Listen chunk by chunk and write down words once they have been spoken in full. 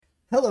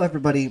Hello,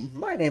 everybody.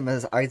 My name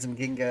is Eisen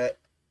Ginga.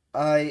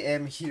 I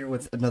am here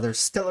with another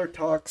Stellar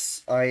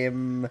Talks. I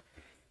am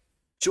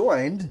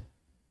joined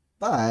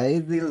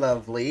by the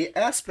lovely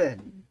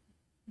Aspen,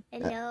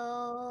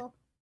 Hello.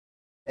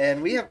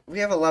 and we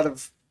have a lot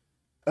of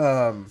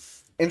um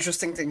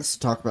interesting things to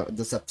talk about in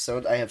this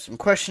episode. I have some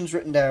questions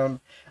written down.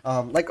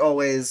 Like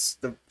always,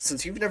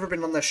 since you've never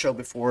been on the show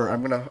before,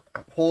 I'm gonna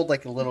hold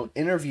like a little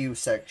interview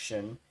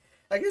section.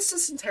 I guess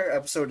this entire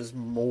episode is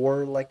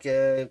more like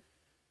a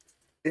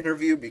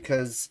interview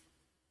because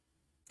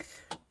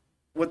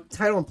what the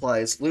title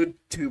implies,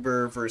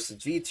 Lewdtuber versus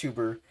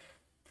Vtuber,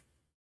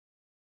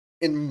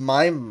 in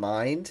my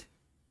mind,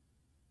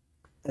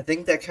 I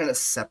think that kind of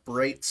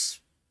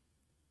separates,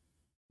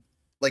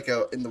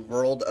 in the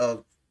world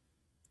of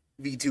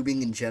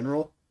VTubing in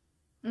general,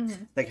 Hmm.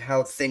 like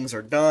how things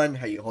are done,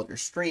 how you hold your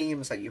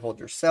streams, how you hold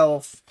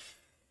yourself.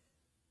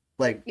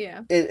 Like,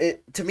 Yeah.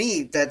 it to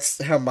me,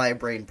 that's how my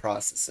brain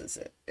processes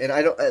it. And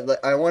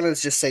I want to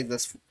just say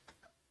this,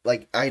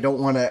 like, I don't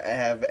want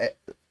to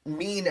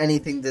mean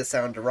anything to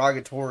sound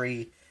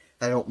derogatory.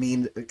 I don't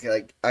mean,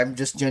 like, I'm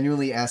just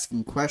genuinely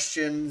asking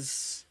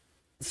questions.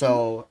 Hmm.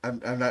 So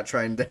I'm not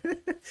trying to.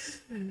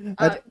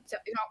 I,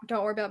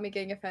 Don't worry about me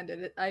getting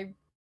offended.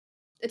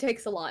 It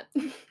takes a lot.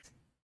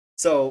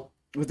 so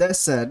with that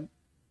said,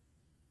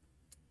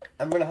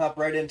 I'm gonna hop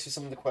right into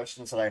some of the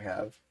questions that I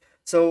have.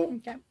 So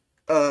Okay.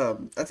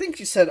 I think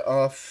you said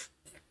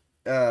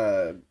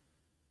uh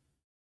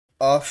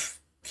off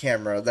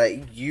camera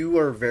that you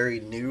are very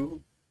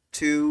new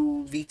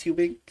to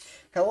VTubing.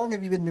 How long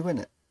have you been doing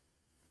it?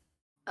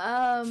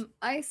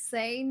 I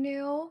say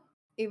new,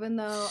 even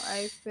though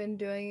I've been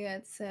doing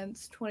it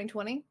since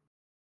 2020.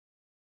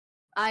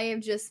 I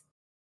have just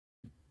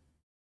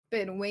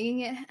been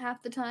winging it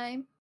half the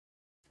time.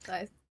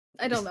 I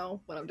I don't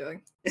know what I'm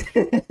doing.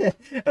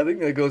 I think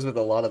that goes with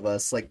a lot of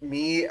us. Like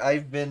me,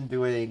 I've been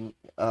doing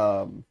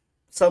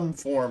some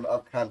form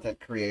of content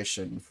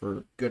creation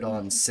for good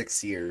on Mhm.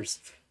 6 years,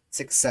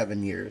 6,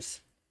 7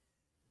 years.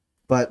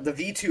 But the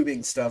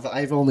VTubing stuff,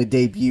 I've only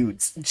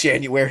debuted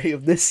January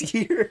of this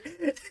year.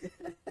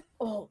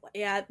 Oh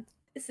yeah.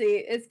 See,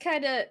 it's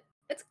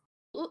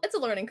it's a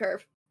learning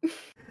curve.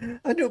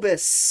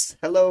 Anubis,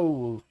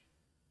 hello.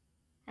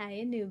 Hi,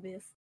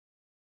 Anubis.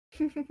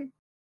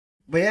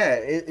 But yeah,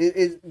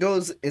 it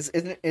goes.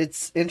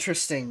 It's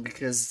interesting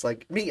because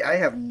like me, I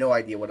have no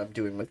idea what I'm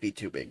doing with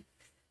VTubing.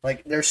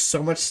 Like, there's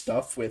so much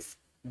stuff with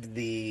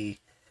the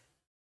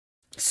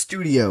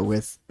studio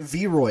with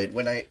Vroid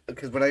when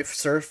I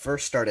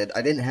first started,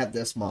 I didn't have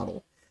this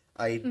model.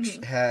 I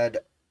Hmm. had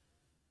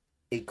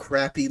a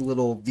crappy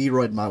little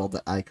Vroid model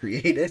that I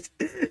created.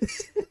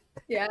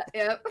 Yeah.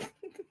 Yep.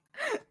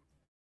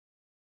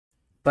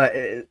 But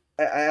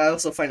I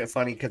also find it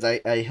funny because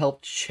I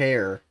helped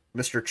Chair,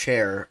 Mr.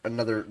 Chair,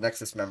 another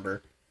Nexus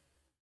member,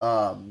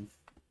 um,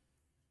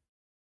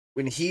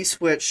 when he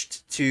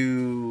switched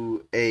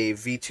to a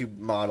VTube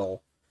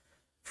model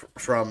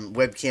from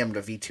webcam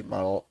to VTube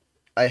model.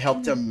 I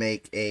helped Hmm. him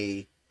make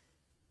a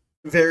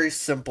very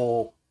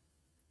simple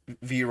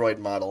Vroid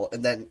model,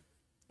 and then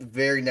the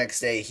very next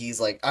day he's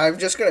like, "I'm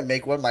just gonna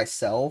make one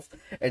myself,"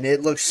 and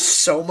it looks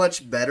so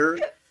much better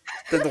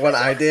than the one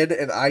I did.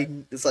 And I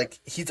it's like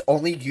he's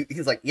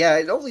like, "Yeah,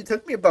 it only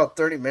took me about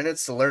 30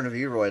 minutes to learn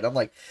Vroid." I'm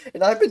like,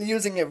 and I've been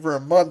using it for a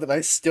month, and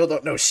I still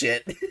don't know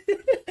shit.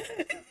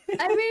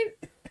 I mean,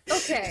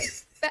 okay.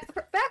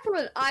 Back from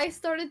when I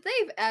started,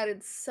 they've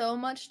added so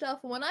much stuff.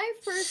 When I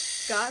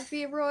first got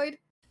Vroid,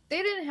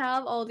 they didn't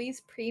have all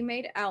these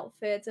pre-made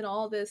outfits and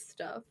all this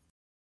stuff.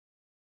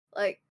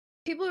 Like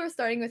people who are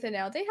starting with it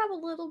now, they have a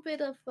little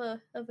bit of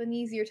an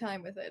easier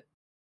time with it.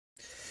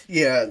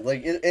 Yeah,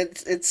 like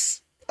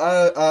it's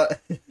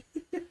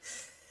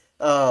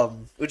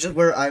which is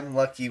where I'm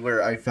lucky,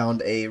 where I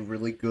found a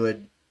really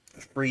good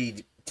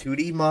free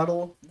 2D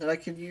model that I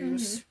can Mm-hmm.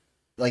 use.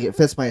 Like, it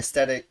fits my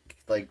aesthetic.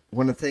 Like,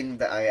 one thing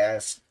that I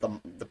asked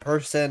the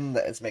person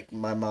that is making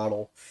my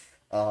model,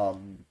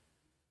 um,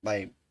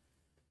 my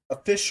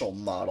official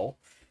model,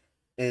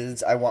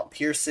 is I want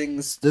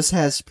piercings. This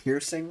has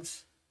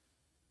piercings.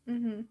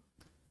 Mm-hmm.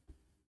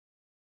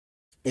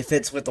 It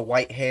fits with the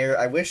white hair.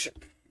 I wish,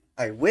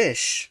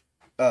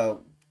 uh,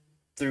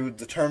 through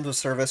the terms of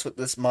service with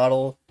this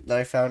model that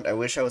I found, I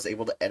wish I was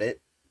able to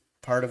edit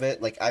part of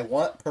it. Like, I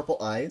want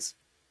purple eyes.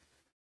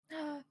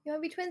 You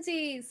want to be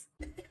twinsies?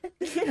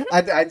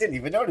 I didn't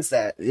even notice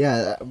that.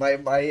 Yeah,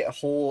 my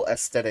whole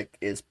aesthetic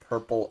is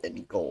purple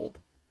and gold.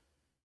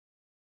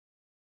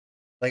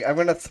 Like, I'm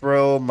gonna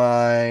throw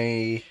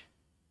my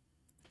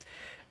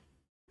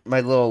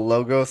little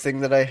logo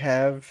thing that I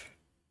have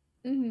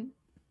Mm-hmm.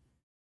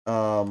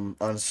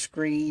 on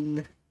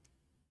screen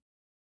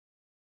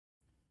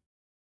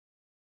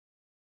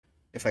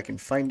if I can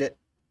find it.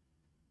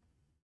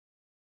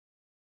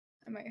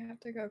 I might have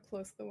to go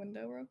close the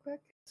window real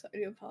quick. So I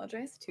do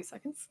apologize. 2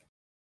 seconds.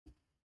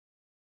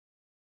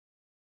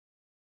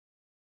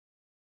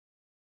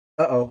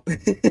 Uh-oh.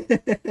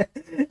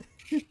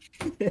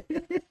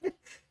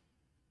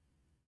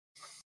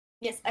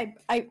 Yes,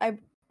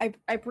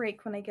 I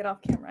break when I get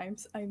off camera.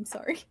 I'm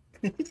sorry.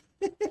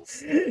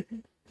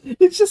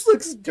 It just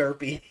looks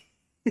derpy.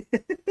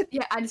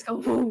 Yeah, I just go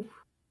woo.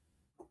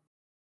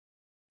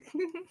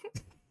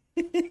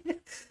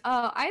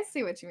 Oh, I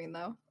see what you mean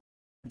though.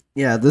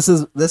 Yeah, this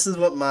is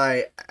what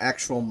my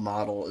actual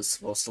model is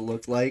supposed to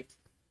look like.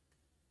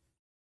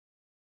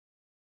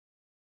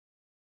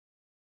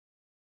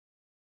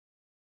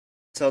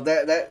 So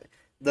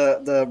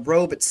the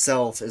robe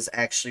itself is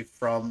actually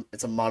from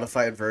it's a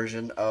modified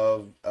version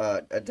of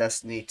a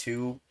Destiny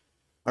 2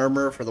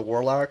 armor for the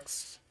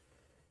warlocks.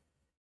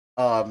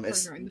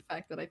 It's Ignoring the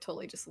fact that I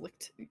totally just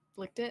licked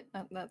it.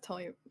 That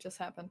totally just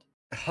happened.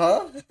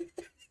 huh?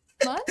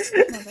 What?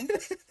 Nothing.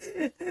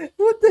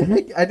 What the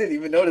heck? I didn't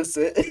even notice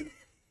it.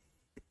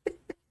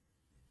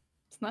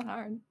 It's not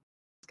hard.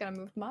 Just gotta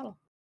move the model.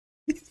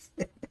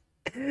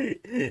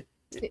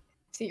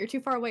 See, you're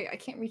too far away. I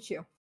can't reach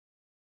you.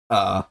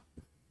 How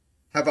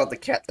about the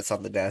cat that's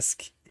on the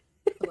desk?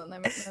 Hold on,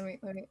 let me.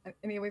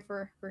 I need to wait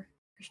for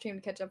stream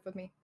to catch up with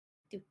me.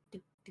 Do, do,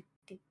 do,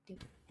 do, do,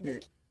 do.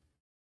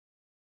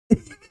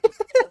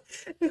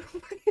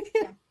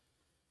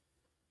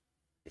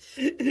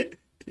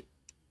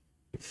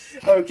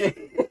 Okay.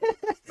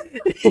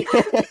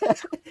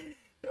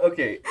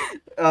 Okay.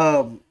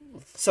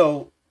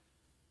 So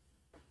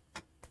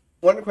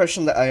one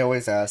question that I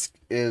always ask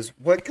is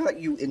what got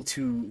you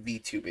into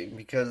VTubing?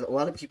 Because a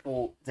lot of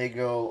people they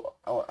go,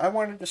 "Oh, I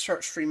wanted to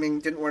start streaming,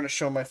 didn't want to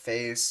show my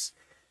face."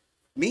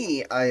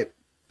 Me, I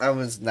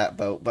was in that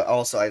boat, but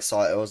also I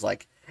saw it was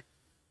like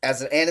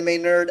as an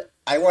anime nerd,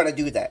 I want to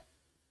do that.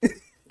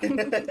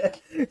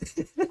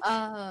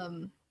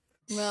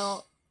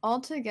 Well,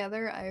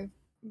 altogether, I've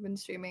been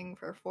streaming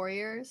for 4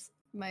 years.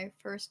 My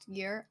first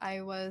year,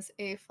 I was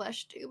a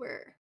flesh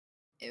tuber.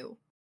 Ew.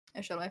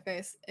 I showed my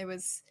face. It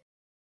was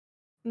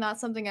not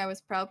something I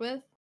was proud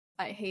with.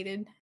 I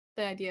hated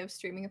the idea of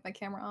streaming with my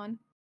camera on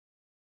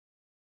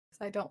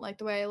because I don't like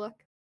the way I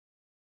look.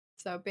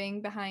 So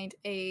being behind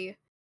a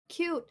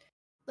cute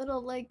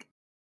little like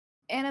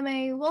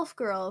anime wolf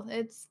girl,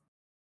 it's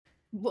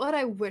what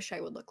I wish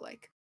I would look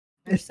like.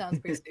 Which sounds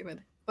pretty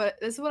stupid, but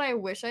this is what I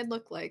wish I'd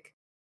look like.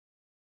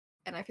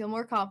 And I feel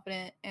more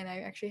confident, and I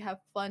actually have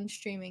fun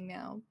streaming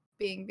now,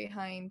 being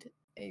behind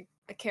a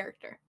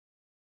character.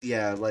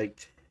 Yeah,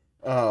 like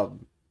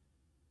um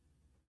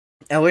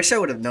I wish I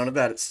would have known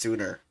about it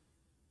sooner.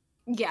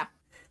 Yeah.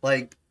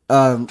 Like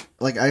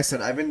I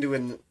said, I've been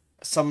doing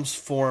some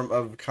form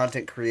of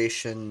content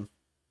creation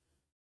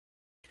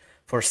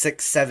for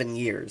 6, 7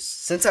 years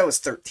since I was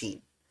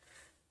 13.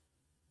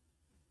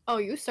 Oh,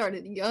 you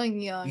started young.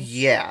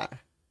 Yeah,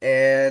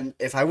 and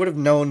if I would have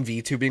known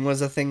VTubing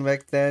was a thing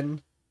back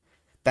then,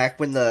 back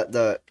when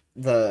the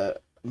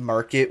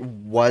market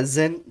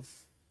wasn't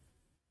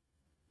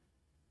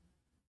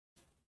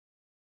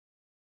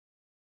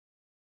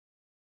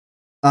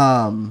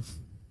um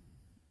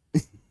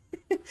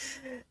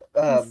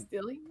You um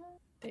still young?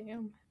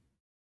 Damn.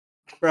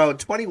 bro,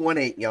 21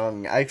 ain't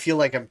young. I feel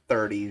like I'm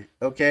 30,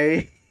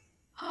 okay?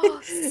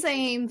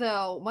 Same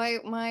though.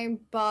 My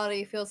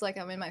body feels like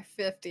I'm in my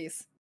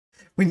 50s.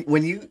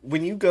 When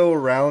you go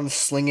around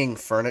slinging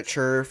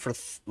furniture for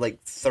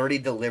like 30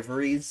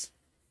 deliveries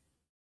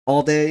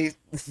all day,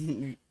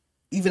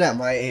 even at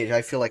my age,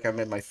 I feel like I'm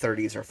in my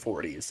 30s or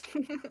 40s.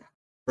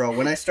 Bro,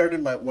 when I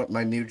started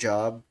my new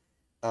job,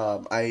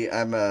 I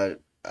am a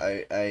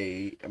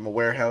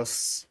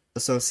warehouse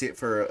associate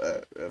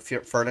for a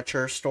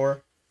furniture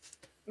store.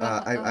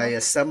 I Uh-huh.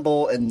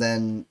 assemble and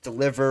then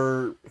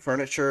deliver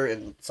furniture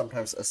and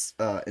sometimes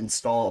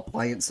install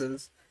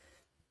appliances.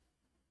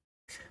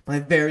 My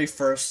very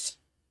first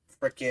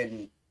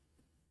freaking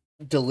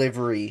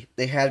delivery,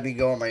 they had me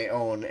go on my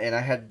own, and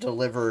I had to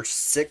deliver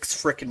 6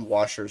 freaking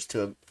washers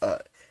to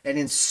and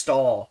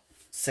install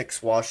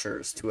 6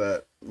 washers to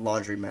a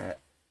laundromat.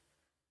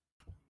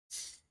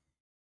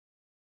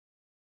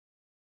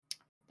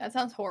 That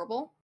sounds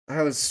horrible.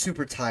 I was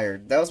super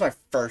tired. That was my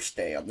first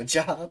day on the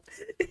job.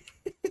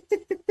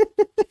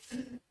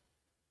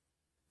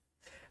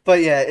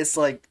 But yeah, it's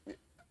like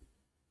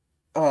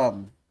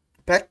um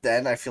back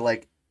then I feel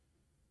like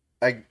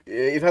I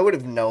if I would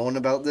have known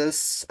about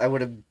this, I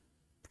would have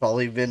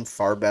probably been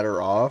far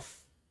better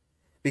off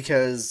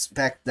because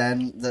back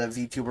then the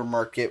VTuber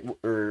market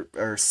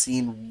or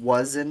scene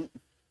wasn't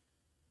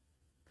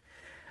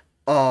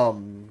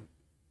um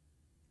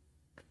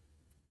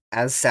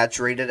as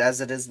saturated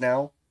as it is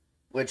now,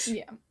 which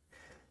Yeah.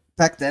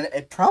 back then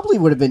it probably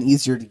would have been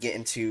easier to get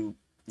into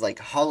like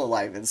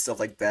Hololive and stuff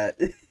like that.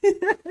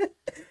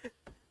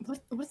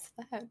 What's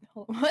that?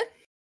 What?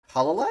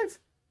 Hololive?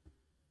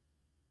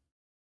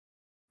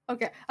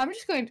 Okay, I'm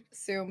just going to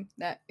assume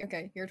that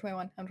okay, you're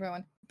 21, I'm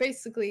 21.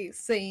 Basically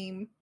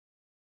same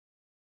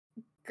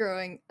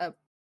growing up,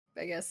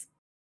 I guess.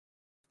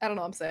 I don't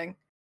know what I'm saying.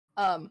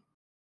 Um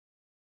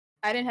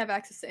I didn't have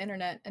access to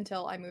internet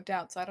until I moved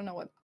out, so I don't know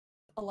what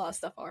a lot of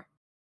stuff are.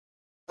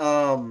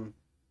 Um,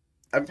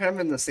 I'm kind of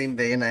in the same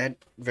vein. I had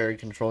very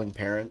controlling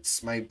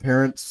parents. My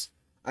parents,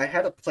 I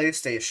had a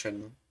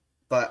PlayStation,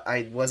 but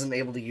I wasn't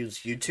able to use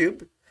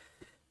YouTube.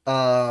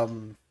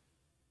 Um,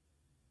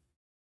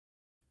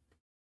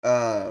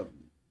 uh,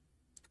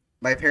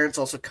 my parents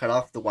also cut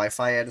off the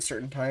Wi-Fi at a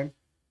certain time,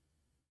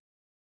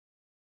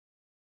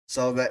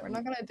 so that We're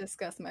not gonna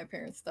discuss my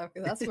parents' stuff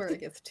because that's where it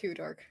gets too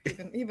dark,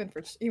 even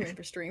for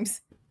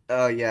streams.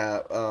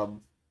 yeah,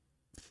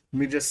 let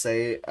me just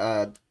say,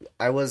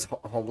 I was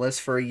homeless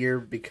for a year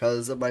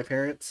because of my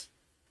parents.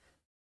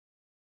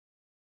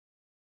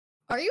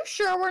 Are you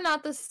sure we're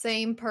not the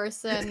same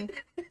person?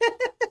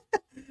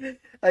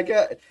 I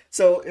got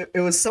so it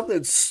was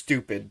something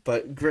stupid,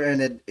 but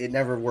granted, it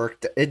never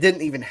worked. It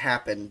didn't even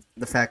happen.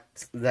 The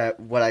fact that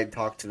what I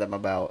talked to them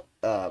about,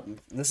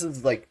 this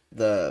is like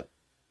the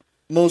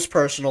most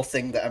personal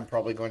thing that I'm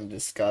probably going to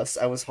discuss.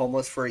 I was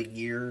homeless for a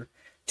year,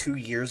 2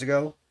 years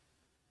ago.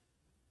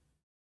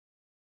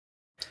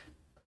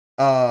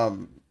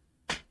 Um,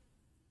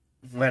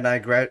 when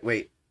I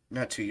wait,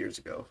 not 2 years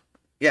ago.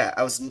 Yeah,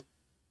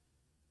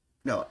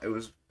 no, it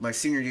was my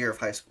senior year of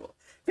high school.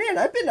 Man,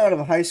 I've been out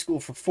of high school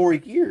for 4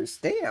 years.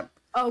 Damn.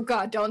 Oh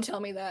God, don't tell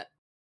me that.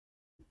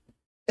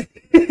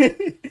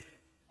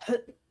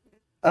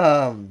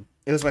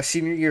 It was my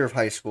senior year of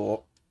high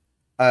school.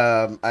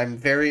 I'm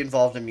very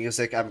involved in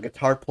music. I'm a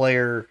guitar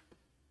player.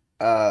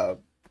 Uh,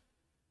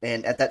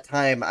 and at that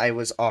time, I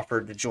was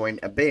offered to join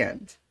a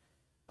band.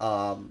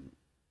 Um,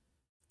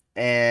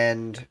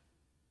 and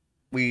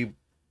we,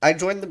 I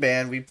joined the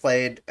band. We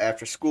played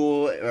after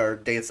school or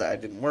days that I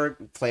didn't work.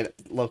 We played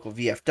at local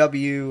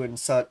VFW and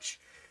such.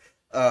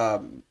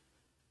 Um,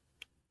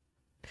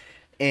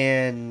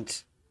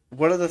 and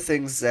one of the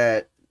things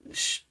that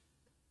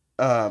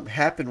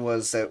happened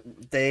was that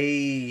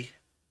they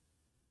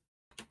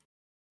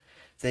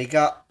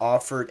got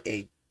offered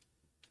a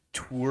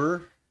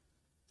tour,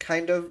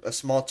 kind of a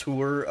small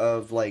tour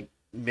of like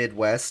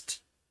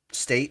Midwest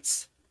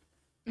states,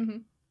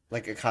 Hmm.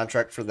 like a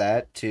contract for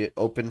that to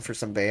open for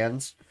some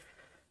bands.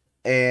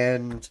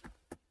 And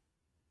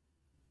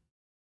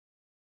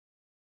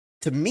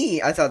to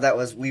me, I thought that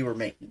was we were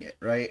making it,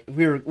 right?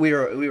 We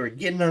were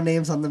getting our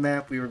names on the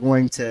map. We were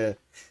going to,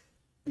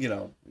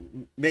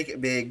 make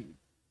it big.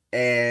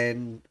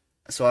 And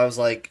so I was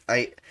like,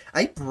 I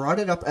brought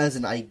it up as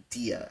an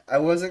idea. I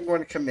wasn't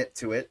going to commit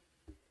to it.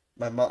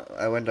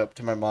 I went up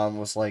to my mom,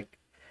 was like,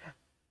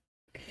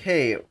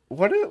 "Hey,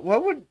 what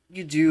would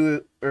you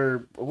do,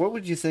 or what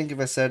would you think if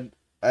I said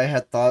I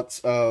had thoughts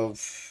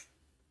of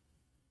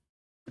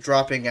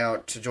dropping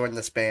out to join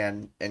this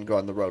band and go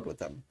on the road with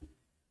them?"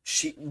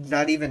 She,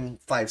 not even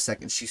 5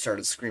 seconds, she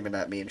started screaming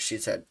at me and she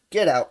said,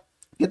 "Get out,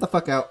 get the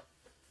fuck out."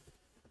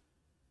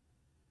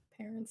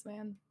 Parents,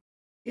 man.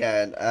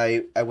 Yeah, and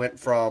I went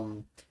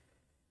from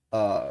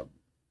uh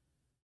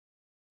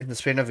in the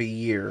span of a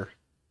year,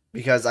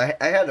 because I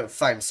had to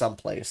find some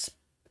place.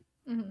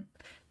 Hmm.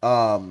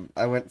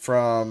 I went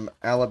from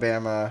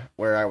Alabama,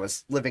 where I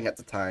was living at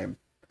the time,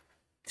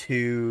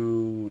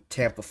 to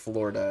Tampa,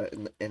 Florida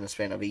in a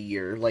span of a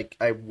year. Like,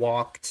 I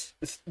walked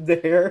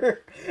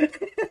there.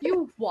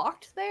 You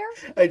walked there?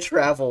 I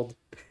traveled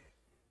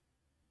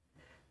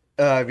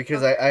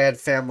because Oh, I had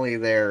family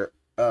there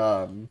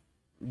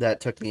that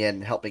took me in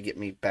and helped me get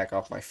me back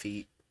off my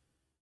feet.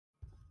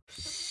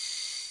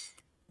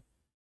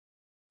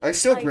 I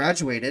still I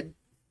graduated.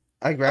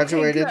 I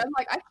okay, good. graduated. I'm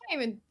like, I can't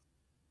even.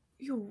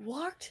 You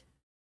walked?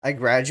 I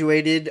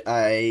graduated.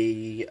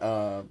 I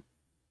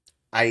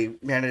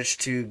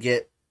managed to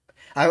get.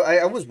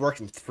 I was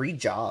working 3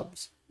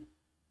 jobs,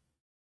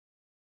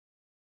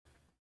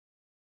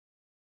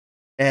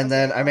 and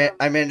then Okay,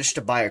 I managed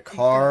to buy a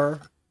I'm gonna.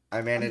 car.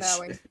 I I'm managed.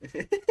 bowing.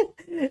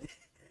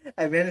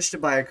 I managed to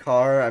buy a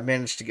car. I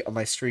managed to get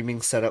my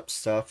streaming setup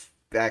stuff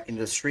back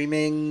into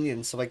streaming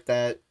and stuff like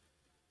that.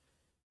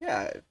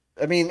 Yeah,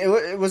 I mean,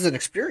 it was an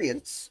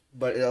experience,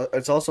 but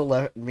it's also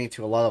led me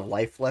to a lot of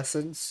life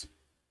lessons.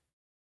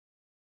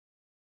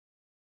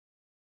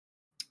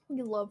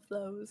 You love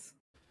those.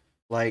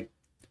 Like,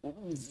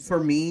 for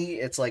me,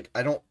 it's like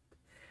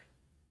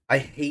I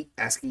hate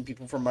asking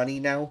people for money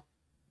now.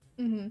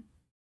 Hmm.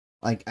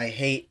 Like, I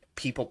hate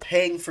people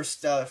paying for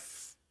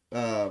stuff.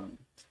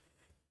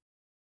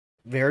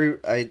 Very,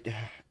 I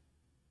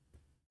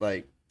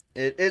like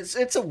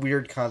it's a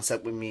weird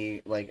concept with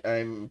me. Like,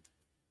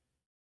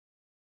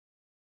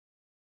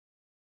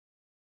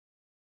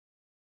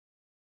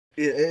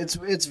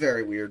 it's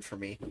very weird for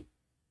me.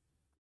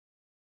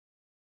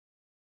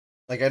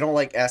 Like, I don't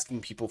like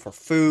asking people for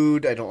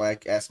food. I don't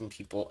like asking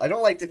people. I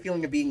don't like the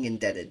feeling of being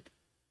indebted.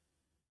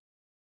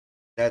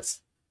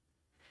 That's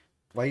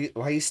why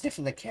are you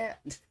sniffing the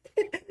cat?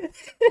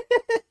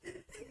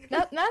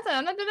 Nothing.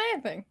 I'm not doing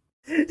anything.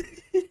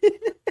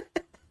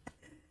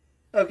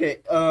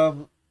 Okay,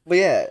 but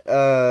yeah,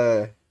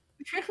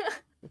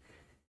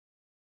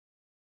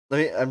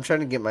 I'm trying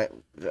to get my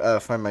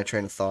find my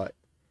train of thought.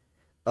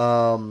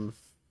 Um,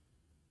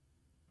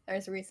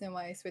 There's a reason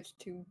why I switched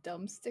to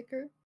dumb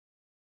sticker.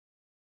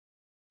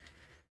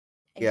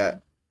 yeah.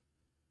 Again.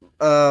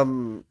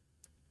 Um,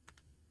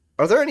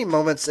 are there any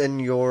moments in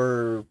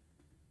your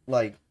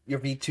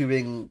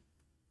VTubing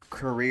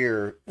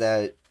career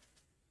that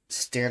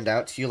stand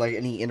out to you, like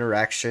any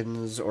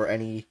interactions or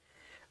any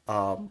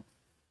um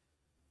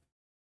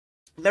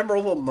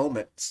memorable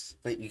moments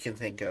that you can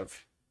think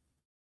of.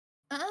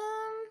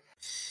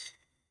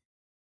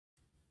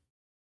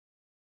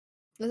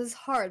 This is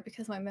hard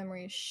because my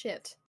memory is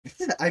shit.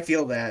 I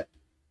feel that.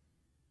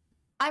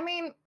 I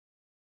mean,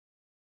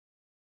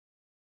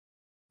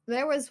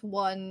 there was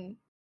one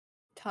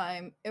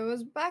time, it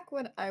was back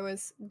when I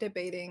was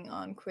debating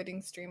on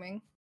quitting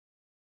streaming.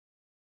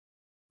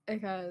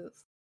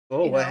 Because,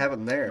 Oh, you what know,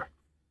 happened there?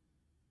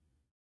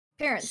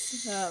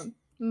 parents,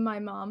 my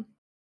mom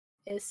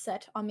is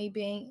set on me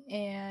being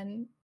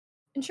an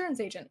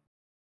insurance agent.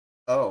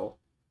 Oh.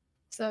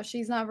 So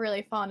she's not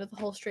really fond of the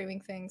whole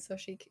streaming thing, so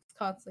she's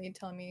constantly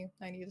telling me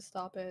I need to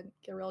stop it,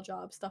 get a real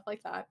job, stuff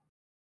like that.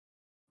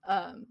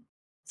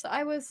 So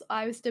I was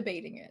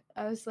debating it.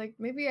 I was like,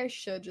 maybe I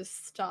should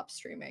just stop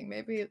streaming.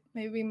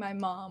 Maybe my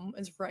mom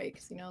is right,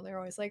 because they're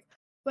always like,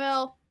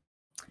 well,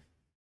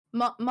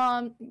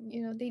 mom,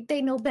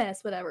 they know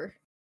best, whatever.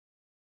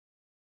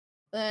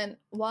 Then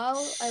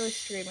while I was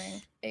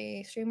streaming,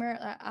 a streamer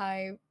that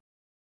I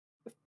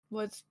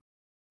was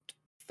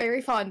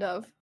very fond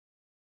of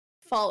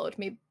followed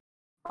me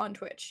on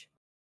Twitch.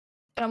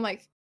 And I'm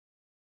like,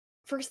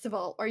 first of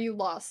all, are you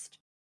lost?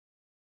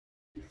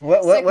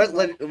 What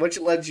Second of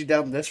all, led you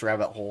down this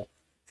rabbit hole?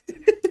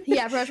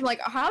 yeah, but I'm like,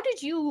 how?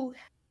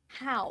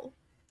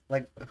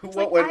 Like who, It's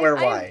what, like when, where,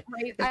 why?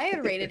 I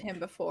had rated him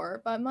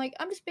before, but I'm like,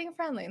 I'm just being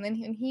friendly. And then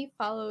he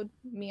followed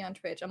me on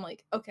Twitch. I'm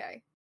like,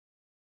 okay,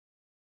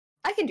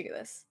 I can do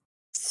this.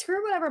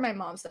 Screw whatever my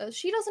mom says.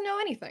 She doesn't know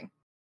anything.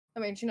 I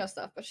mean, she knows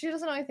stuff, but she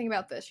doesn't know anything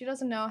about this. She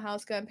doesn't know how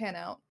it's gonna pan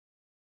out.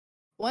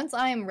 Once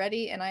I am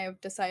ready and I have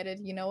decided,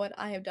 you know what,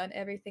 I have done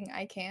everything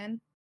I can,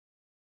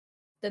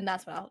 then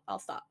that's when I'll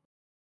stop.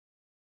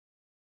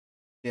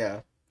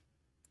 Yeah.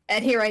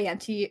 And here I am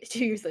 2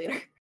 years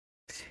later.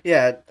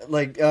 Yeah,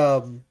 like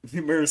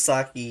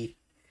Murasaki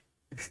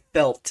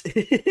felt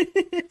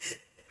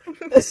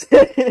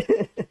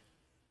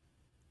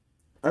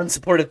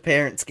unsupportive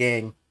parents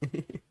gang.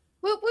 Whoop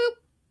whoop.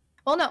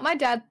 Well, no, my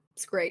dad's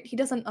great. He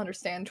doesn't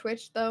understand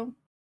Twitch though.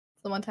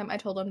 The one time I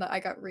told him that I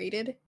got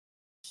raided,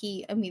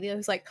 he immediately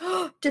was like,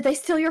 oh, "Did they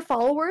steal your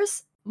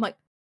followers?" I'm like,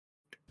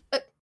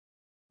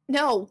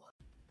 "No,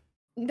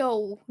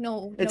 no."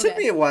 It No, took Dad.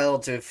 me a while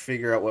to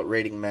figure out what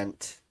rating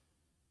meant.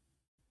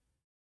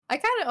 I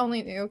kind of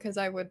only knew because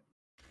I would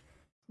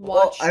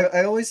watch. Well,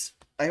 I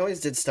always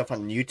did stuff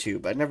on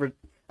YouTube.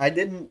 I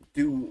didn't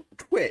do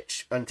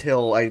Twitch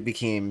until I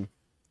became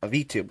a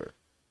VTuber.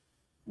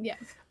 Yeah.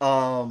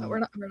 Um, We're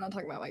not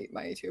talking about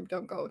my YouTube.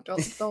 Don't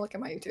look at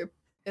my YouTube.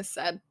 It's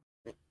sad.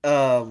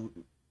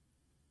 um,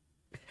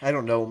 I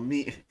don't know.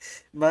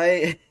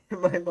 My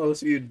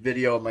most viewed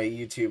video on my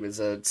YouTube is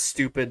a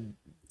stupid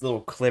little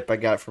clip I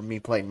got from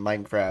me playing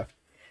Minecraft,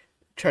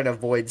 trying to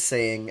avoid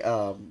saying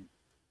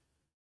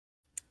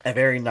a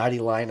very naughty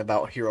line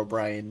about Hero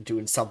Brian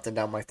doing something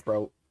down my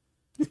throat.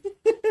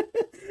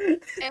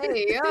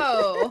 Hey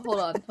yo, hold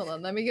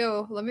on. Let me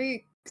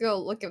go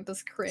look at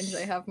this cringe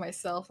I have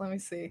myself. Let me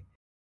see.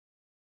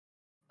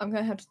 I'm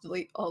gonna have to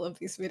delete all of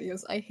these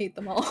videos. I hate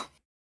them all.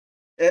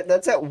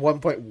 That's at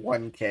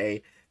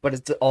 1.1K, but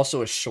it's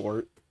also a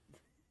short.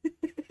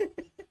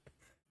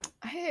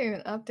 I didn't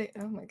even update.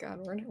 Oh my god,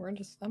 we're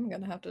just. I'm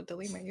gonna have to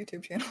delete my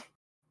YouTube channel.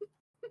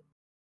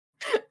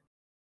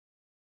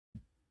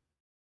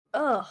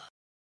 Ugh,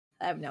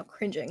 I'm now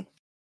cringing.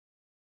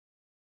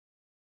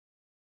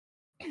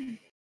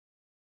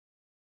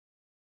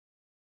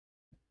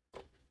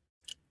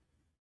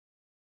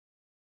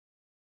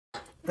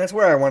 That's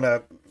where I want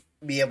to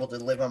be able to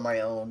live on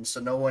my own, so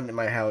no one in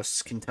my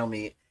house can tell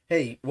me,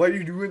 "Hey, why are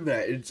you doing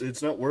that?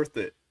 It's not worth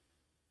it."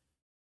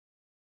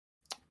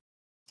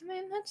 I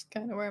mean, that's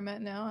kind of where I'm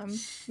at now. I'm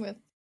with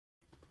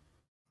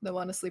the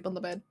one asleep on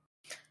the bed.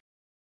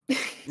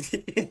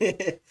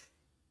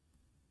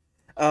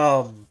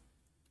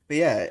 But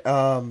yeah,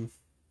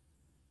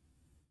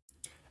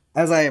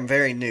 as I am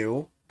very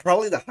new,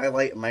 probably the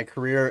highlight of my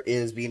career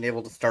is being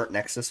able to start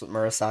Nexus with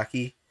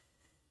Murasaki.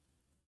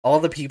 All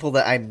the people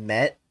that I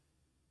met,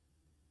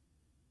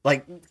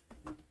 like,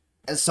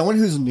 as someone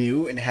who's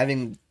new and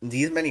having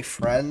these many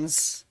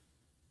friends,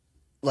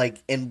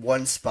 like, in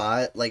one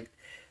spot, like,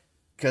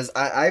 because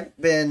I've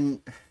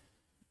been,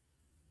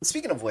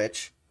 speaking of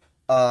which,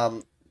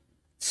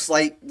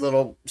 slight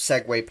little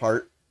segue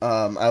part,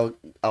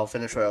 I'll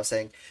finish what I was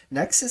saying.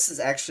 Nexus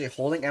is actually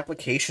holding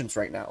applications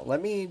right now.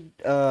 Let me,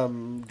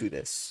 do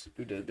this.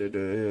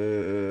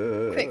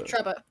 Quick,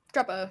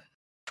 drop a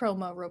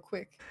promo real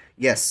quick.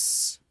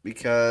 Yes,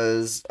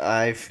 because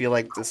I feel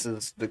like this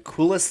is the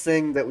coolest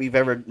thing that we've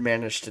ever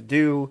managed to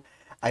do.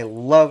 I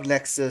love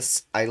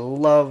Nexus. I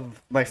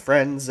love my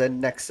friends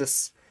and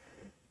Nexus.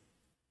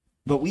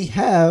 But we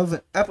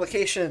have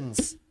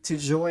applications to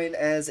join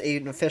as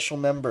an official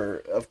member.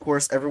 Of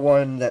course,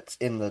 everyone that's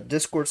in the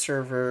Discord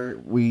server,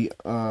 we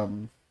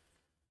love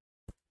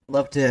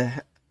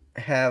to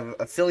have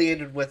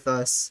affiliated with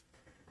us.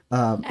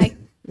 I'm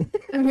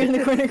in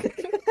the corner.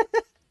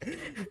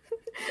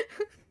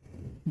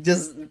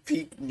 Just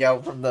peeking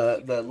out from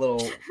the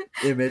little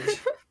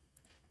image.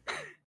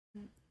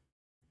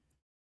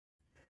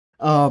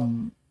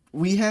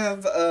 We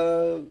have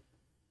a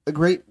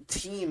great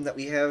team that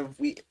we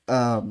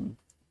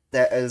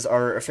that is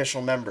our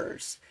official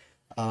members.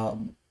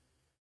 Um,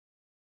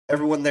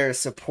 Everyone there is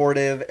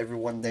supportive.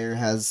 Everyone there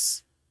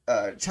has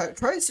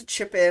tries to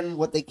chip in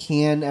what they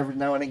can every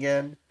now and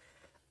again.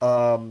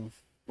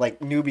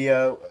 Like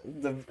Nubia,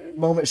 the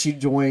moment she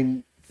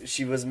joined,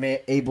 she was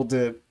able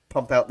to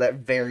pump out that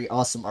very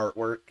awesome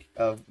artwork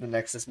of the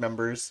Nexus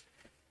members.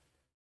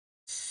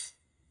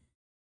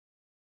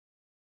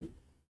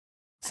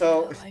 I don't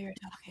So, know what you're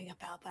talking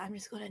about, but I'm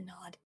just gonna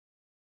nod.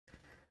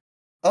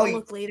 oh, I'll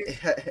look later.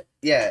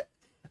 yeah,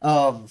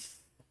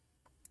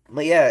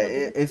 but yeah,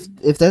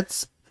 if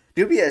that's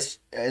Nubia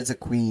is a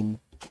queen,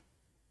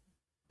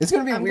 it's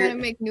gonna be I'm weird.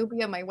 gonna make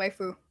Nubia my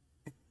waifu.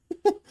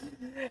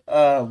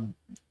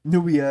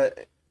 Nubia,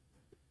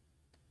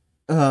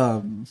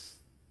 um,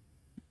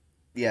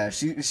 yeah,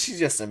 she's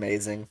just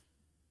amazing.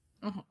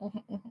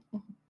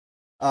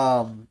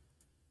 Um,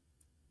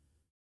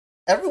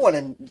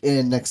 Everyone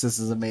in Nexus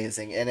is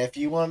amazing, and if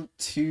you want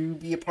to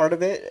be a part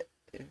of it,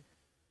 you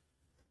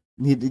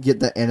need to get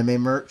the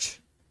anime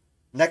merch.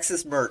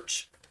 Nexus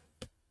merch.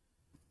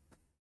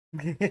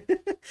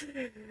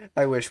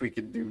 I wish we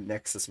could do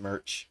Nexus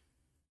merch.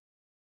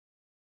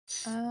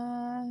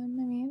 I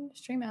mean,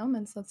 Stream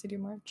Elements lets you do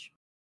merch.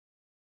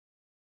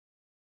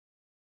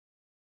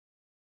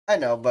 I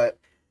know, but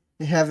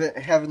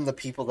having the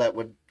people that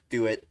would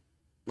do it,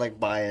 like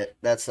buy it,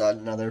 that's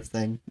another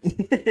thing.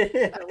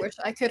 I wish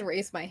I could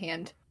raise my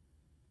hand.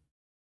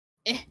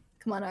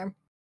 Come on, arm.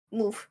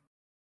 Move.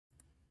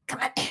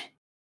 Come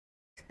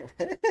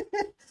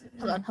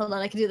on. Hold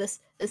on, I can do this.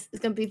 This is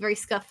gonna be very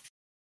scuffed.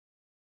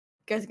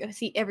 You guys are gonna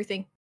see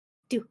everything.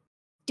 Do.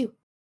 Get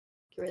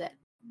rid of that.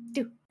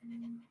 Do.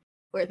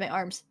 Where's my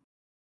arms?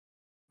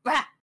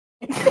 Rah!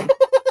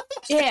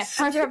 Yeah,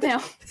 arms are up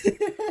now.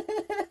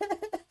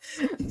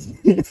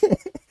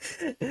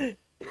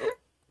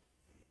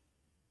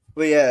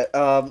 But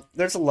yeah,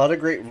 there's a lot of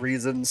great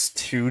reasons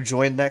to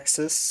join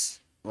Nexus.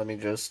 Let me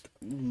just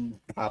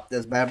pop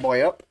this bad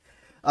boy up.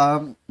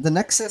 The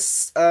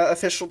Nexus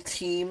official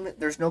team.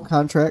 There's no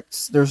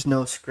contracts. There's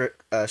no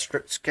script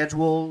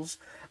schedules.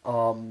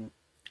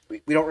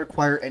 We don't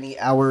require any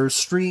hours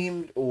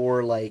streamed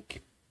or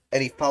like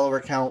any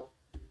follower count.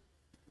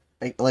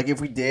 Like if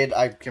we did,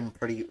 I can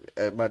pretty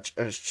much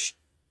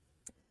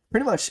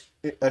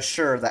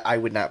assure that I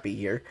would not be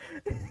here.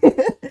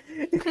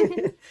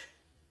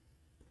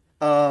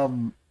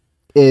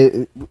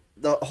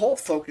 The whole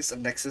focus of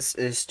Nexus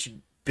is to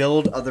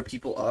build other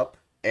people up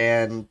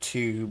and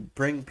to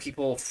bring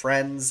people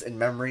friends and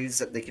memories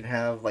that they can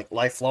have like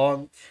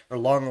lifelong or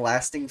long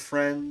lasting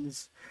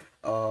friends.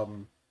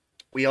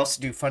 We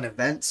also do fun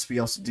events. We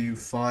also do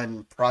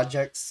fun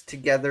projects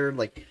together.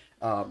 Like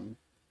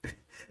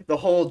the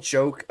whole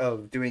joke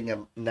of doing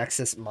a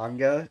Nexus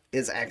manga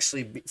is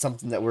actually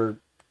something that we're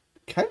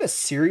kind of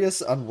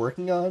serious on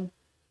working on.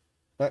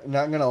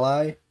 Not gonna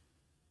lie.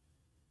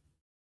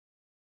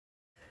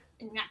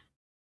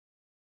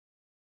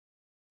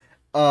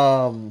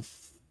 Um,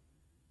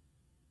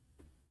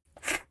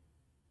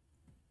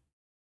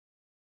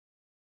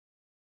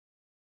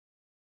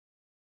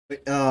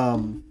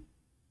 um,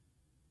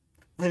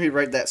 Let me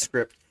write that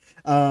script.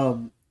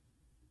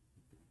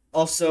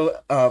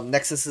 Also,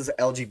 Nexus is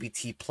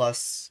LGBT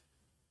plus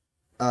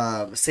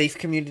safe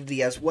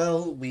community as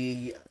well.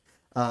 We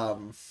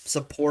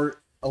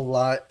support a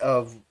lot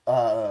of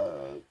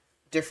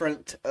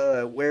different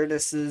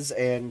awarenesses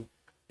and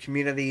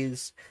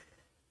communities.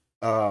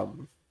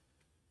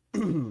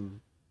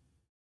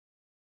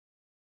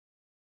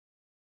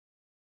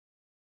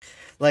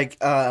 Like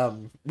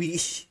we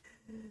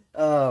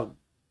um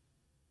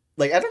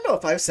like I don't know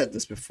if I've said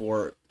this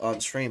before on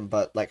stream,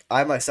 but like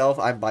I myself,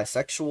 I'm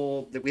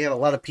bisexual. We have a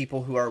lot of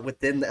people who are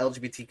within the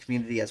LGBT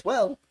community as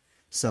well.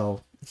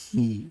 So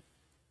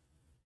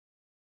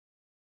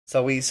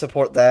so we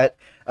support that.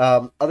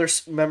 Other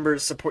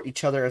members support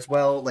each other as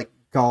well, like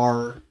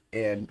Gar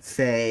and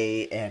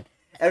Faye, and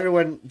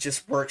everyone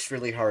just works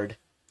really hard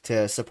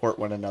to support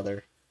one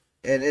another.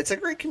 And it's a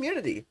great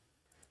community.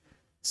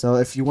 So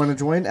if you want to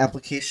join,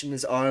 application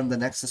is on the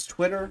Nexus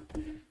Twitter.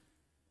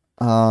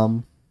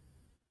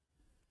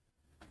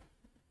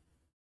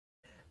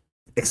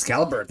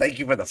 Excalibur, thank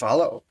you for the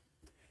follow.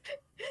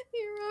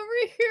 You're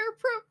over here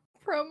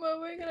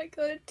promoing, and I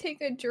go to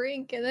take a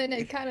drink, and then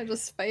it kind of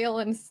just fail,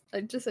 and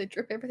I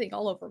drip everything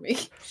all over me.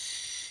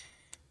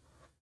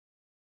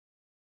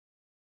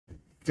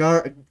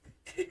 Gar,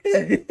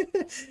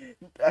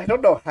 I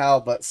don't know how,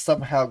 but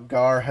somehow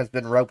Gar has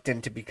been roped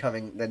into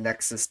becoming the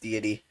Nexus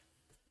deity.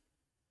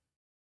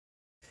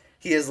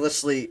 He is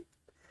literally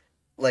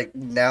like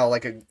now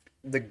like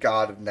the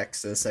god of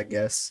Nexus, I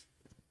guess.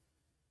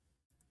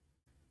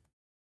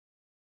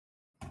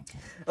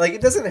 Like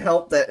it doesn't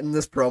help that in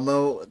this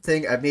promo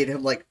thing I made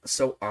him like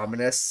so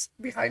ominous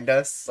behind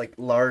us, like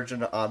large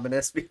and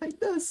ominous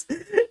behind us.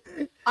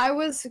 I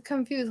was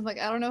confused. Like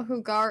I don't know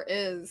who Gar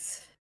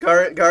is.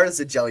 Gar is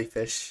a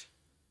jellyfish.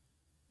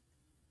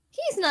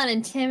 He's not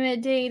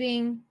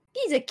intimidating.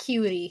 He's a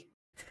cutie.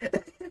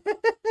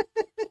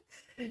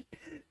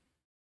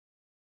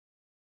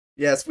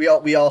 Yes, we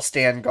all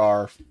stand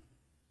Gar.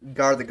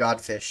 Gar the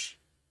Godfish.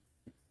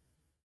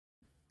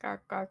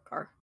 Gar gar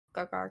gar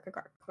gar gar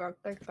gar gar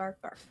gar gar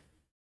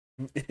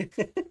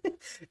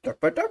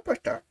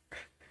gar.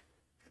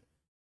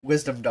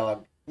 Wisdom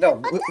dog.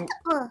 No,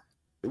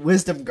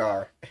 wisdom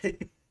Gar.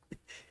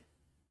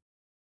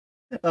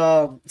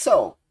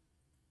 So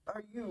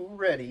are you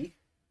ready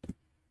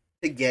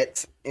to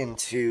get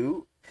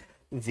into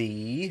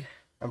the?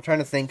 I'm trying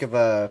to think of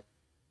a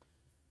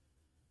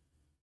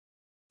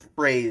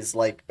phrase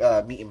like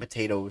meat and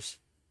potatoes.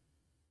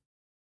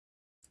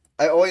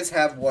 I always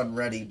have one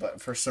ready,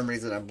 but for some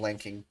reason I'm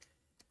blanking.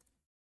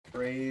 Eating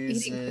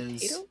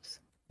Phrases potatoes?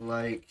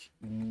 like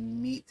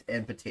meat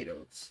and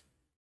potatoes.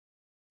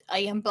 I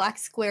am black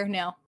square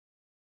now.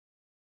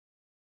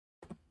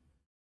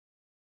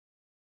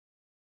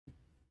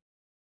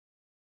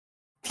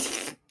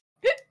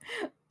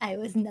 I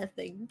was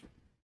nothing.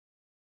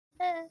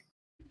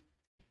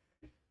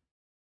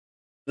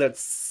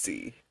 Let's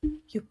see.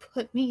 You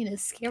put me in a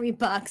scary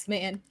box,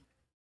 man.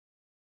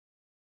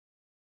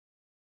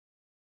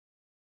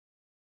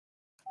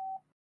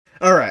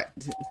 All right,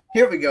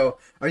 here we go.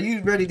 Are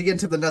you ready to get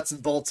into the nuts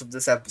and bolts of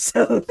this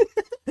episode?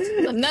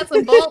 The nuts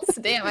and bolts?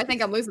 Damn, I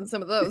think I'm losing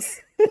some of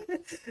those.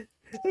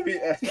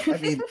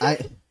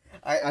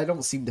 I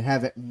don't seem to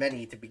have it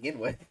many to begin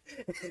with.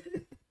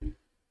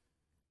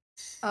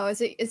 Oh,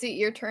 is it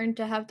your turn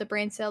to have the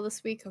brain cell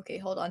this week? Okay,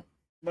 hold on.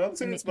 Mom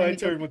said Let me- it's let my me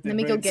go- turn with the let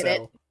me go brain get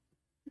cell.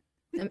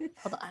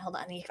 Hold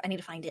on. I need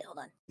to find it. Hold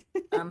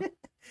on.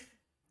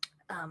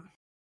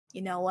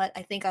 You know what?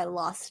 I think I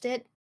lost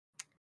it.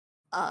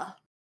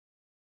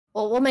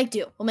 Well, we'll make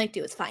do. We'll make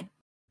do. It's fine.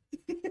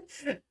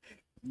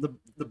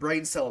 The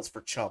brain cell is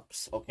for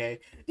chumps, okay?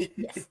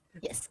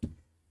 Yes.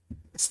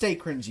 Stay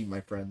cringy,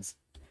 my friends.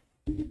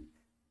 You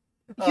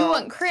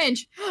want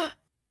cringe?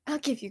 I'll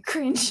give you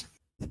cringe.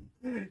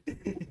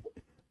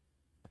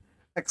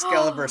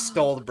 Excalibur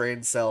stole the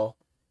brain cell.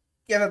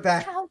 Give it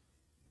back. How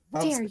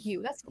Mom dare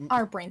you? That's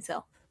our brain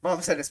cell.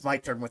 Mom said it's my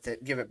turn with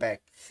it. Give it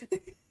back.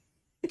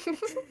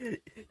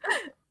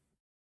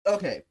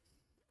 Okay.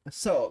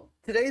 So,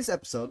 today's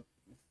episode,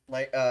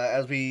 like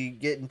as we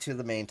get into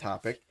the main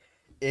topic,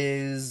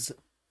 is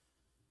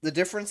the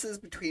differences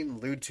between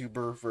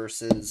Lewdtuber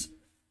versus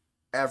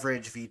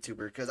average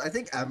VTuber. Because I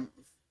think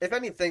if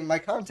anything, my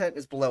content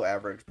is below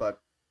average,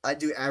 but I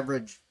do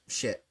average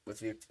shit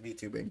with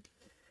VTubing.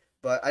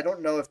 But I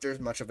don't know if there's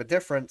much of a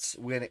difference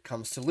when it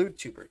comes to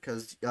Lewdtuber,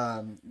 because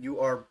you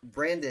are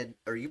branded,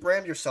 or you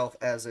brand yourself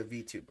as a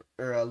VTuber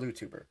or a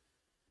Lewdtuber.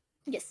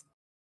 Yes.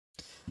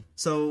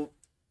 So,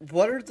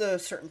 what are the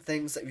certain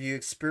things that you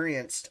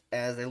experienced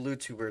as a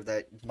Lewdtuber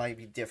that might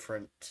be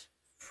different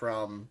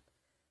from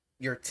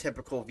your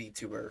typical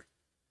VTuber?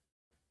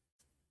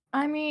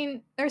 I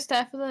mean, there's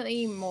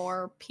definitely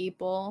more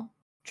people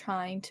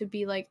trying to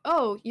be like,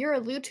 oh, you're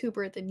a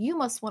Lewdtuber, then you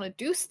must want to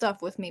do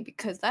stuff with me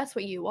because that's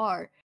what you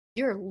are.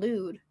 You're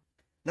lewd.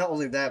 Not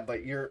only that, but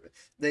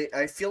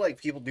I feel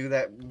like people do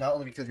that not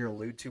only because you're a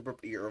Lewdtuber,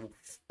 but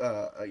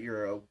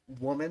you're a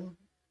woman.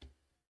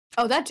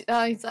 Oh, that's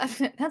a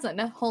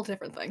whole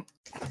different thing.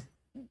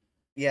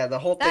 Yeah, the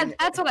whole thing.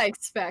 That's what I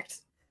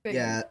expect.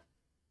 Yeah,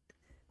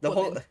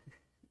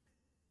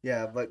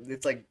 Yeah, but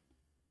it's like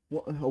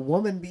a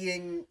woman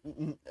being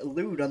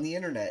lewd on the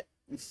internet.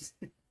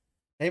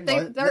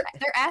 They're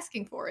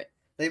asking for it.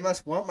 They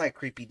must want my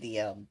creepy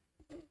DM.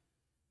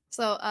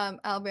 So,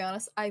 I'll be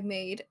honest, I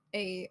made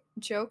a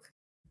joke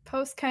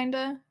post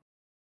kinda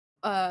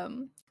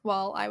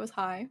while I was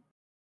high,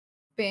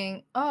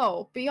 being,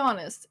 oh, be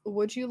honest,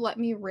 would you let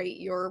me rate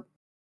your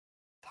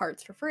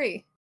parts for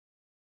free?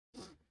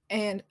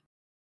 And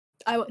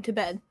I went to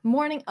bed.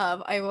 Morning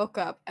of, I woke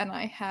up and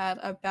I had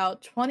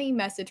about 20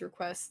 message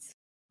requests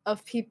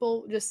of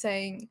people just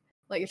saying,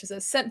 like, it just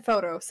says, sent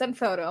photo.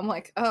 I'm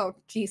like, oh,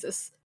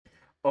 Jesus.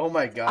 Oh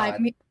my god.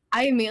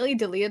 I immediately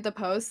deleted the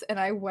post and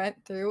I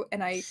went through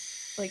and I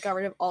like got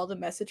rid of all the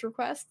message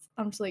requests.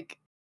 I'm just like,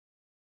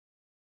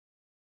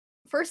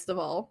 first of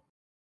all,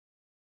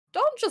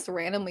 don't just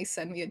randomly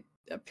send me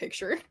a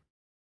picture.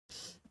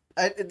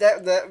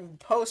 That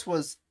post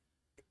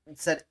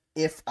said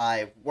if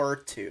I were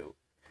to.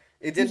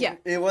 It didn't. Yeah.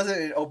 It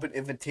wasn't an open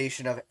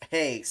invitation of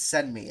hey,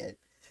 send me it.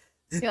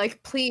 You're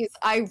like, please,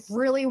 I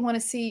really want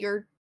to see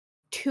your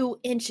 2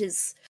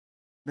 inches.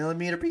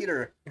 Millimeter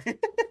Peter.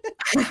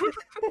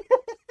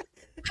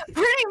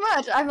 Pretty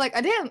much. I'm like,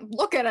 I didn't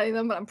look at any of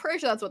them, but I'm pretty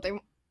sure that's what it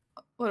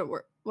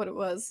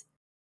was.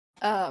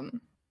 I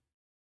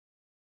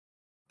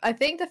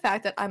think the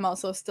fact that I'm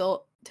also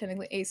still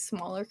technically a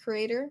smaller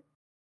creator,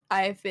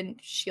 I've been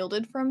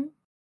shielded from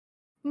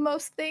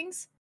most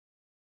things.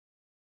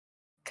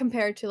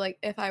 Compared to like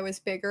if I was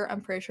bigger,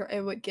 I'm pretty sure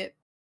it would get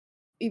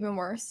even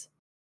worse.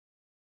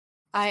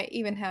 I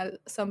even had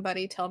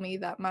somebody tell me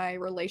that my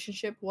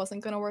relationship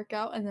wasn't going to work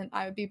out and then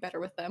I would be better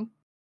with them.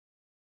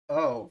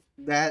 Oh,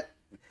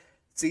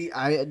 see,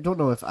 I don't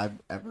know if I've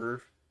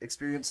ever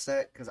experienced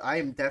that, because I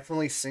am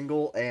definitely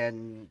single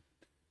and,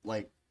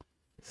 like,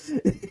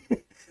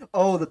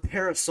 Oh, the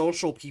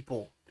parasocial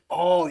people.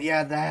 Oh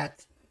yeah,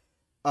 that.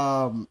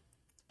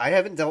 I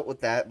haven't dealt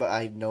with that, but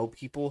I know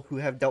people who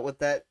have dealt with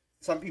that.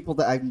 Some people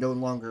that I no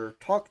longer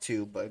talk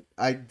to, but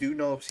I do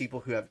know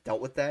people who have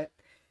dealt with that,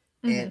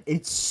 Mm-hmm. and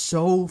it's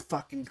so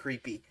fucking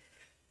creepy.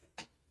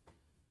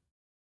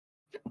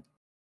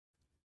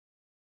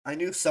 I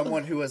knew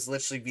someone who was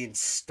literally being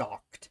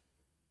stalked,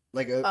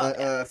 like Oh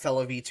yeah. a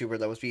fellow VTuber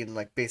that was being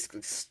like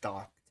basically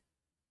stalked.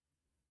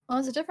 Well,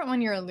 it's different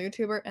when you're a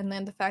Lewdtuber, and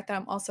then the fact that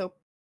I'm also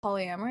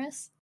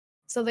polyamorous.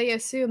 So they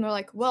assume they're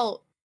like,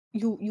 well,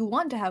 you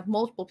want to have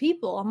multiple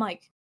people. I'm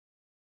like,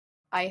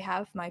 I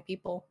have my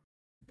people.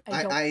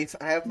 I don't I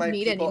have my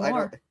need people. any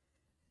more.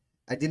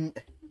 I didn't.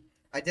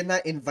 I did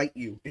not invite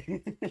you.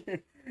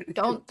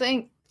 Don't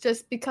think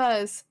just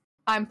because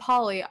I'm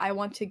poly, I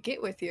want to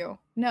get with you.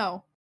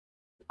 No,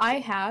 I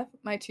have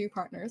my 2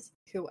 partners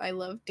who I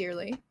love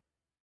dearly,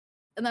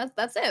 and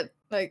that's it.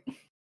 Like,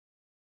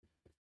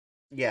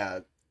 Yeah,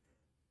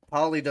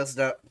 poly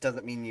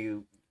doesn't mean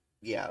you.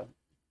 Yeah.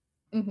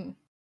 mm-hmm.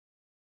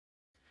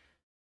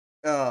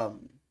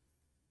 Um.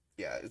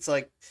 Yeah. It's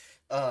like.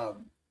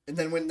 And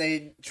then when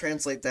they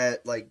translate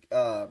that,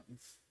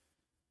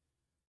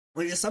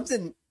 which is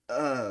something.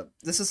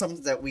 This is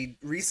something that we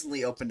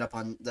recently opened up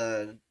on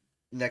the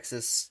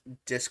Nexus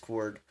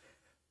Discord.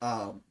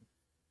 Um.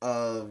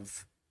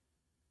 Of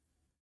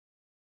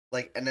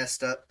like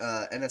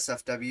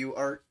NSFW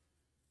art.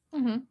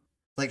 Mm-hmm.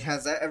 Like,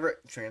 has that ever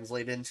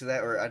translated into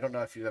that, or I don't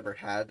know if you've ever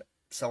had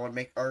someone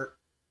make art.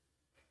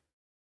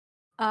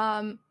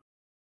 Um,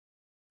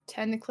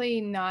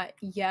 technically not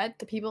yet.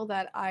 The people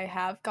that I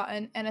have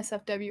gotten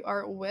NSFW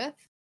art with,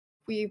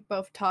 we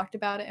both talked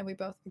about it and we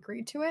both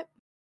agreed to it.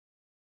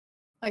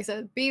 Like I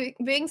said,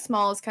 being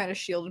small has kind of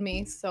shielded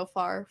me so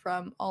far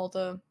from all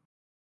the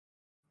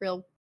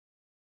real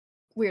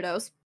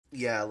weirdos.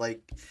 Yeah,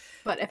 like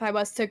But if I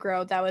was to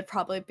grow, that would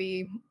probably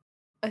be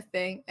a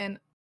thing. And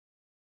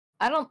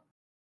I don't,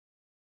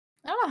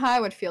 I don't know how I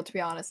would feel, to be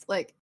honest.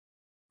 Like,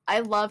 I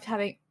loved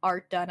having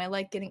art done. I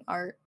like getting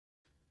art.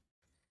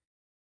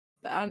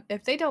 But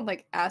if they don't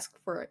like ask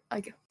for it, I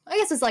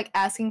guess it's like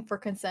asking for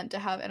consent to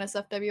have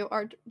NSFW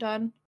art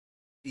done.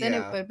 Then it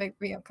yeah. would make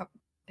me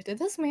uncomfortable. Did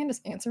this man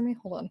just answer me?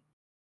 Hold on.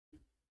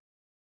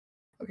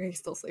 Okay, he's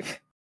still asleep.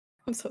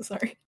 I'm so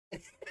sorry.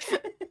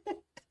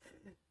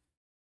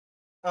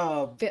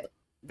 But,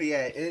 But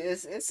yeah,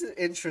 it's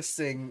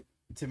interesting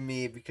to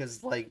me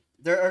because like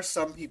there are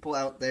some people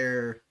out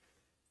there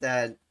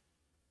that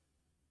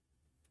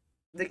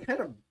they kind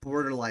of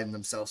borderline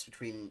themselves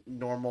between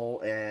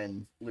normal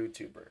and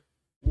Lewdtuber.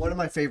 One of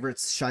my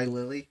favorites, Shy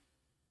Lily.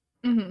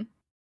 mm-hmm.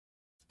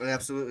 I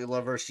absolutely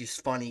love her. She's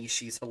funny.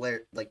 She's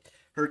hilarious. Like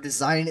her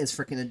design is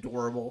freaking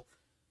adorable.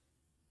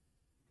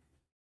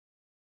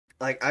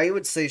 Like I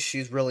would say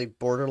she's really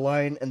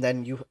borderline, and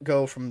then you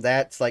go from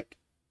that to like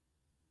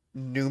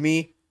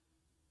Numi.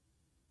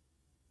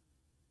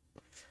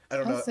 I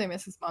don't I'll know, say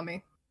Mrs.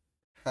 Mummy.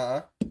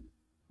 huh?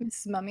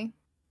 Mrs. Mummy.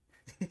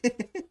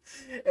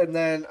 And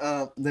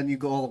then you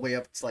go all the way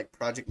up to like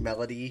Project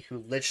Melody,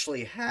 who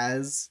literally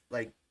has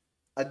like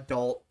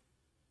adult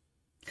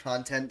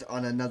content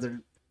on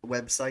another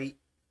website.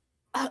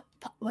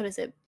 What is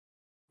it?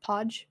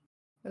 Podge?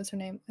 What is her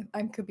name?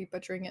 I could be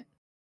butchering it.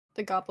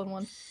 The goblin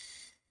one.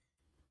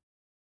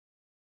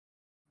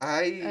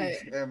 I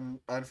am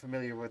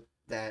unfamiliar with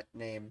that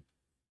name.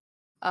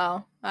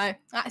 Oh, I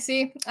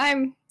see.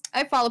 I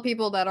follow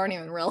people that aren't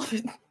even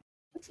relevant.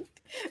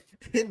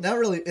 Not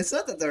really. It's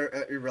not that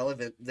they're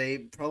irrelevant. They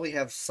probably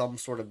have some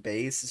sort of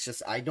base. It's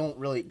just I don't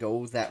really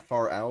go that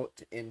far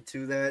out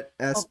into that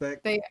Oh,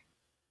 aspect.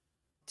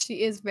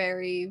 she is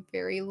very,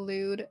 very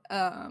lewd.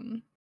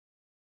 I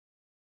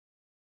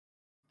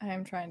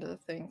am trying to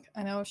think.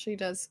 I know she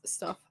does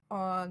stuff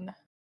on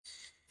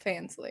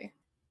Fansly.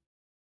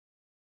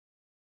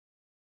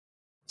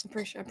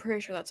 I'm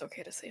pretty sure that's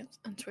okay to say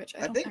on Twitch.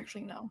 I I don't think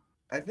actually know.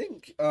 I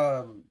think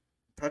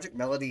Project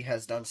Melody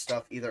has done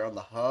stuff either on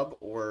the hub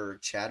or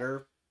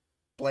Chatter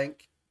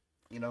blank,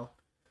 you know.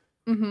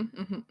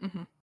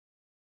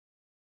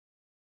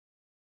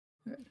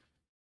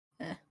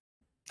 Eh.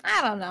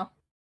 I don't know.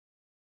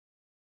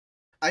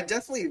 I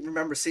definitely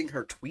remember seeing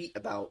her tweet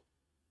about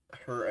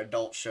her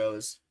adult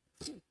shows.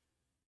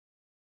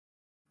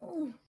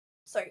 Ooh,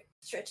 sorry,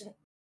 stretching.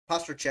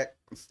 Posture check.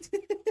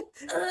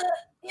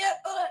 Yeah.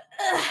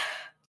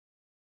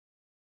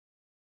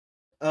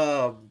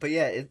 But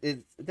yeah,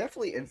 it's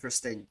definitely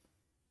interesting.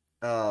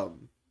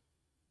 Um,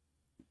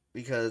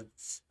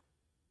 because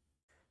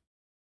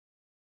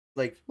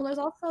like Well, there's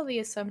also the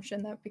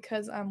assumption that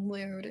because I'm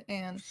lewd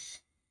and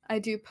I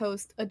do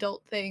post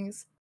adult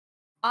things,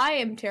 I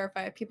am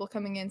terrified of people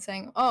coming in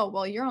saying, "Oh,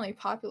 well, you're only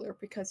popular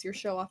because you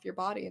show off your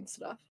body and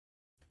stuff."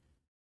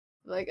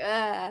 Like,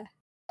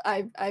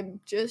 I'm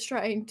just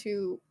trying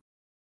to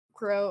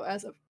grow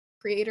as a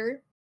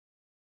creator.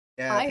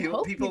 yeah, I people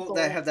hope people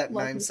that people have that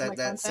like me for mindset my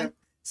that content.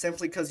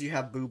 simply because you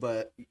have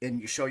booba and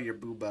you show your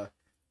booba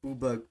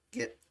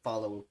get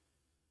follow,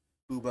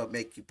 booba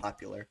make you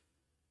popular.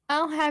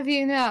 I'll have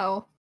you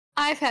know,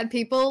 I've had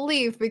people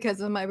leave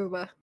because of my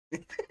booba.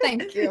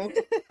 Thank you.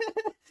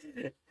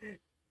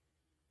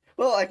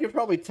 Well, I could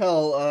probably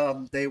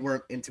tell they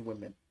weren't into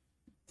women.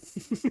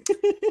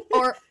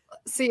 Or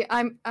see,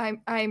 I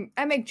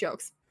make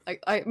jokes.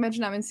 Like I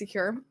mentioned, I'm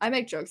insecure. I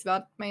make jokes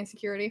about my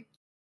insecurity.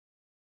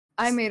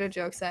 I made a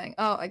joke saying,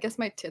 "Oh, I guess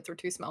my tits were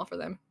too small for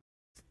them."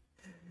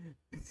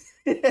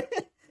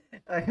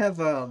 I have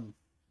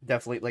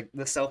definitely like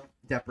the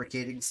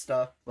self-deprecating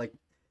stuff. Like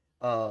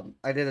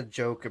I did a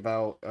joke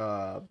about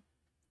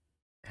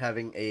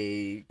having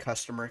a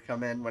customer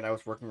come in when I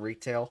was working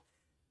retail,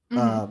 Mm-hmm.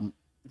 um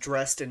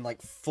dressed in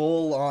like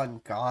full on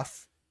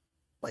goth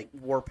like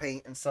war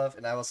paint and stuff,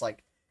 and I was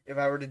like, if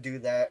I were to do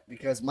that,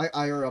 because my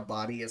IRL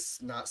body is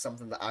not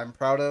something that I'm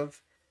proud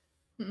of.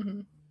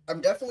 Mm-hmm.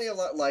 I'm definitely a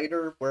lot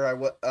lighter where I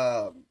was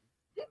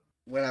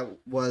when I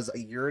was a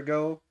year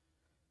ago,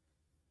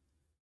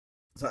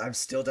 so I'm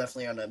still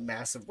definitely on a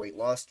massive weight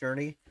loss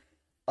journey.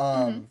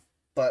 Mm-hmm. Um,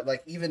 but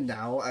like even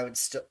now,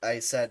 I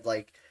said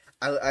like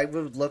I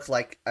would look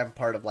like I'm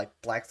part of like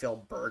Black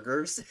Film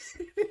Burgers.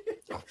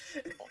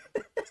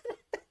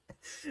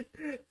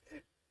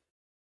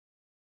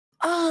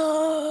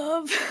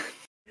 Um,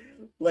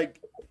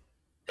 Like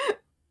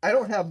I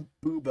don't have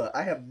booba,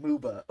 I have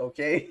mooba.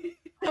 Okay.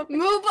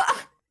 move.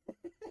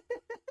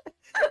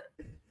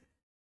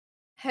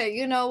 Hey,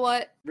 you know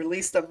what?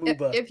 Release the If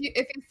mooba. if you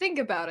think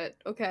about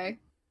it, okay,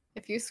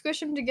 if you squish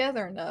them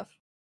together enough,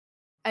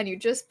 and you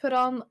just put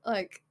on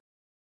like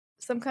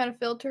some kind of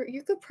filter,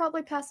 you could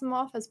probably pass them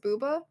off as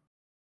booba.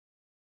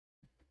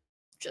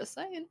 Just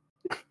saying,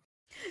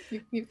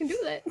 you can do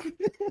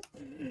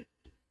that.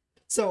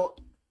 So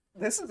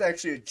this is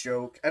actually a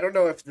joke. I don't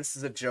know if this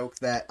is a joke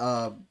that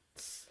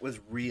was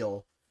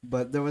real,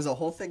 but there was a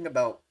whole thing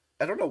about,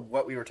 I don't know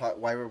what we were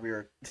talking, why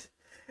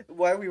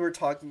we were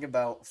talking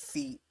about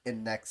feet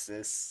in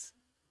Nexus.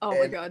 Oh my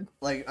And god.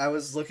 like I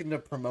was looking to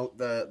promote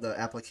the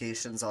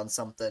applications on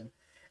something,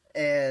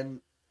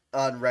 and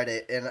on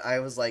Reddit, and I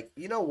was like,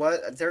 you know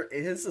what? There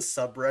is a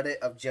subreddit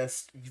of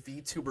just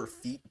VTuber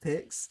feet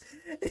pics.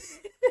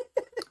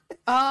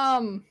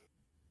 Um.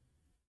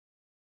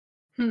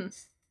 Hmm.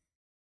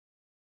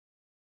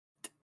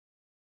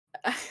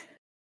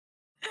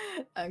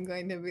 I'm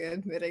going to be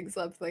admitting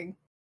something,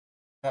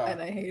 Huh.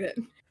 and I hate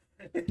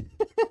it.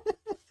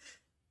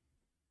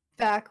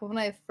 Back when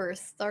I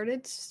first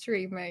started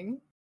streaming,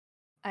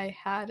 I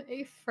had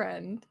a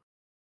friend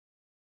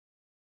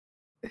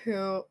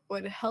who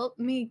would help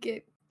me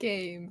get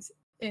games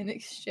in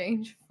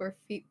exchange for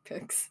feet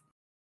pics.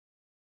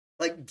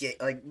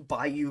 Like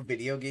buy you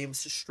video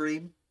games to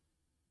stream.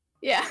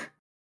 Yeah.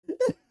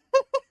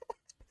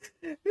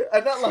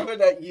 I'm not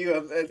laughing at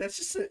you. That's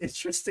just an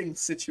interesting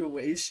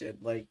situation.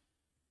 Like,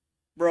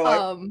 bro,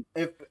 Um.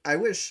 if I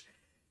wish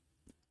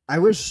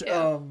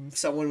Yeah.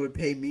 someone would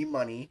pay me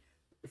money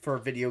for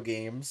video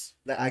games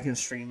that I can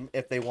stream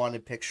if they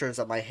wanted pictures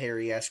of my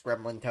hairy ass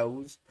gremlin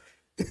toes.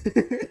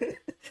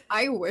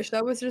 I wish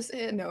that was just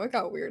it. No, it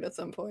got weird at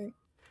some point.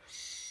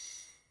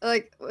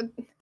 Like,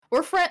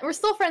 we're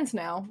still friends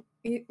now.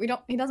 We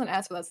don't. He doesn't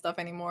ask for that stuff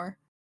anymore.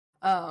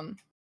 Um.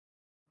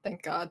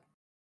 Thank God.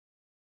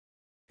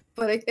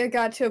 But it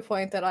got to a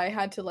point that I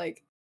had to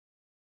like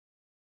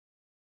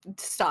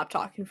stop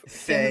talking to him for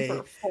Faye,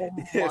 a full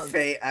month.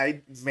 Faye,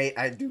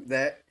 I do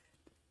that.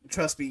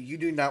 Trust me, you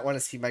do not want to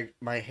see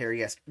my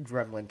hairy ass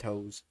gremlin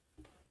toes.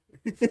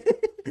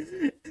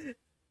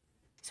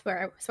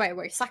 Swear I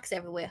wear socks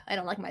everywhere. I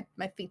don't like my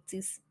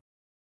feetsies.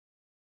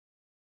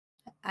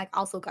 I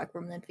also got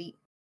gremlin feet.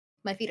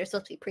 My feet are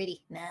supposed to be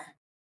pretty. Nah.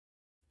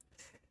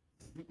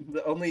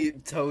 The only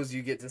toes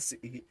you get to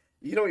see,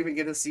 you don't even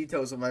get to see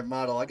toes with my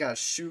model. I got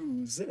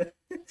shoes.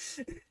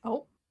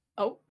 Oh,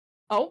 oh,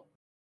 oh.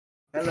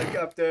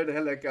 Helicopter,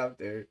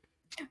 helicopter.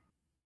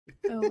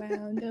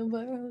 Around the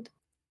world.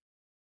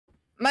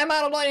 My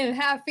model don't even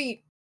have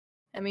feet.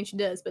 I mean, she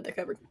does, but they're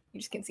covered. You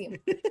just can't see them.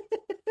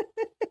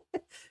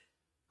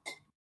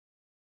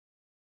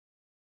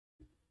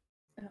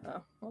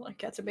 Oh, hold on.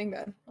 Cats are being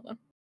bad. Hold on.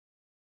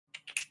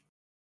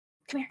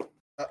 Come here.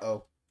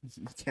 Uh-oh.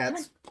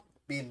 Cats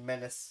being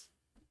menace.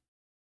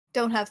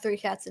 Don't have 3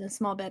 cats in a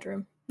small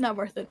bedroom. Not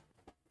worth it.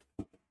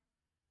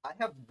 I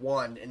have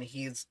one, and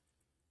he's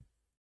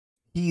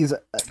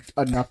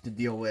enough to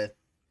deal with.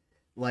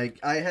 Like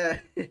I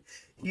had,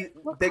 he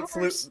What big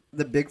flu colors?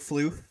 the big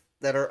floof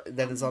that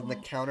is on the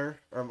counter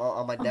or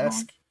on my Uh-huh.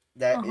 desk.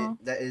 Uh-huh.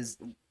 That is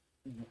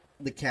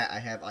the cat I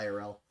have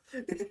IRL.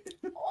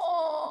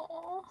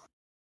 Oh,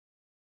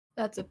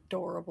 that's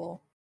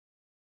adorable.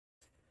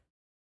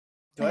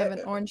 Do I I have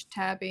an orange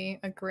tabby,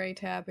 a gray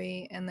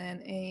tabby, and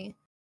then a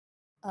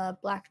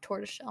black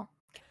tortoiseshell.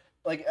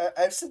 like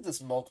I've said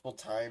this multiple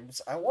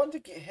times. I want to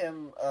get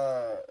him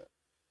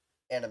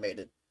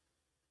animated.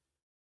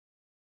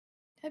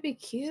 That'd be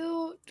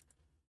cute.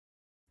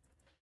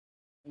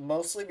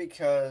 Mostly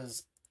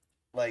because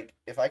like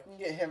if I can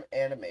get him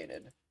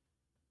animated,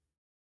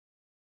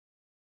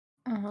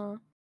 Uh-huh.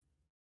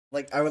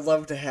 like I would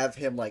love to have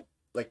him like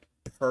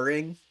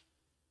purring,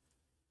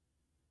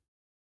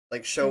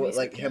 like show That'd be so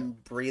like cute. him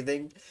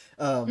breathing.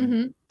 Um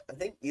Mm-hmm. I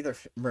think either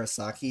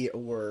Murasaki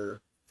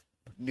or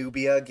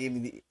Nubia gave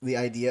me the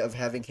idea of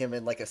having him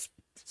in like a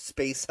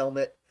space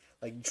helmet,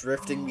 like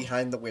drifting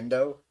behind the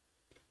window.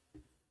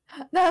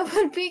 That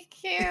would be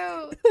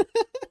cute.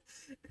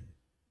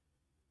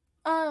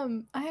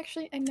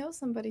 I know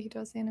somebody who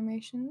does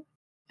animation.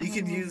 You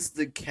can Oh. use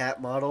the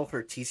cat model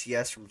for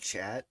TCS from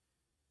chat.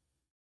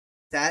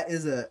 That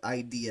is an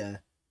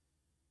idea.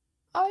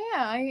 Oh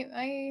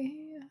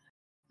yeah,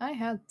 I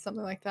had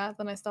something like that,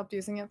 then I stopped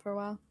using it for a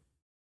while.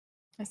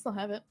 I still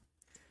have it.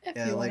 If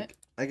Yeah, you want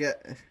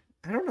it.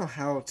 I don't know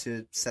how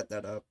to set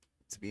that up,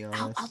 to be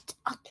honest.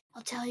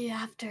 I'll tell you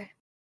after.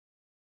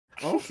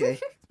 Okay.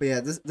 But yeah,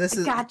 this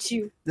is Got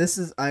you. this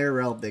is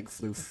IRL Big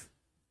Floof.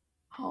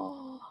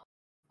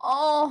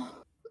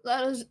 Oh,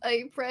 that is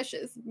a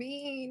precious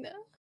bean.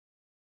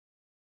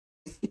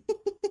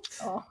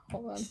 Oh,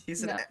 hold on.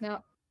 He's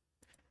No.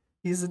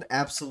 He's an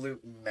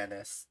absolute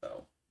menace,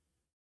 though.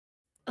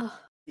 Ugh.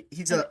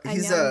 He's I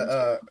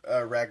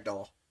a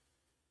ragdoll.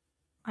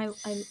 I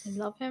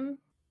love him.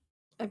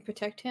 I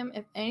protect him.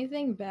 If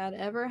anything bad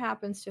ever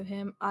happens to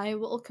him, I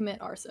will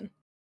commit arson.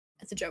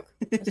 It's a joke.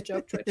 It's a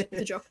joke, Twitch.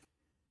 It's a joke.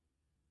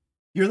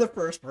 You're the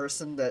first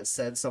person that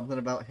said something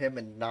about him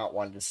and not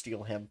wanted to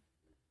steal him.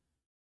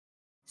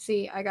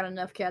 See, I got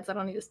enough cats. I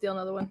don't need to steal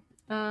another one.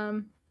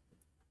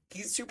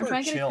 He's super I'm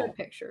trying to get a chill. good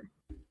picture.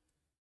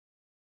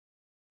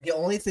 The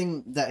only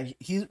thing that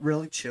he's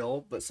really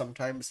chill, but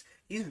sometimes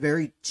he's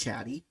very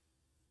chatty.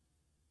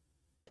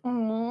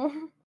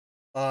 Aww.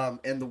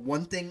 And the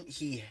one thing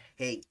he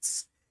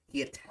hates,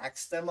 he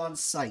attacks them on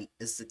sight,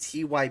 is the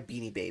TY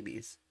Beanie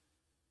Babies.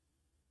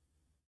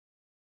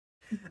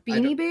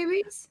 Beanie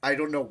Babies? I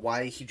don't know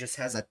why he just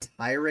has a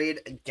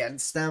tirade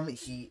against them.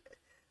 He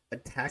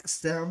attacks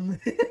them.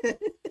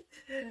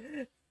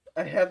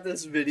 I have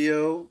this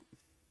video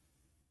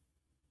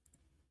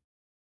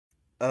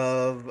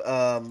of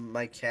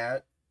my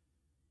cat.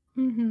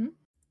 Mm-hmm.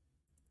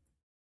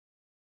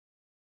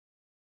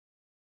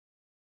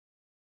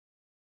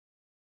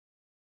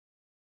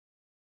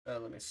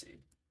 Let me see.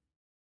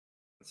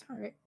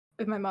 Sorry.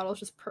 If my model's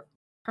just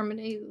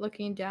permanently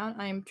looking down,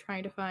 I am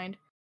trying to find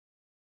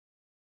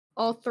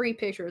all 3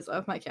 pictures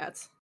of my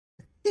cats.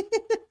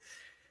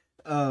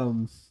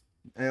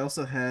 I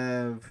also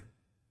have.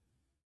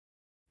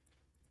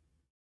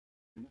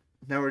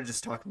 Now we're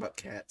just talking about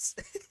cats.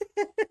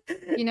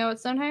 You know what?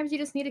 Sometimes you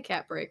just need a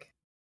cat break.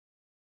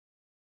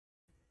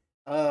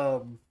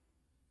 There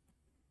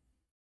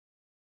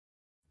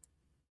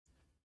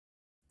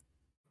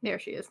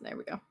she is. There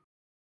we go.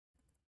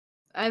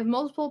 I have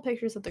multiple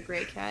pictures of the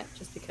gray cat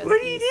just because.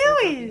 What are you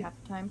doing? So half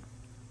the time.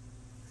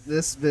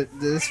 This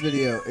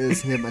video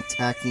is him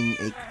attacking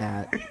a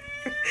cat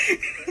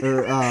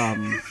or a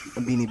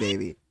Beanie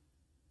Baby.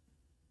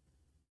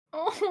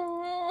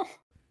 Oh,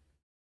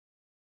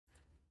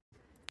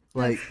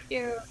 Like,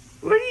 cute.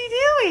 what are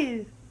you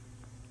doing?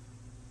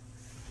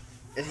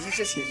 And he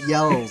just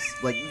yells,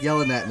 like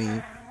yelling at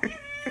me.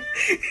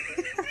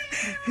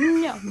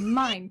 No,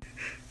 mine.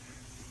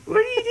 What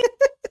are you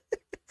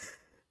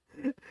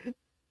doing?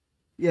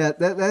 Yeah,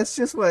 that's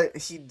just what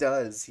he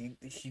does. He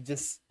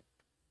just.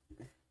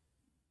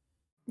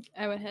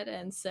 I went ahead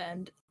and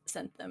sent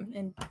them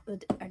in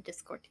our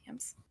Discord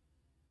DMs.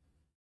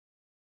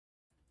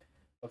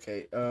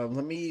 Okay,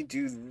 let me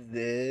do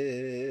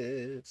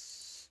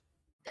this.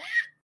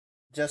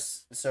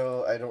 Just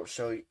so I don't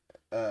show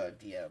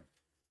DM.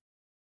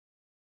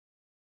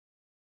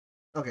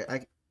 Okay,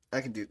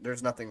 I can do.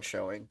 There's nothing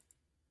showing.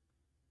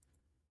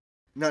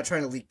 I'm not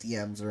trying to leak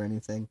DMs or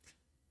anything.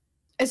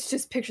 It's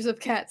just pictures of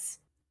cats.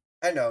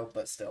 I know,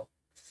 but still.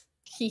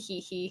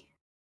 He.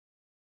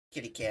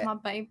 Kitty cat. My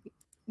baby.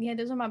 Yeah,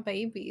 those are my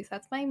babies.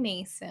 That's my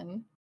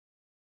Mason.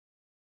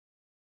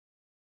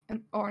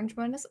 An orange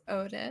one is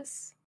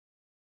Otis.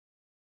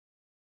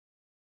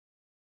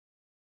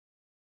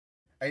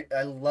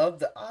 I love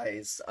the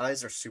eyes. The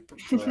eyes are super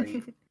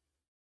bright.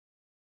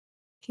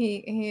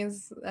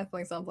 He's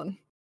definitely something.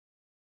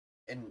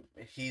 And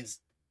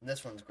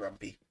this one's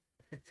grumpy.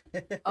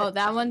 Oh,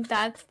 that one,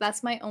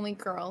 that's my only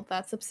girl.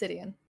 That's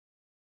Obsidian.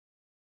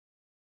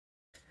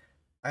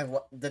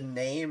 The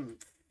name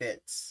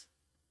fits.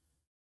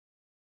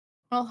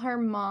 Well, her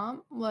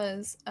mom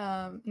was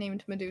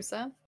named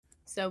Medusa,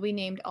 so we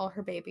named all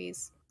her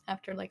babies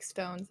after like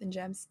stones and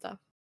gems stuff.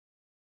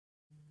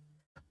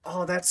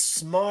 Oh, that's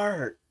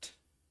smart.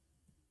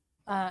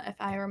 If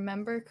I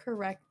remember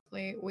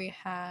correctly, we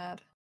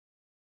had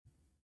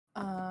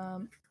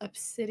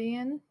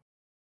Obsidian,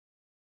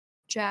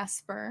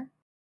 Jasper.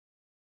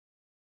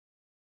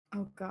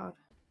 Oh God,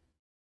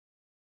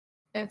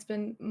 it's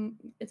been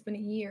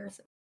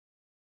years.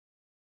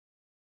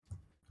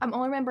 I'm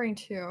only remembering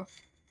 2.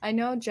 I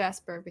know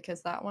Jasper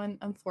because that one,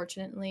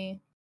 unfortunately,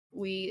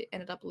 we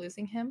ended up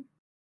losing him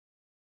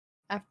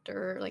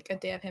after like a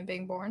day of him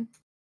being born.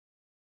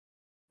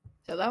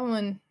 So that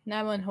one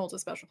holds a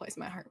special place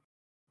in my heart.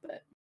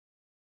 But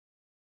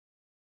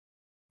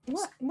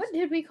what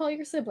did we call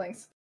your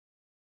siblings?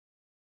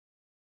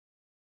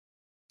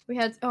 We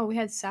had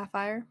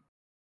Sapphire.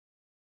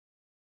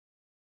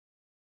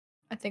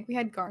 I think we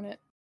had Garnet.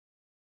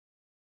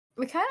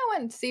 We kind of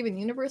went Steven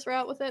Universe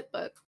route with it,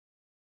 but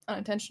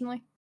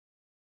unintentionally.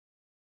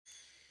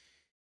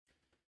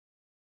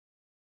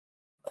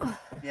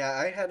 Yeah,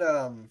 I had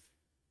the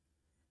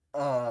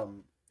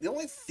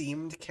only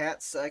themed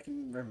cats I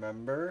can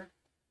remember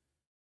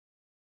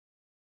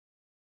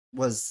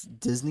was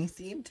Disney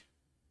themed.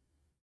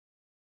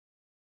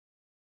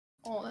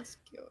 Oh, that's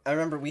cute. I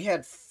remember we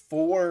had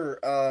four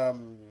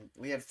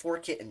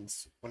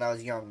kittens when I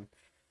was young.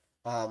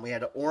 We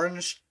had an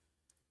orange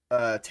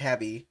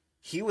tabby.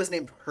 He was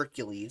named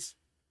Hercules.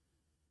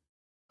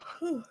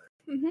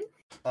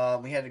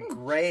 Mm-hmm. We had a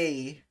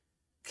gray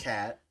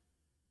cat.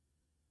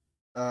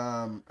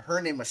 Her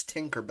name was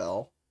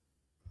Tinkerbell.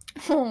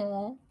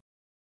 Aww.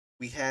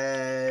 We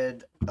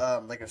had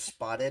like a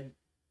spotted,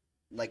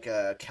 like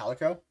a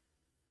calico.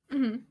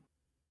 Mm-hmm.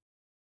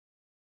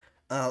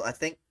 I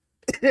think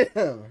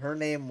her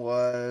name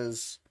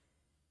was,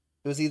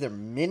 it was either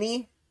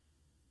Minnie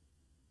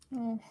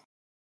Oh.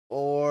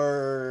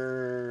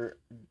 or,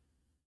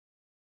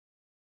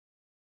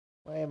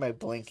 why am I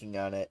blanking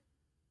on it?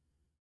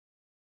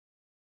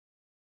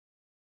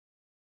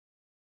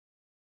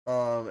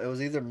 It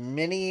was either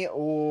Minnie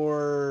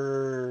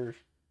or,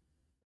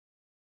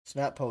 it's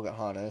not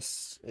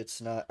Pocahontas.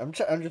 It's not. I'm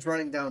just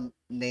running down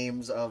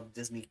names of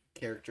Disney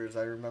characters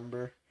I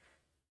remember.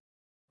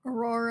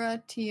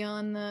 Aurora,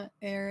 Tiana,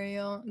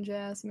 Ariel,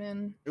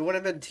 Jasmine. It would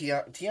have been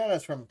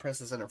Tiana's from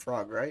Princess and the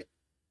Frog, right?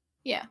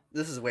 Yeah.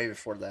 This is way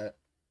before that.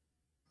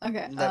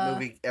 Okay. That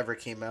movie ever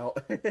came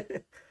out.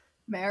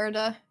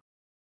 Merida.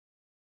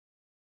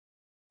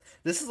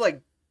 This is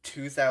like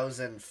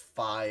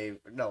 2005.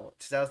 No,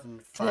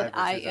 2005 Said or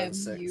I am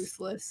 2006.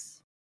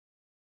 useless.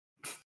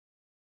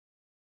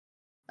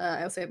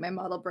 I'll say my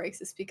model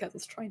breaks is because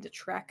it's trying to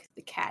track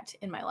the cat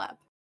in my lap.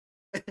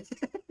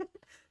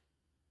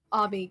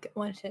 Abby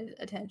wanted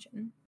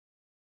attention.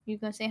 You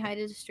gonna say hi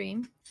to the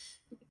stream?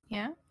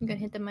 Yeah? You gonna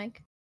hit the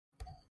mic?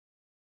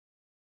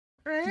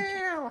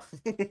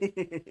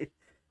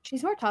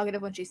 She's more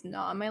talkative when she's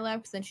not on my lap,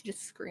 because then she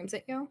just screams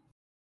at you.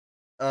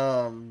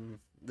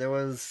 There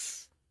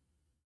was.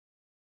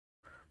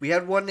 We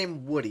had one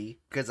named Woody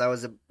because I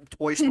was a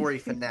Toy Story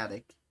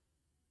fanatic.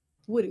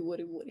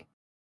 Woody.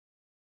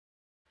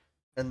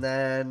 And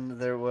then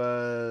there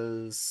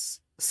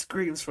was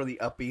Screams for the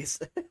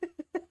Uppies.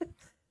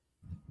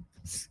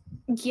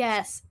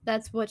 Yes,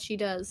 that's what she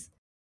does.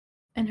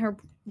 And her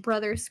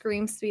brother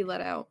screams to be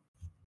let out.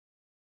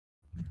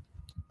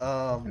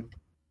 I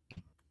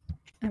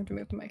have to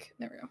move the mic.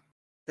 There we go.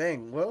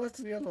 Dang, what was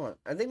the other one?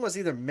 I think it was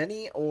either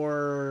Minnie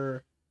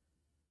or,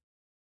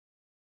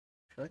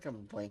 I feel like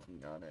I'm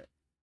blanking on it.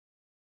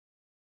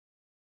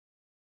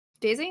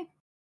 Daisy?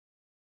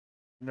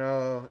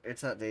 No,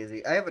 it's not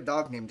Daisy. I have a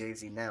dog named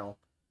Daisy now.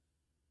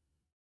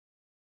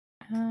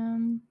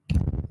 I'm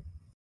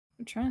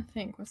trying to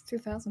think. What's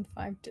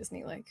 2005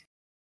 Disney like?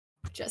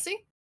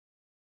 Jessie?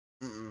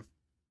 Mm-mm.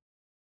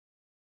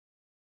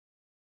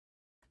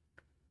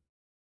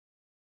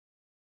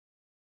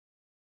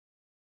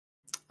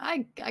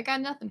 I got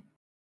nothing.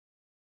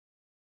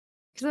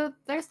 So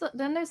there's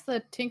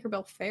the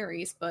Tinkerbell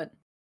fairies, but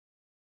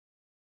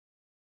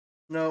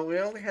No, we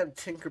only had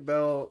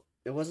Tinkerbell.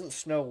 It wasn't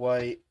Snow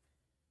White.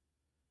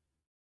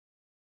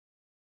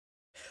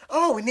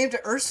 Oh, we named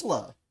it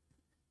Ursula.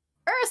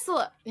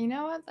 Ursula. You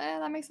know what?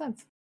 That makes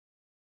sense.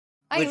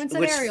 I even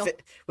said Ariel.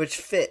 Which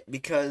fit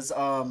because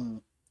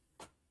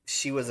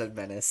she was a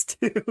menace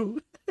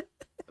too.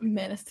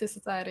 Menace to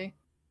society.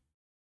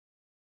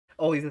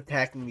 Always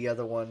attacking the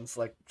other ones,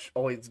 like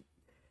always.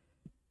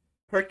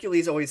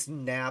 Hercules always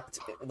napped,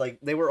 like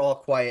they were all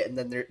quiet, and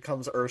then there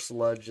comes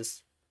Ursula,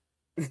 just.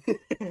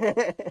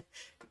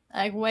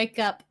 Like, wake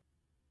up.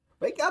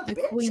 Wake up, The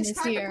bitch! queen It's is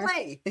time here. to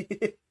play.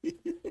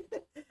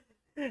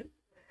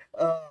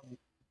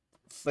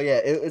 But yeah,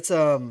 it's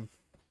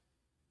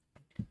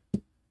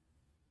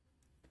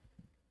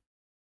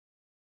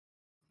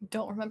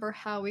Don't remember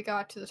how we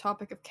got to the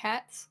topic of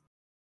cats.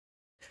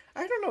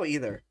 I don't know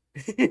either.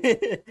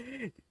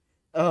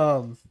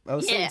 I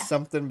was saying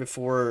something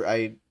before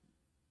I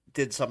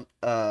did some.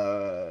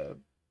 I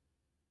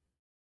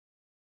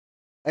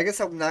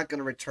guess I'm not going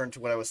to return to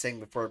what I was saying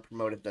before I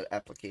promoted the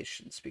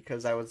applications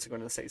because I was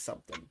going to say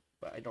something,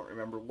 but I don't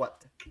remember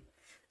what.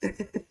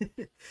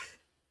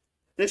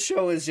 This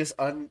show is just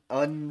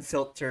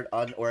unfiltered,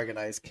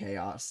 unorganized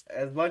chaos.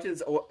 As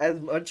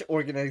much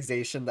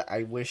organization that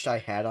I wish I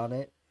had on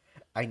it,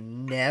 I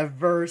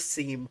never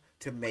seem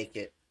to make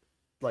it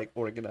like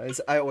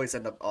organized. I always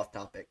end up off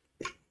topic.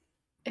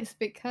 It's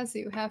because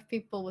you have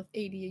people with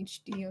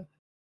ADHD.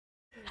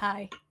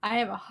 Hi, I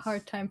have a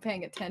hard time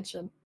paying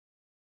attention.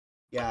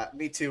 Yeah,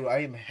 me too. I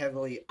am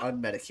heavily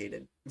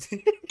unmedicated.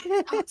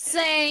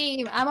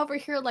 Same. I'm over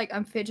here like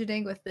I'm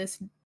fidgeting with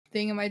this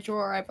thing in my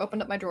drawer. I've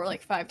opened up my drawer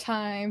like 5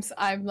 times.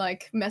 I'm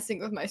like messing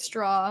with my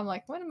straw. I'm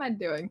like, what am I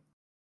doing?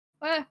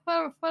 What?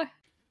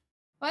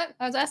 I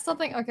was asked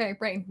something? Okay,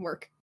 brain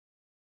work.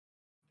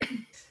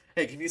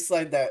 Hey, can you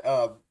slide that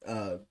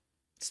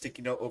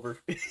sticky note over?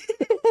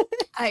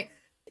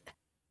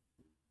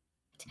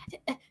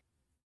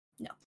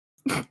 No.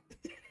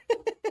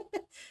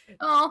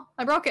 Oh,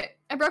 I broke it.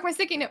 I broke my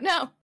sticky note.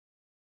 No.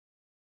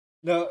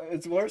 No,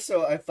 it's more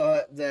so I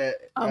thought that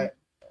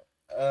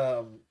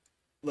Um,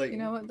 like you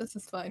know what? This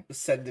is fine.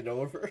 send it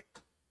over.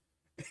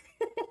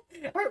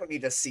 I don't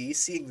need to see.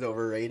 Seeing's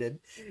overrated.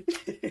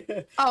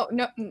 Oh,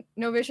 no,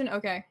 no vision?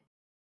 Okay.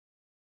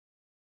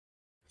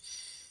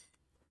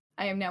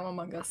 I am now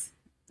Among Us.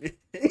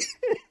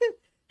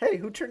 Hey,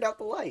 who turned out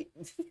the light?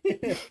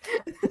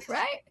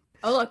 Right?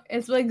 Oh, look,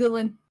 it's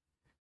wiggling.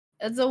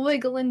 It's a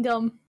wiggling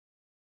dumb.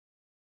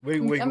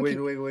 Wiggle, wiggle, I'm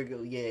wiggle, wiggle,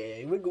 wiggle,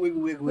 yeah. Wiggle,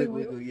 wiggle, wiggle, wiggle,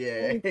 wiggle,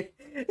 yeah.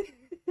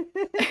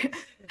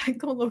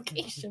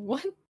 Echolocation,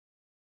 what?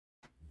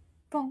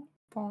 Boom,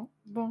 boom,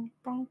 boom,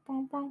 boom,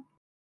 boom, boom.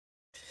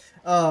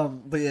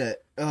 But yeah,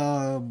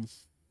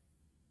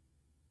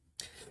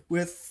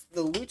 with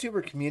the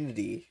Lewdtuber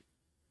community,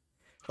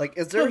 like,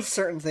 is there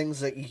certain things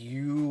that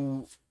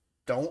you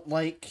don't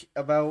like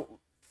about?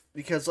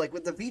 Because, like,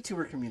 with the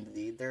VTuber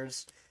community,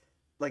 there's,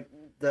 like,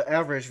 the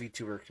average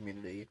VTuber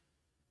community,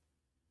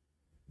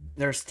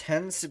 there's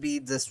tends to be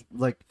this,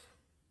 like,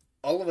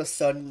 all of a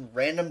sudden,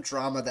 random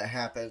drama that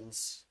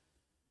happens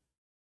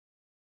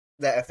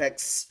that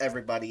affects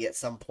everybody at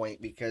some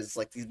point because,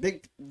 like, these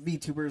big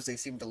VTubers, they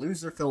seem to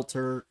lose their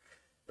filter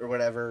or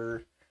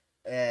whatever,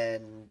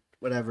 and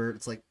whatever.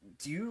 It's like,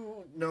 do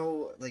you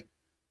know, like,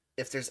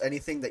 if there's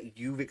anything that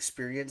you've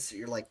experienced that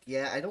you're like,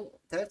 yeah, I don't,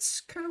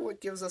 that's kind of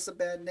what gives us a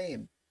bad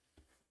name?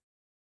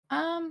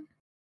 Um,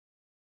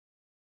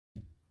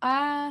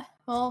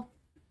 well,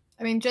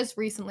 I mean, just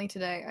recently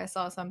today, I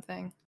saw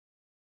something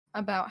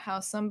about how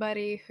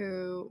somebody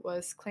who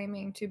was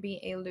claiming to be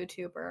a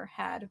Lewdtuber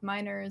had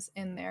minors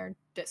in their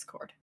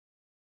Discord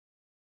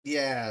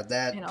Yeah,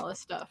 that. and all this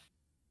stuff.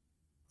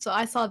 So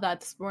I saw that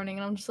this morning,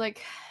 and I'm just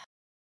like,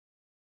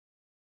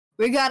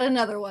 we got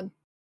another one.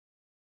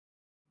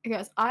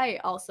 Because I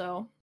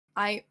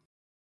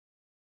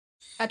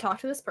talked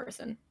to this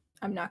person.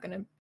 I'm not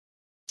gonna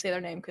say their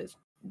name because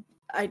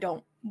I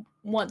don't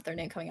want their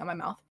name coming out of my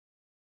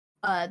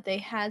mouth. They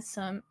had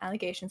some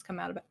allegations come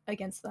out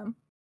against them.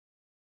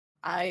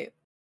 I,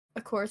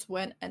 of course,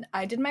 went and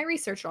I did my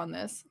research on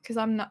this because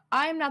I'm not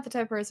the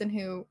type of person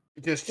who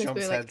Just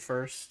jumps like, head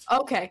first.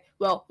 okay,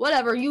 well,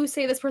 whatever, you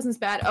say this person's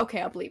bad,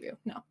 okay, I'll believe you.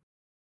 No.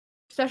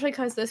 Especially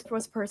because this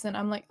was person,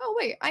 I'm like, oh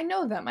wait, I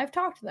know them, I've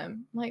talked to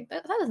them. Like,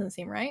 that doesn't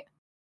seem right.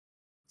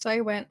 So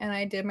I went and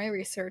I did my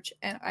research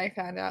and I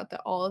found out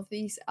that all of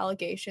these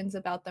allegations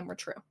about them were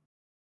true.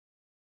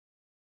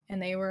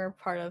 And they were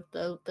part of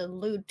the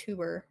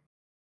Lewdtuber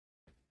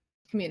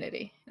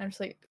community. And I'm just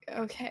like,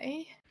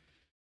 okay,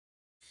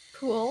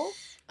 cool.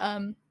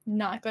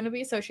 Not going to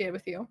be associated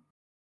with you.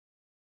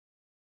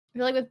 I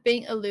feel like with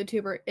being a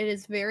Lewdtuber, it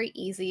is very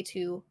easy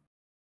to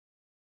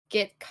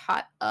get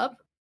caught up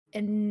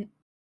and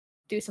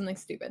do something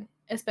stupid,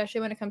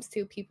 especially when it comes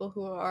to people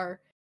who are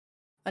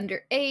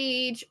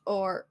underage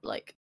or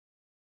like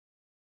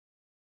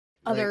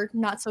other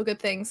not so good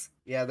things.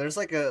 Yeah, there's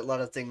like a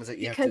lot of things that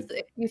you because have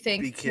to you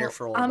think, be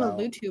careful I'm about.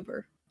 a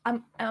Lewdtuber.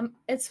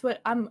 It's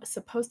what I'm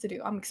supposed to do.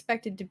 I'm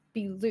expected to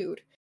be lewd.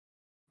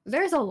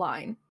 There's a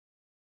line.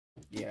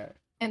 Yeah.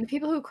 And the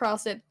people who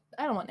cross it,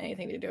 I don't want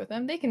anything to do with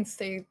them. They can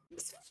stay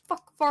as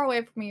far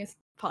away from me as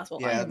possible.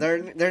 Yeah,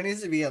 there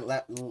needs to be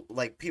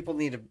like, people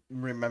need to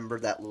remember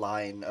that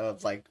line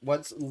of, like,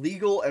 what's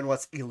legal and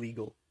what's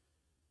illegal.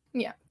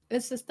 Yeah,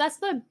 it's just, that's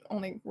the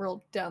only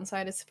real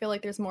downside, is I feel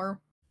like there's more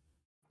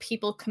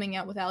people coming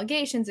out with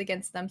allegations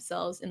against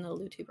themselves in the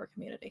Lewdtuber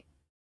community.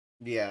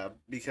 Yeah,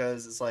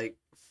 because it's like,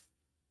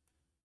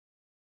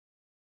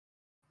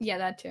 yeah,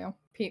 that too.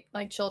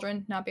 Like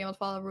children not being able to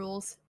follow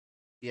rules.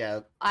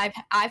 yeah, I've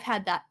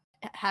had that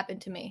happen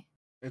to me.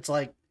 it's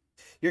like,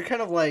 you're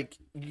kind of like,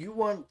 you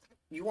want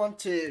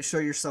to show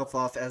yourself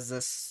off as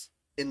this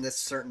in this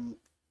certain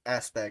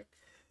aspect.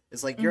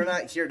 It's like, you're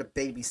not here to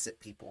babysit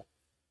people.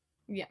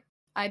 Yeah,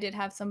 I did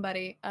have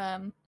somebody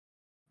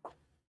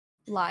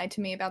lie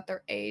to me about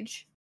their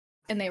age,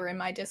 and they were in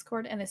my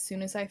Discord, and as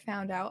soon as I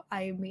found out,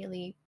 I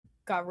immediately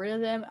got rid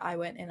of them. I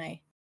went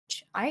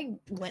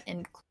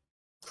and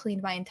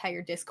cleaned my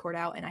entire Discord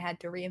out, and I had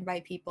to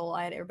re-invite people.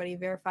 I had everybody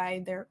verify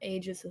their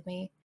ages with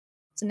me.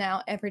 So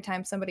now every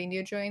time somebody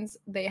new joins,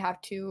 they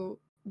have to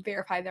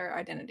verify their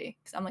identity.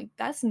 Because I'm like,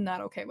 that's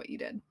not okay what you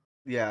did.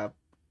 Yeah.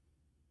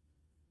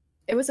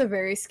 It was a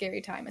very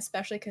scary time,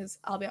 especially because,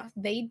 I'll be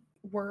honest, they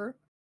were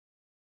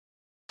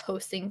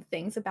posting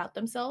things about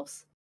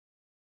themselves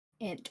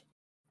and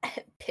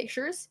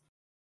pictures.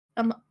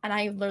 And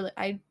I literally,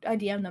 I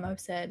DM'd them. I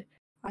said,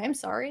 I am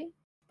sorry,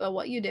 but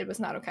what you did was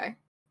not okay.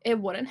 It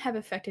wouldn't have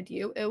affected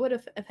you. It would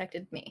have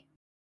affected me.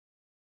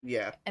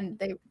 Yeah. And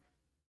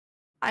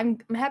I'm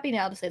happy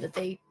now to say that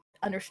they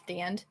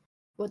understand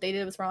what they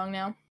did was wrong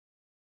now.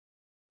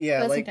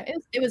 Yeah, like,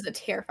 it was a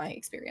terrifying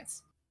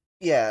experience.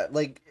 Yeah,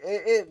 like,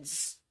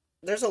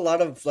 there's a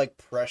lot of, like,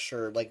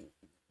 pressure, like,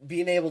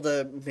 being able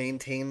to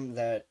maintain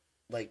that,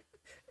 like,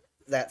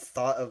 that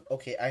thought of,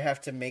 okay, I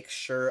have to make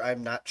sure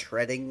I'm not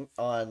treading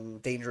on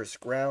dangerous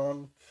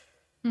ground.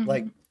 Mm-hmm.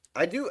 Like,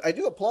 I do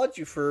applaud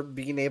you for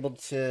being able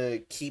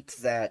to keep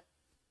that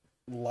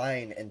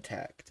line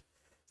intact.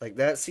 Like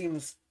that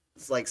seems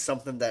like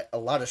something that a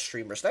lot of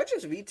streamers, not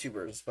just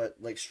VTubers, but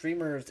like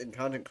streamers and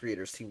content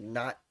creators seem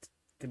not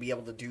to be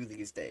able to do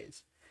these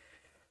days.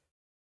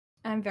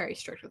 I'm very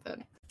strict with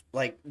it.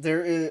 Like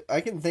there is,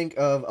 I can think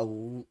of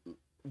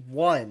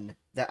one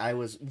that I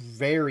was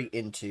very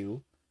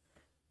into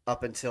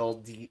up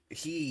until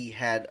he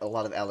had a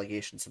lot of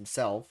allegations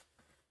himself.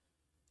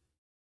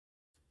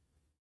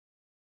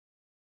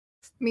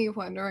 Me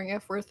wondering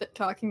if we're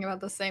talking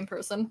about the same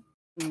person.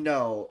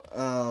 No,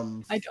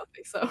 I don't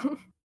think so.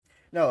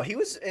 no, he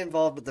was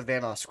involved with the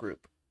Vanoss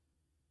group.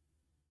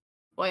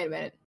 Wait a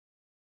minute.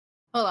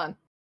 Hold on.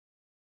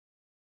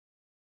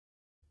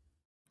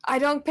 I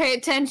don't pay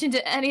attention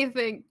to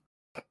anything.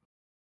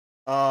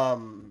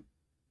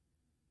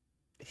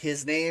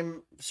 His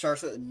name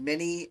starts with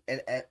Minnie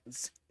and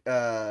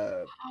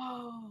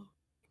Oh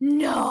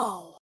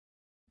no.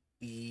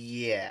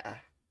 yeah.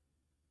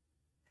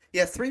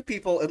 Yeah, 3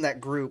 people in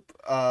that group.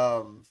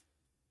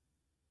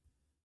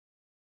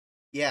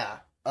 Yeah.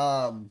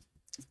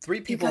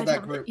 3 people in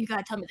that group. You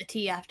gotta tell me the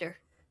tea after.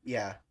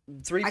 Yeah.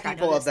 3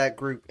 people of that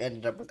group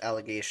ended up with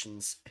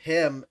allegations.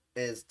 Him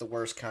is the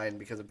worst kind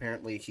because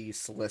apparently he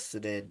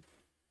solicited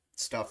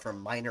stuff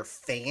from minor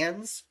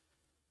fans.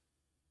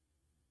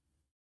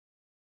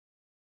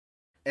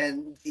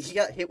 And he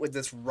got hit with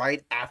this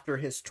right after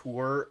his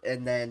tour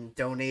and then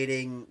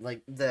donating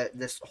like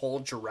this whole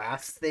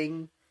giraffe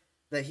thing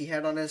that he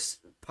had on his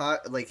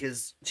like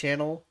his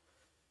channel.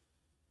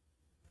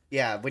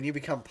 Yeah, when you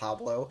become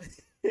Pablo.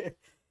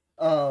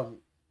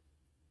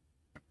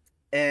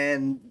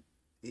 And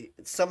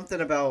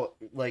something about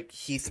like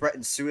he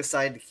threatened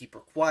suicide to keep her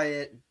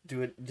quiet,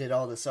 did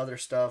all this other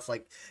stuff.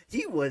 Like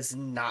he was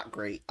not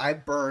great. I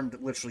burned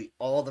literally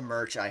all the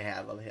merch I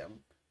have of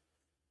him.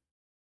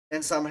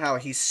 And somehow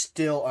he's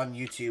still on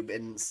YouTube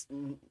and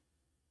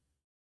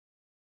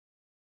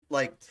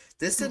like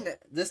this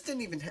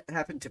didn't even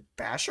happen to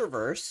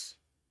Basherverse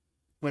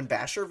when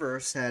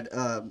Basherverse had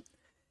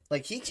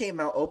like he came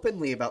out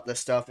openly about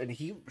this stuff and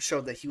he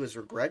showed that he was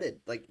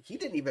regretted. Like he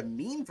didn't even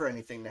mean for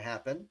anything to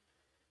happen.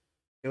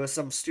 It was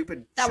some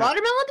stupid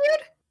watermelon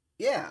dude?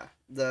 Yeah,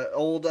 the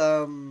old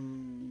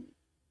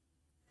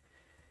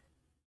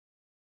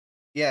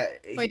yeah.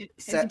 Wait,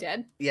 is he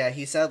dead? Yeah,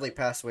 he sadly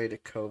passed away to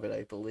COVID,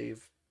 I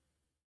believe.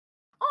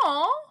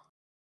 Aw.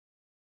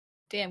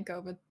 Damn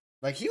COVID.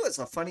 Like he was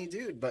a funny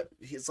dude, but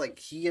he's like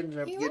he ended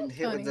up getting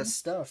hit with this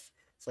stuff.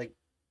 It's like,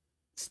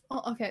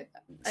 oh, okay.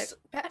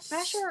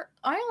 Basher,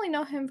 I only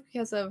know him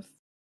because of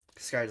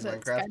Sky Does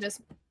Minecraft.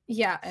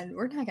 Yeah, and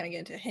we're not gonna get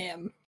into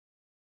him.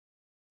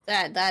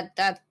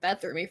 That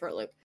threw me for a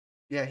loop.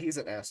 Yeah, he's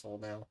an asshole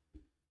now.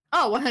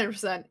 Oh,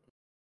 100%.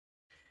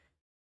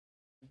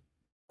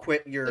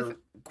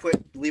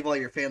 Leave all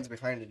your fans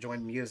behind to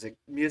join music.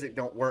 Music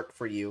don't work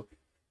for you.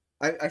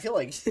 I feel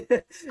like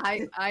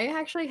I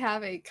actually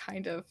have a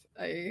kind of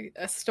a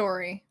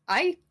story.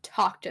 I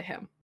talked to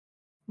him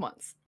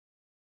once.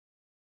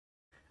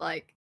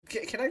 Like,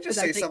 can I just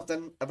say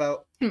something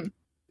about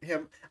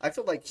him? I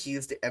feel like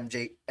he's the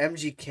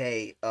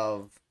MGK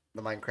of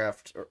the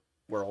Minecraft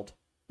world,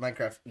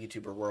 Minecraft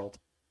YouTuber world.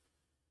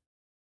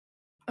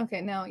 Okay,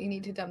 now you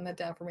need to dumb that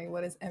down for me.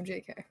 What is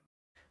MJK?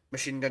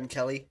 Machine Gun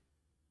Kelly.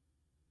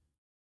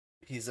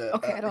 He's a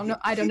okay. I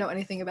don't know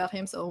anything about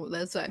him, so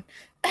that's fine.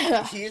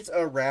 He's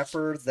a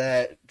rapper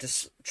that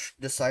just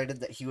decided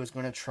that he was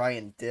going to try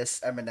and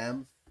diss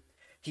Eminem.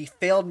 He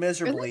failed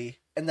miserably, really?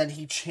 And then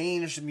he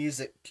changed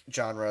music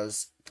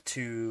genres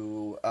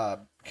to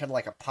kind of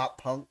like a pop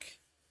punk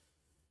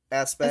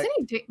aspect.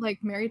 Isn't he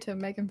like married to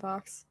Megan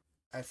Fox?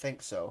 I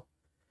think so.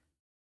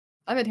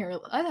 I've been hearing.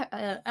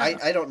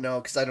 I don't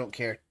know because I don't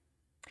care.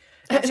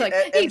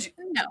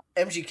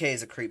 MGK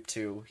is a creep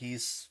too. He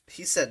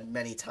said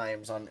many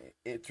times on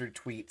it through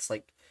tweets,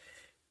 like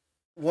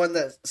one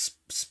that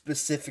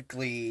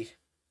specifically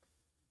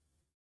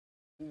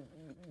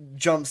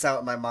jumps out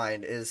in my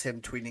mind is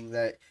him tweeting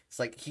that it's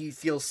like he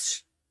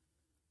feels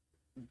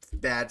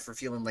bad for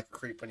feeling like a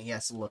creep when he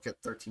has to look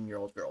at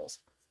 13-year-old girls.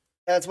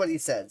 That's what he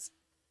says.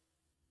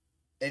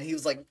 And he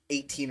was like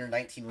 18 or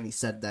 19 when he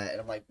said that, and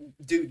I'm like,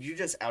 dude, you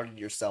just outed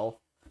yourself.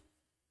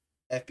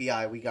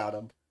 FBI, we got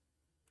him.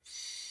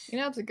 You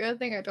know, it's a good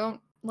thing I don't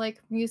like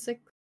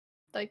music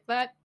like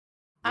that.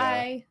 Yeah.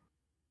 I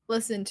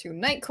listen to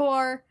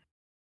Nightcore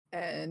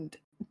and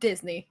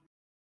Disney.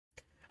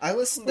 I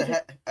listen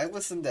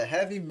to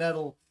heavy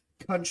metal,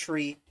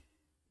 country,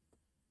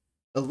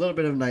 a little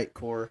bit of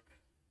Nightcore.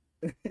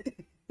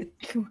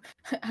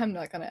 I'm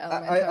not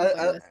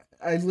gonna.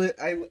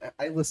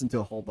 I listen to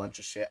a whole bunch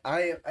of shit.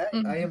 I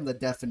am the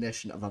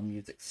definition of a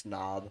music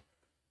snob.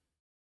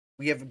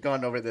 We have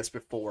gone over this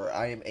before.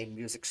 I am a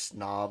music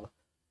snob.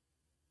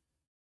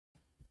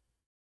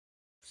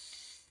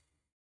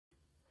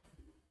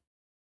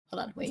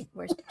 Hold on, wait.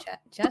 Where's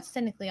chat? Chat's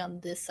technically on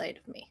this side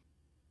of me.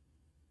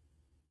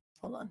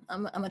 Hold on.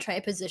 I'm gonna try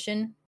a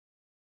position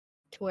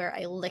to where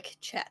I lick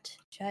chat.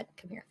 Chat,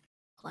 come here.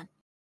 Hold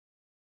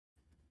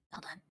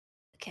on.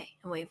 Okay,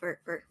 I'm waiting for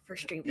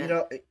stream. You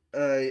know,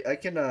 I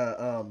can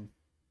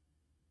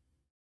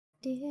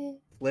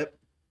flip.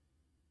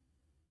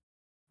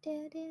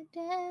 Oh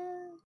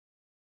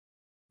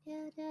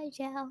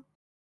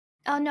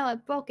no, I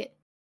broke it.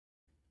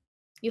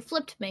 You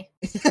flipped me.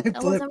 I I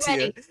wasn't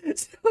ready.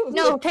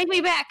 No, take me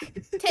back.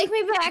 Take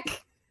me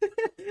back.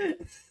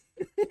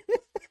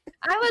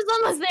 I was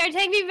almost there.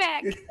 Take me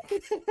back.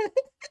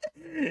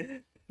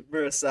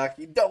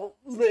 Murasaki, don't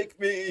lick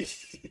me.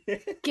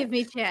 Give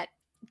me chat.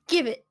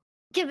 Give it.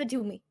 Give it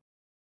to me.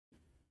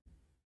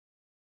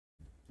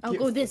 I'll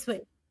go this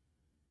way.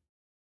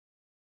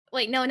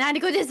 Wait, no, now I had to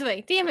go this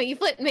way. Damn it, you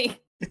flipped me.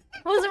 I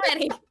wasn't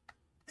ready.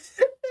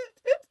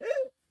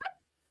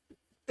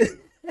 Hey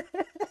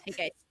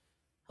guys,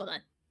 hold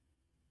on.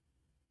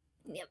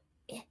 Yep.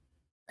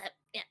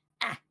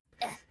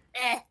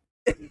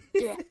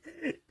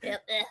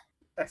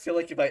 I feel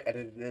like if I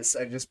edited this,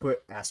 I just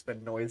put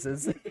Aspen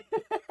noises.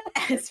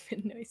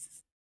 Aspen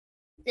noises.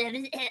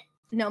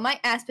 No, my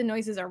Aspen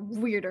noises are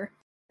weirder.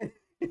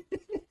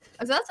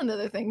 So that's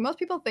another thing. Most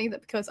people think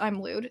that because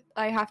I'm lewd,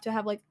 I have to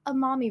have like a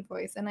mommy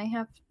voice and I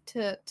have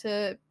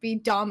to be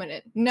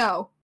dominant.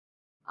 No.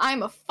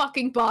 I'm a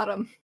fucking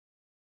bottom.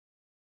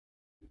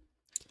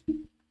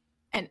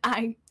 And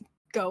I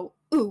go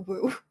ooh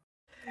woo.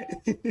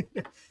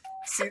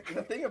 See,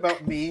 the thing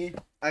about me,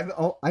 I'm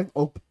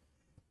open.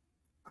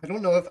 I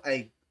don't know if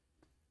I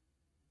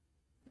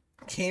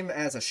came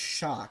as a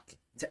shock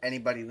to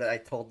anybody that I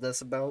told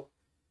this about.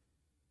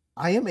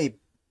 I am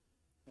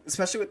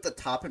especially with the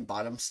top and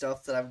bottom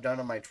stuff that I've done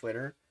on my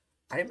Twitter,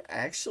 I'm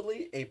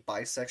actually a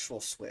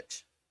bisexual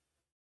switch.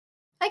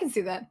 I can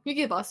see that. You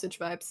give ostrich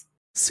vibes.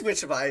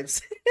 Switch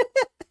vibes.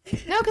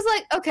 No, because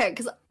okay,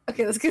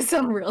 this could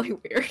sound really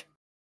weird.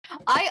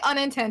 I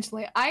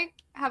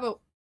have a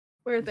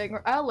weird thing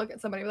where I'll look at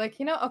somebody like,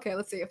 okay,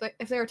 let's see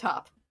if they're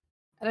top,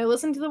 and I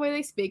listen to the way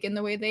they speak and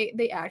the way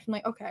they act. I'm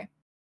like, okay,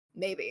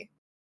 maybe.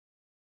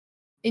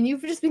 And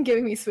you've just been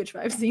giving me switch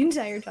vibes the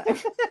entire time.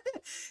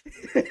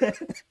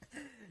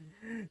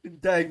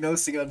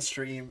 Diagnosing on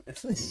stream.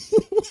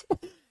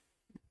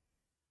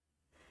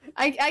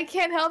 I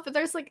can't help it.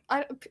 There's like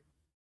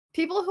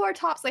people who are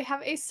tops. They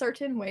have a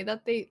certain way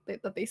that they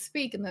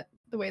speak and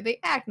the way they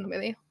act and the way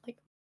they like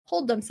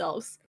hold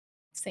themselves.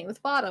 Same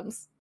with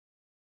bottoms.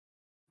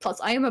 Plus,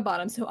 I am a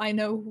bottom, so I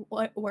know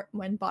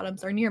when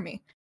bottoms are near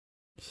me.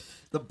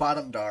 The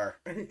bottom dar.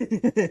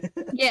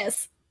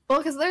 Yes. Well,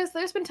 because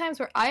there's been times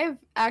where I've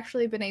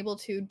actually been able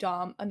to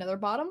dom another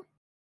bottom.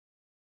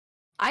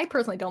 I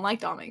personally don't like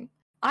doming.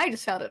 I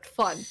just found it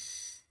fun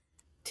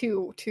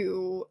to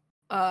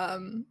I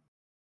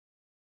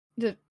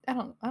don't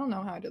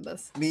know how I did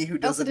this. Me who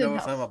doesn't know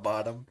if I'm a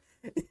bottom.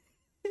 It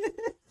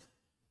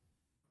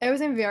was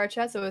in VR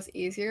chat, so it was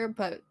easier,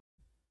 but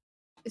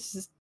it's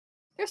just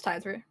there's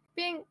times where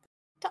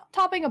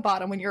topping a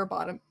bottom when you're a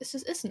bottom,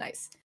 it's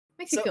nice.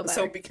 Makes you feel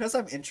better. So because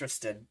I'm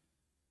interested,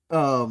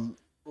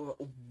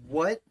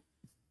 what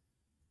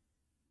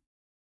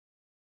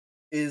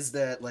is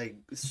that like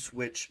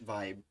switch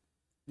vibe?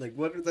 Like,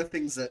 what are the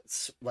things that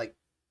like?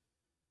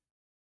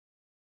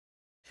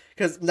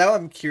 Because now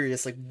I'm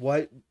curious. Like,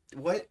 what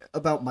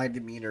about my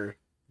demeanor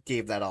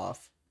gave that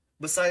off?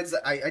 Besides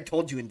that, I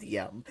told you in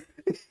DM.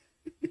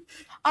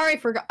 I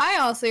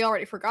honestly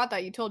already forgot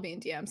that you told me in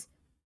DMs.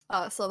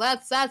 So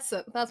that's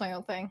my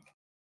own thing.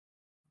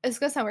 It's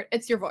gonna sound weird.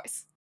 It's your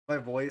voice. My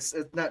voice.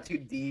 It's not too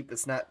deep.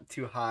 It's not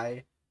too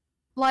high.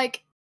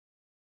 Like,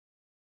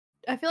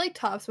 I feel like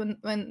tops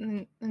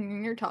when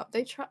you're top,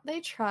 they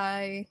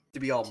try to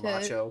be all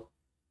macho.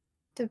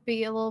 To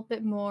be a little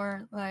bit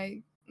more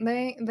like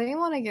they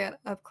want to get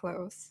up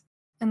close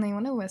and they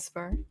want to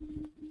whisper.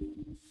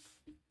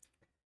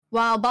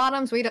 While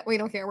bottoms, we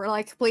don't care. We're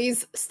like,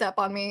 please step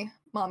on me,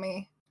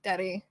 mommy,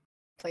 daddy,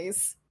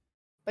 please.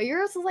 But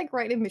yours is like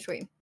right in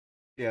between.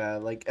 Yeah,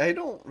 like I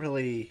don't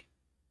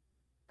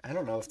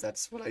know if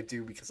that's what I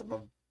do because I'm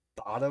a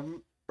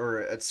bottom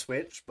or a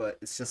switch, but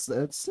it's just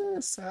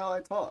how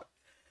I talk.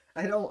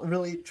 I don't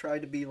really try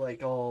to be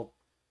like all.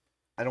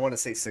 I don't want to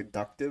say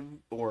seductive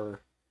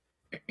or.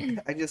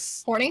 I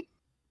just horny.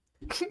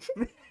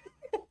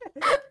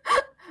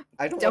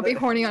 I don't be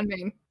horny on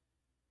me.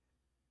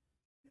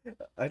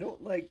 I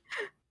don't like.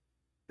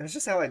 That's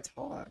just how I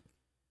talk.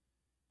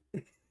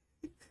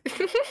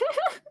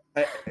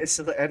 It's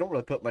just like, I don't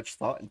really put much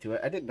thought into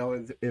it. I didn't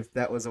know if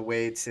that was a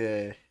way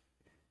to.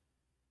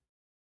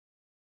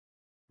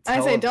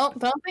 I say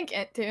don't think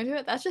into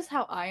it. That's just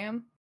how I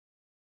am.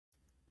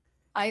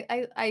 I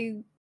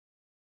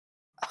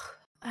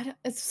don't,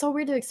 it's so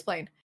weird to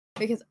explain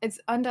because it's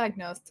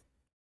undiagnosed.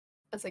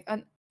 It's like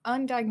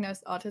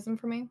undiagnosed autism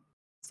for me.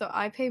 So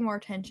I pay more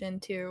attention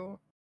to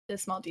the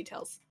small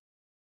details.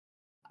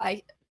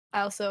 I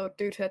also,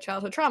 due to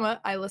childhood trauma,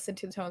 I listen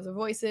to the tones of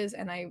voices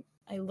and I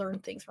learn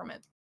things from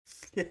it.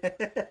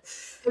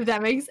 If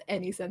that makes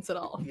any sense at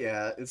all.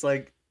 Yeah, it's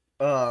like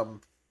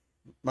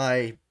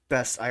my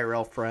best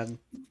IRL friend,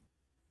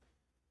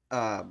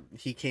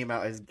 he came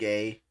out as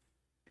gay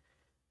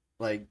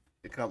like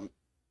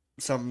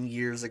some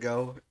years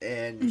ago,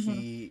 and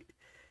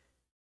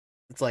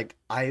it's like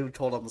I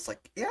told him, it's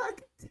like, yeah, I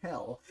can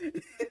tell.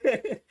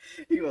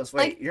 He goes,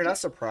 wait, like, you're not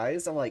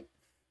surprised? I'm like,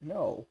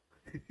 no.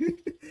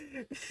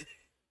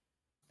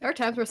 There are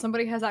times where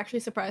somebody has actually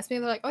surprised me.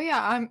 They're like, "Oh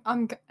yeah,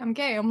 I'm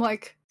gay." I'm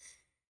like,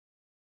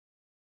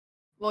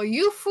 "Well,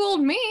 you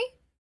fooled me."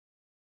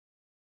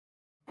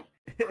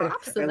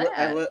 Props to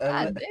that.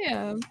 God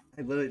damn.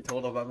 I literally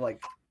told him, I'm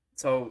like,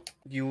 so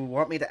you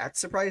want me to act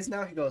surprised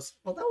now? He goes,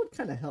 well, that would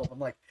kind of help. I'm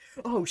like,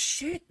 oh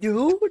shit,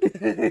 dude.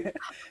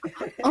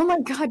 Oh my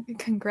god!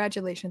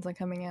 Congratulations on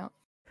coming out.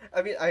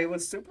 I mean, I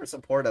was super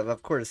supportive.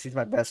 Of course, he's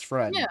my best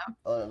friend. Yeah,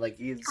 Like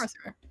of course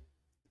you are.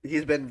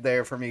 he's been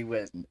there for me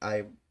when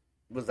I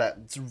was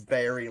at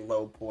very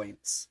low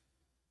points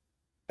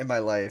in my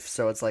life.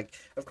 So it's like,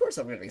 of course,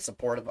 I'm gonna be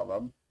supportive of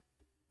him.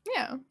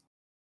 Yeah.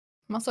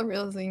 I'm also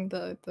realizing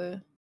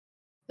the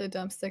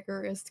dump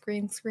sticker is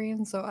green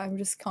screen, so I'm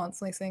just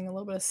constantly seeing a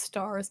little bit of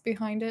stars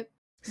behind it.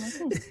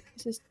 I'm like,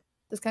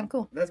 it's kind of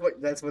cool.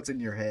 That's what's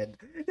in your head.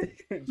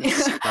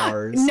 Just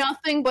stars.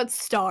 Nothing but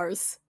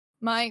stars.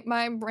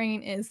 My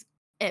brain is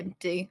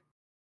empty.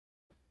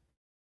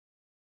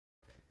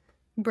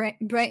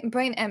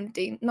 Brain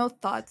empty. No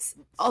thoughts.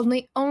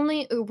 Only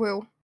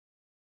uwu.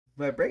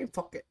 My brain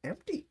fucking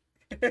empty.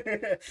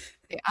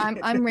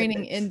 I'm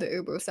reining in the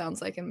uwu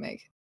sounds I can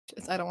make.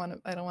 Just I don't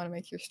want to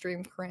make your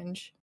stream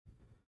cringe.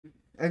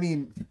 I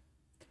mean,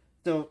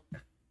 so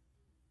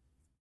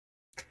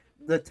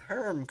the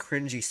term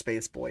 "cringy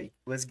space boy"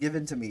 was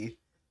given to me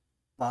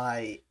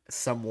by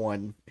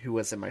someone who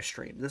was in my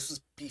stream. This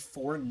was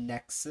before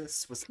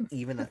Nexus was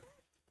even a.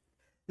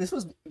 This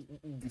was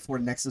before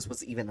Nexus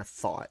was even a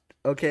thought.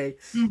 Okay,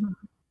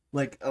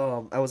 like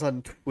I was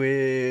on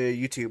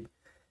YouTube,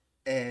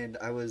 and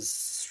I was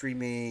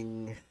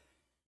streaming.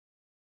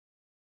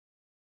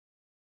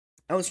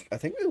 I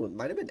think it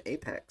might have been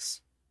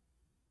Apex.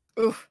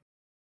 Oof.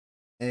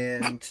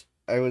 And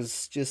I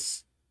was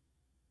just.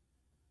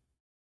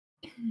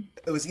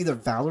 It was either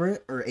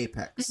Valorant or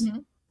Apex.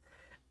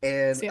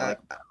 And See, I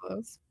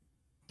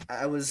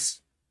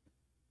was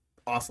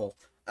awful.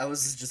 I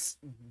was just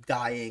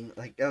dying.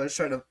 Like, I was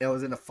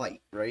in a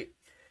fight, right?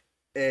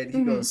 And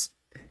he goes,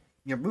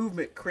 your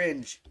movement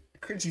cringe.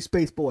 Cringy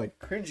space boy.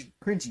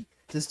 Cringy.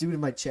 Just do it in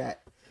my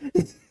chat.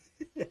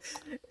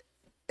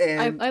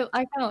 And I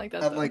kind of like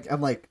that.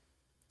 I'm like,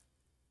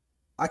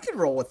 I can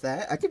roll with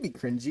that. I can be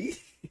cringy.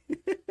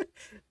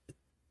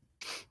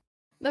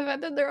 The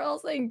fact that they're all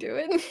saying do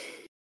it.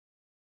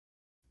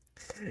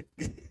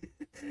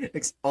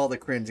 All the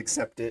cringe,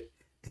 except it.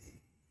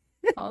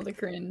 All the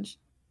cringe.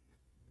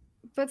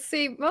 But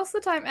see, most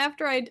of the time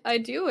after I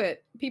do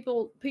it,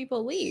 people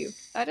leave.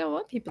 I don't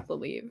want people to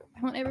leave.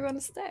 I want everyone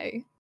to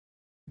stay.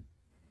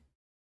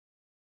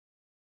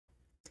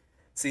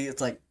 See,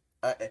 it's like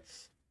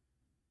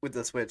with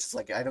the Switch, it's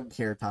like I don't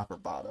care top or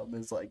bottom.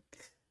 It's like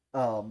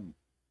I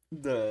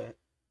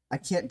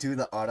can't do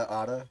the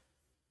auto.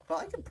 Well,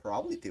 I can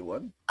probably do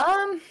one.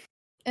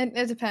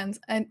 It depends,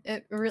 and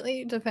it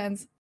really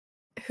depends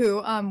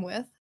who I'm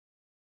with.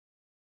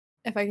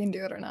 If I can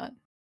do it or not.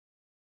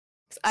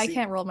 I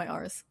can't roll my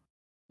R's.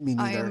 Me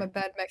neither. I am a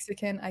bad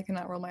Mexican. I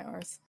cannot roll my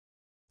R's.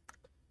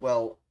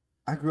 Well,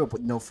 I grew up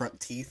with no front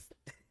teeth,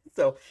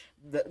 so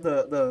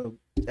the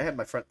I had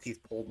my front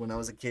teeth pulled when I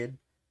was a kid.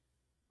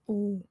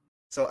 Ooh.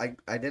 So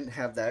I didn't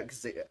have that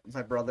because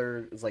my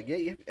brother was like, yeah,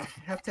 you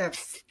have to have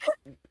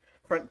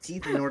front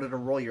teeth in order to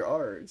roll your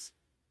R's.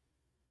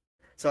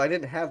 So I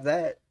didn't have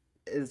that.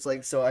 It's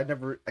like, so I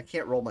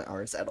can't roll my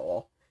R's at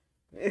all.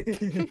 I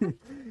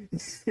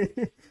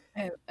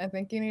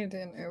think you need to do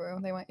an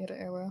uwu. They want you to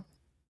uwu.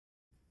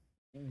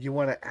 You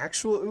want an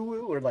actual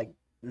uwu or like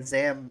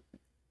Zam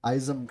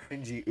Izum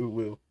cringy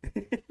uwu?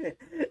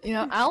 You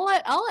know, I'll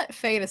let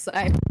fate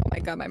aside. Oh my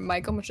god, my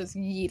mic almost just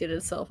yeeted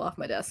itself off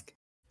my desk.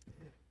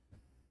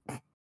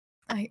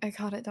 I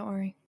caught it, don't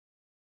worry.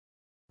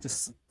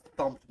 Just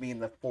thumped me in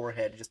the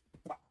forehead, just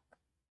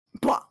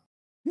blah.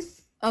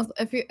 Also,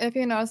 if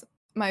you notice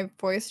my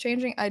voice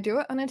changing, I do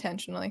it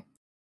unintentionally.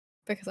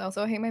 Because I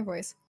also hate my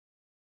voice.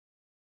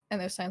 And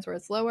there's times where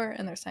it's lower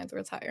and there's times where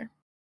it's higher.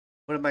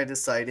 What am I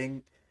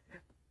deciding?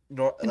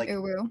 Like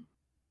uwu.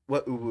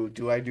 What uwu?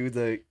 Do I do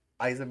the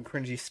Izum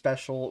cringy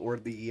special or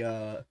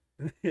the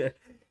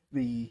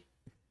the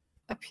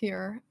a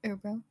pure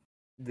uwu?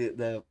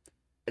 The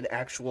an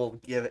actual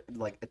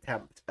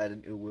attempt at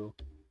an uwu.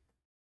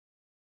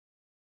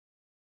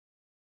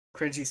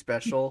 Cringy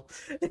special.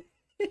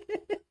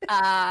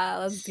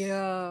 Let's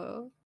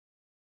go.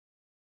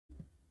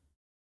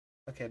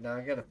 Okay, now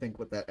I gotta think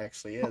what that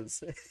actually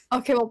is.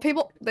 Okay, well,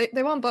 people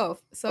they want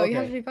both, so you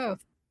have to do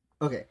both.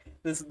 Okay,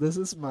 this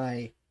is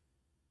my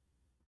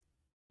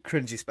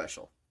cringy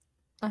special.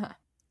 You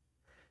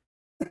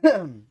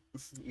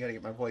gotta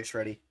get my voice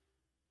ready.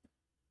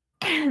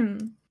 I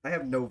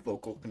have no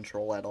vocal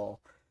control at all.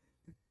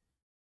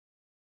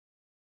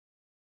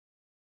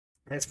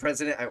 As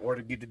president, I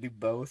ordered you to do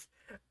both.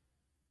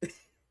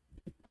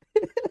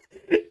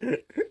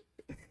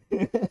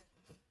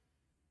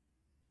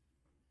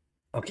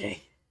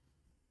 Okay.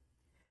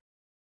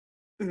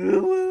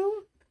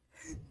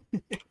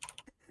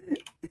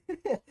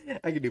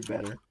 I can do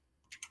better.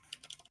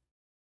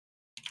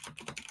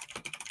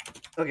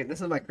 Okay, this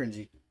is my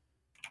cringy.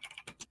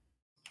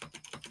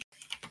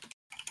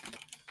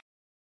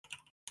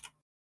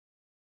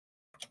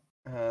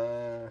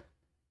 Uh,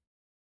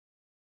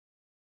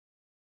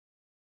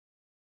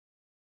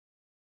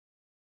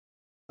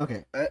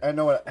 okay. I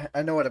know what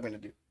I'm gonna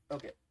do.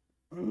 Okay.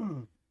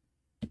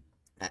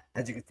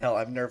 As you can tell,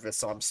 I'm nervous,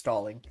 so I'm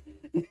stalling.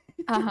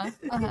 Go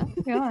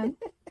on.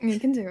 You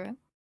can do it.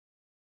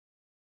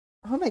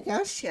 Oh my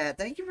gosh, chat!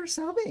 Thank you for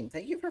subbing.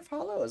 Thank you for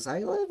follows. I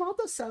love all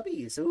the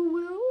subbies. Ooh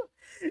woo.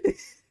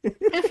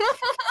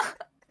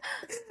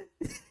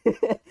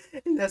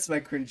 That's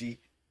my cringy.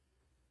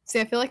 See,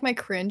 I feel like my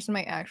cringe and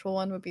my actual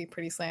one would be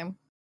pretty same.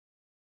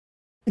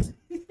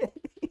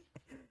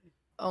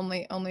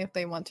 Only if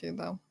they want to,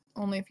 though.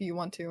 Only if you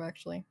want to,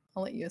 actually.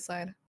 I'll let you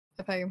decide.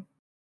 If I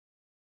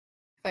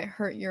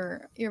hurt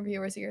your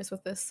viewers' ears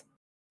with this.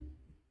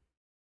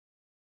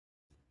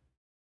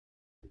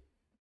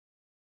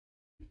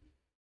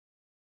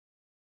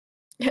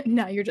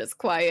 Now you're just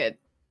quiet.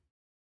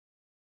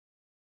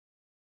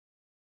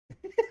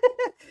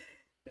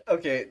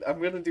 Okay,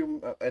 I'm gonna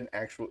do an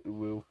actual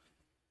woo.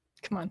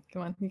 Come on,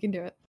 you can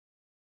do it.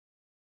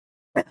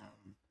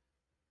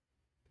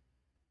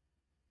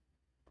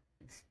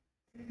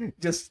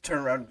 Just turn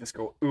around and just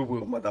go ooh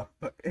woo,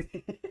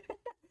 motherfucker.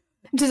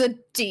 Just a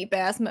deep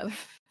ass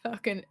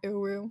motherfucking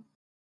ooh.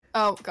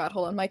 Oh god,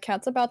 hold on. My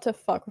cat's about to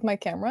fuck with my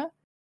camera.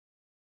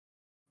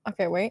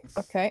 Okay, wait.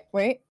 Okay,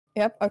 wait.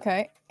 Yep,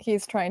 okay.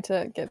 He's trying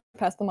to get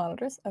past the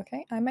monitors.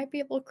 Okay, I might be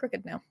a little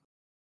crooked now.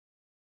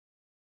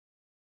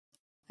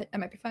 I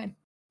might be fine.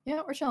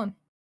 Yeah, we're chilling.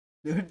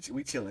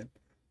 We chilling.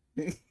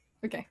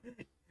 Okay.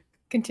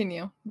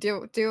 Continue.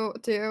 Do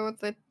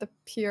the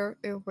pure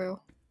ooh woo.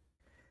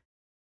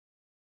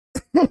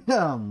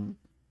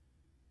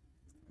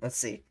 Let's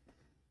see.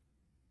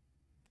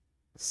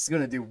 This is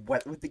gonna do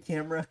what with the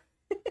camera?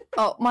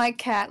 Oh, my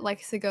cat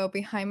likes to go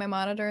behind my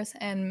monitors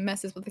and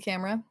messes with the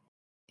camera.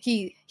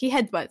 He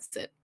headbutts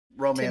it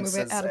to move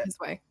it out of his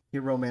way. He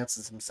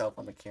romances himself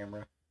on the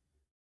camera.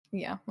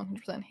 Yeah,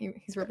 100%.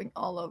 He's rubbing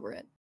all over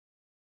it.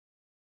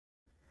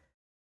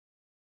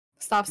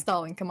 Stop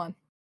stalling, come on.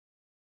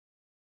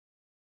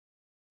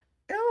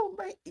 Oh,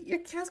 your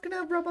cat's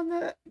gonna rub on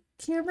the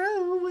camera.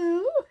 Ooh,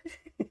 woo.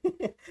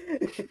 It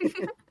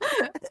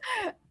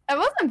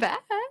wasn't bad.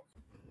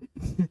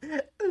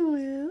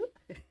 Ooh,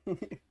 woo.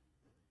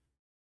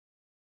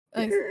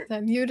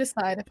 Then you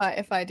decide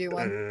if I do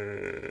one.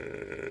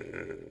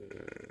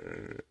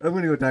 I'm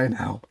gonna go die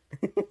now.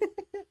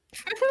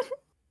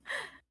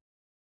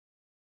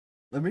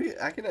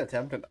 I can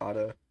attempt an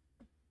auto.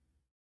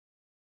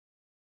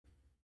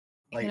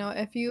 Like,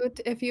 if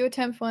you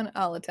attempt one,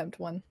 I'll attempt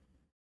one.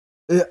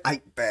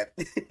 I bet.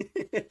 Do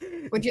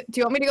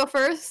you want me to go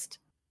first?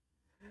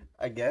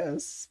 I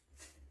guess.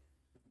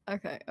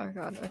 Okay. Oh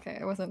god. Okay.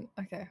 I wasn't.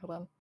 Okay. Hold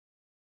on.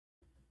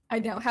 I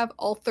now have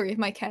all three of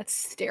my cats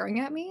staring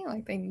at me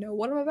like they know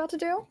what I'm about to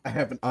do. I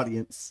have an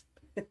audience.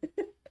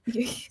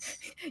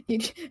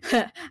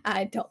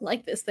 I don't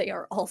like this. They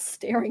are all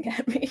staring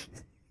at me.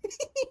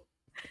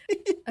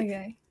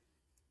 Okay.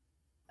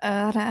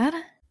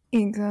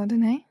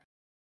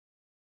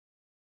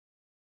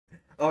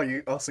 Oh,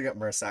 you also got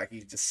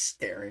Murasaki just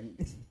staring.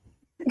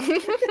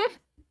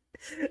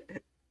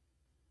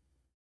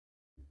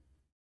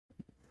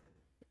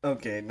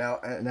 Okay, now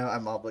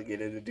I'm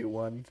obligated to do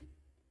one.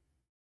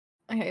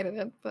 I hated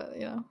it, but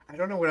I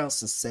don't know what else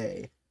to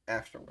say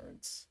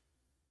afterwards.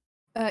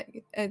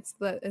 It's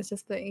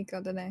just the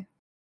Inko Dene.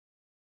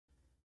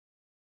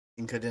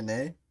 Inka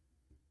Dene?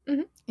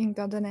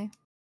 Inko Dene.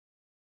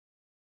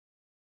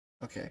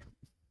 Okay.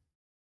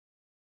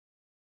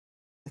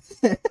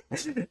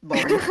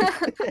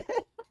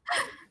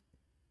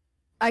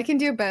 I can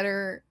do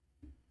better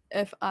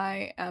if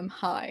I am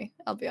high,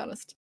 I'll be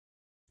honest.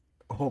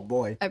 Oh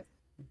boy.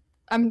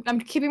 I'm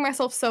keeping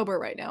myself sober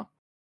right now.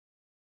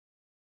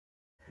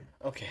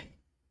 Okay.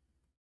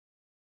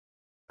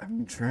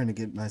 I'm trying to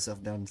get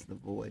myself down to the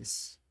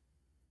voice.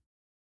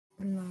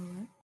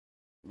 Lower.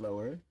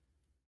 Lower?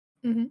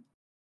 Mm-hmm.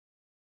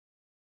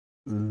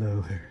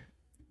 Lower.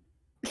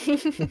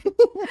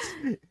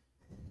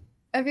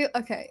 I feel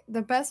okay.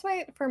 The best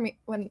way for me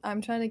when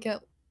I'm trying to get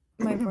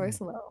my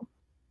voice low,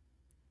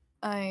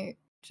 I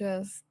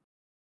just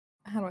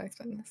how do I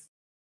explain this?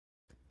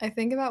 I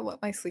think about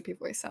what my sleepy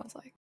voice sounds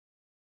like.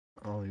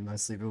 Oh, my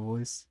sleepy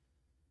voice?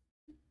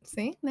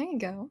 See? There you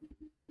go.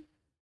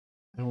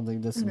 I don't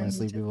think this is my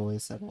sleepy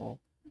voice at all.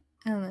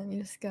 And then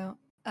you just go,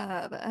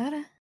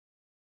 Inko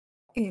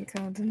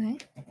Dene.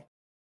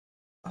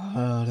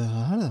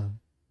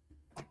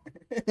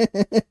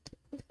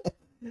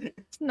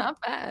 It's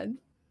not bad.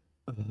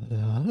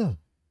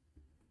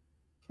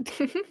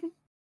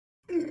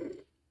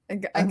 I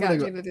got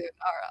you to do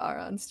R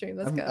on stream.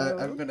 Let's go.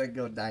 I'm gonna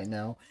go die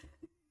now.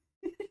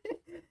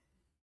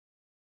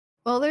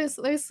 Well,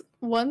 there's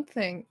one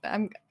thing.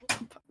 I'm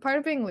part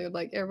of being lewd.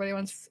 Like everybody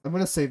wants. I'm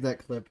gonna save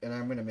that clip and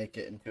I'm gonna make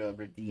it into a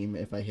redeem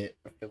if I hit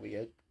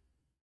affiliate.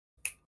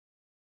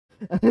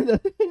 Well,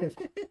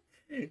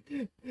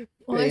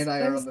 Faye and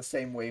I are on the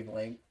same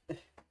wavelength.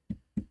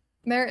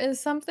 There is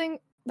something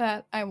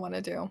that I want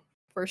to do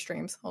for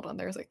streams. Hold on,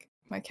 there's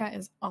my cat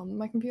is on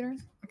my computer.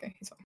 Okay,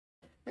 he's fine.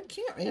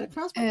 can't read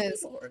across my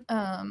is keyboard.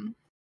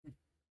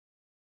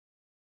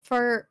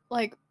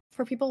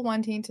 for people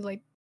wanting to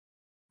like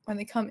when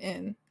they come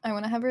in, I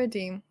want to have a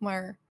redeem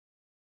where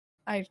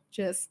I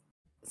just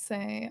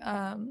say,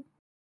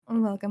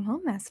 welcome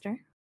home, master.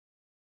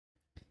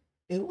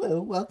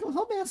 Ooh, welcome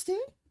home, master.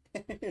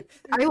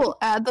 I will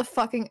add the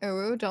fucking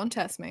ooh, don't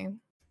test me.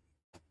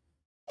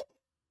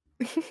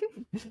 do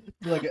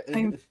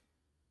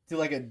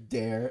like a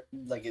dare,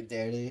 like a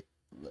dare.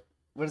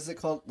 What is it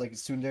called? Like a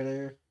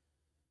tsundere?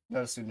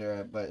 Not a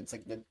tsundere, but it's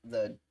like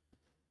the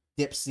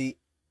dipsy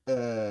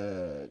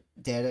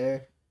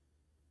dare.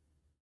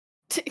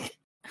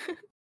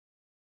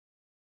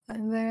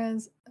 And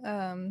there's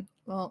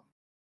well,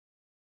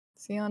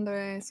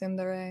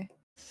 tsundere.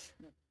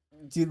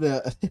 Do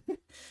the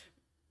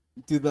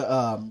do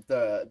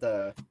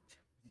the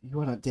you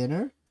want a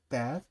dinner,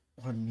 bath,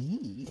 or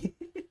me?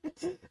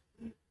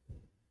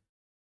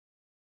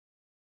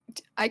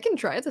 I can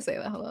try to say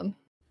that. Hold on.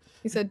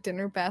 You said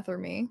dinner, bath, or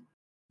me?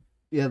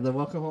 Yeah, the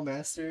welcome home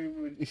master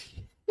would.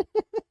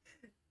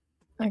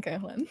 Okay,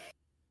 hold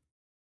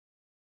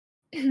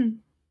on.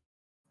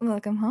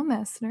 Welcome home,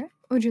 master.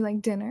 Would you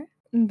like dinner,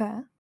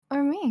 bath,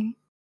 or me?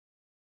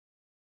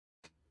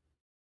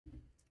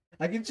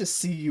 I can just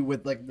see you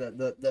with like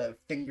the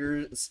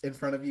fingers in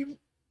front of you,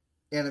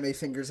 anime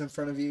fingers in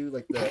front of you,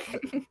 like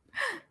the...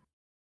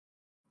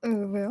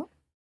 Ooh.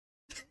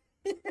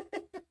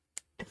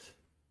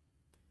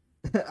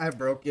 I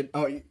broke it.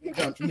 Oh, you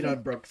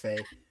don't broke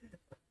Faye.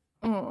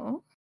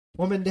 Oh.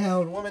 Woman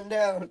down, woman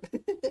down.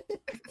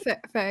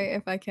 Faye,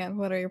 if I can,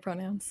 what are your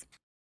pronouns?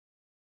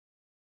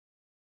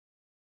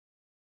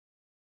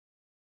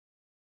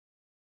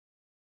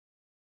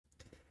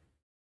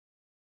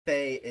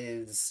 Faye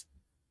is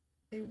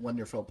a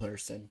wonderful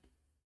person.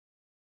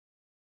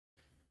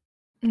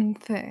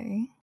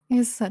 Faye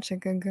is such a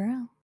good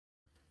girl.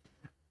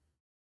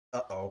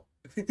 Uh-oh.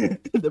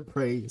 The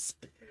praise.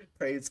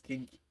 Praise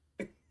kinky.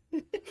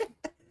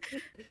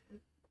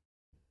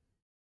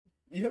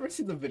 You ever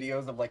see the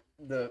videos of like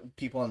the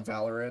people on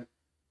Valorant?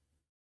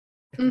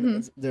 Mm-hmm.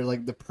 They're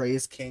like the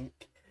praise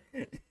kink.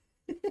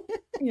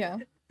 Yeah.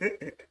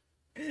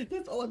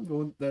 That's all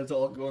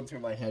going through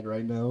my head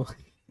right now.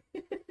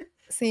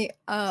 See,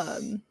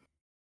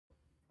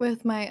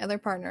 with my other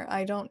partner,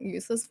 I don't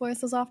use this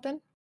voice as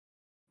often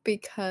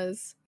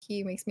because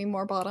he makes me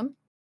more bottom.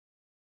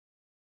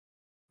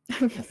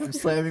 I'm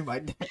slamming my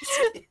desk.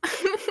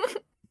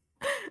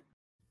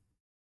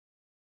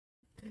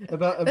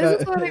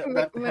 This is what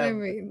I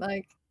mean.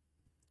 Like,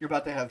 you're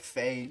about to have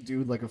Faye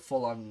do like a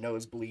full-on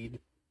nosebleed.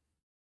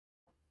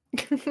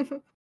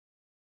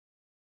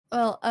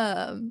 Well,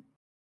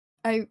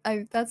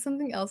 I that's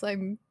something else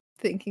I'm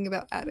thinking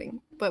about adding.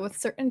 But with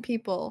certain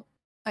people,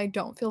 I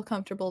don't feel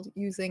comfortable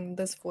using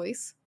this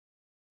voice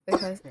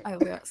because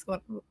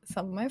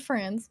some of my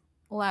friends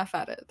laugh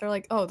at it. They're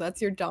like, "Oh,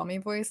 that's your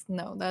Dommy voice."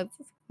 No,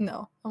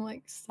 no. I'm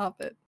like, stop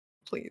it,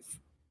 please.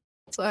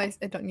 So I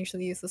don't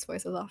usually use this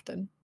voice as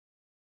often.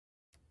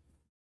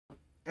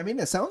 I mean,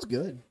 it sounds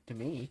good to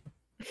me.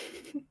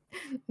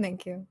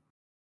 Thank you.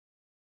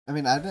 I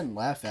mean, I didn't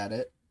laugh at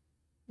it.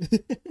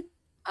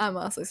 I'm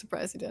honestly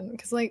surprised you didn't,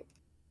 because like,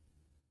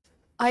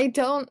 I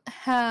don't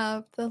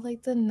have the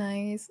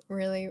nice,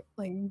 really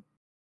like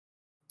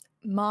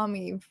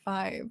mommy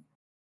vibe.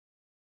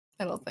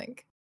 I don't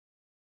think.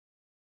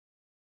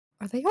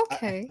 Are they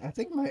okay? I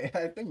think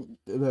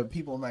the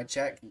people in my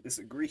chat can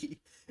disagree.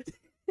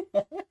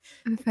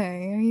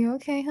 Faye, are you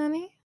okay,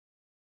 honey?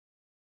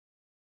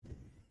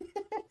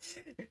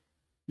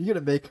 You're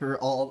gonna make her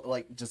all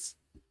like just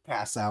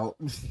pass out.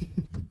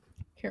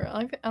 Here,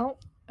 I'll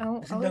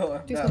No,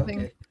 do no,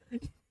 something.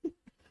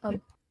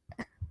 Okay.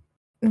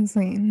 Let's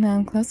see. Now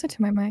I'm closer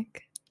to my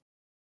mic.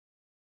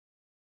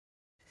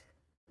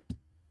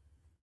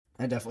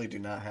 I definitely do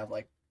not have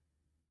like.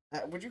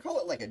 Would you call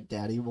it like a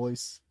daddy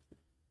voice?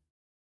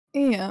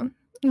 Yeah,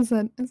 it's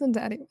a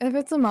daddy. If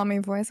it's a mommy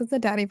voice, it's a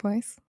daddy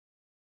voice.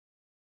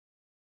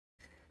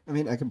 I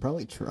mean, I can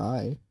probably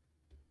try.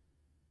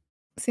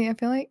 See, I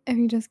feel like if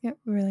you just get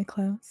really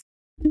close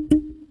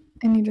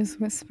and you just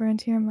whisper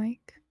into your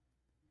mic.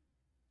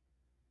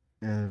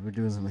 We're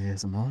doing some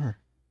ASMR.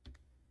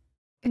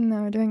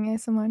 No, we're doing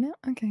ASMR now?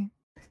 Okay.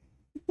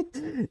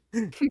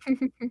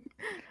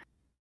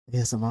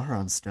 ASMR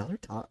on Stellar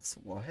Talks.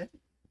 What?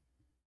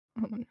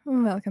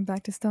 Welcome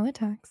back to Stellar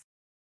Talks.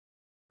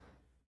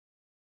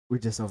 We're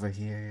just over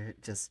here,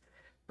 just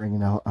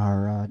bringing out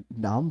our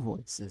Dom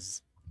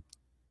voices.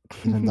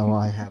 Even though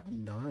I have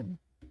none.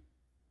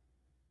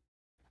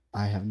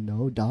 I have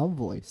no Dom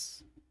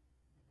voice.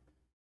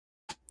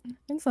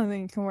 It's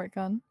something you can work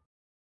on.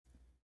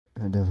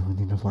 I definitely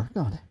need to work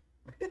on it.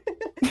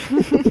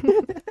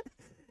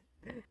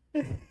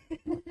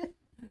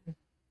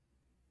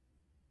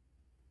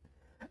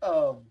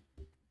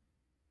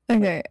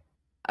 Okay,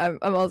 I'm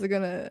also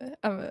gonna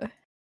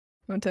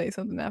tell you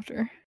something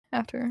after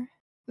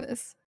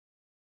this.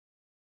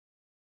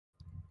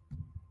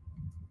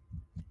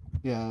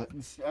 Yeah,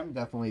 I'm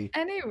definitely.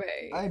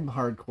 Anyway, I'm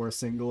hardcore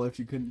single. If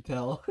you couldn't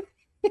tell.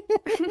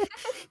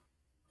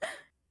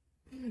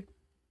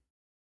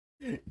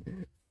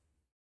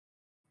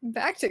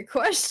 back to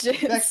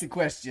questions. Back to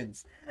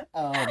questions.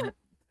 Yeah,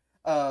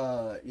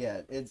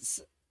 it's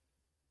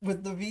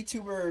with the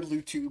VTuber,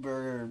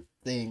 Lewdtuber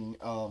thing.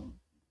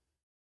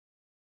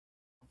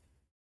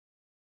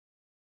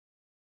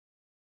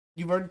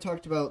 You've already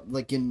talked about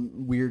like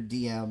in weird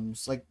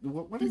DMs. Like,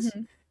 what is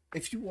Mhm.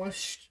 if you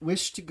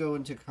wish to go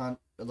into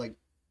like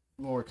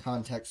more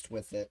context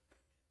with it?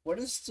 What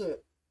is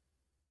the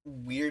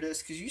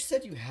weirdest? Because you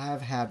said you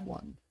have had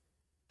one.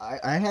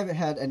 I haven't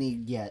had any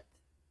yet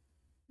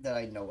that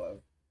I know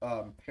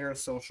of.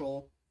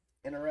 Parasocial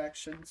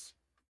interactions.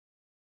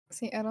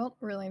 See, I don't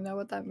really know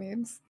what that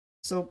means.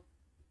 So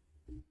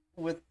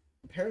with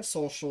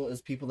parasocial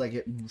is people that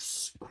get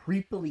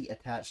creepily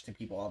attached to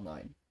people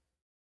online,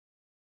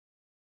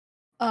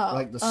 Oh,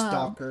 like the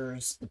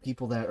stalkers, the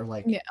people that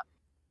are yeah,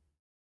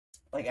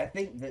 like I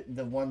think that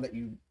the one that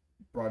you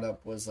brought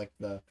up was like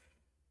the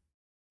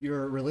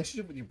your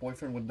relationship with your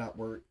boyfriend would not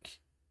work.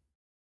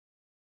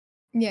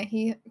 yeah.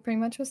 He pretty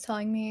much was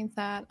telling me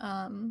that,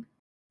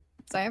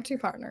 so I have two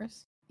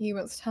partners. He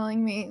was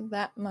telling me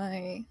that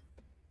my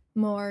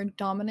more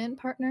dominant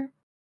partner,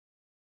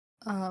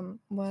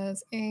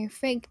 was a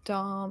fake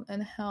dom,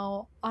 and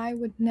how I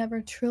would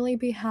never truly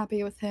be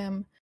happy with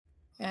him,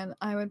 and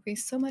I would be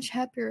so much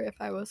happier if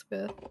I was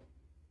with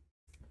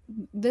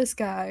this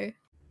guy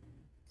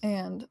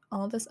and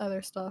all this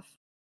other stuff.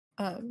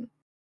 Um,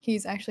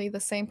 he's actually the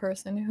same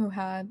person who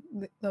had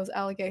those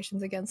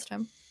allegations against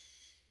him.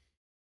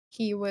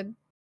 He would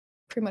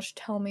pretty much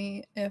tell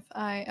me if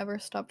I ever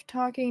stopped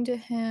talking to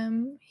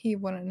him, he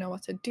wouldn't know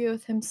what to do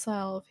with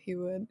himself. He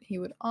would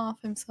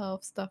off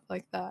himself, stuff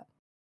like that.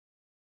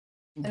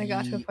 And it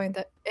got to a The point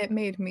that it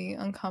made me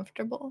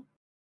uncomfortable.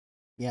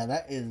 Yeah,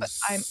 that But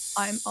I'm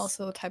is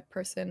also the type of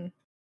person,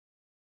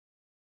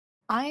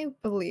 I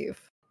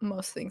believe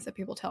most things that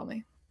people tell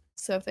me.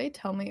 So if they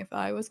tell me if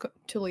I was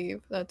to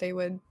leave that they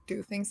would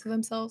do things to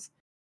themselves,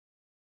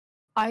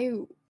 I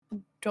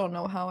don't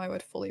know how I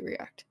would fully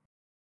react.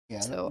 yeah,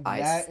 So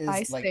that I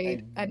is like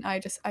stayed, and I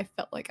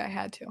felt like I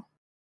had to.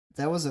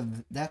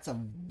 that's a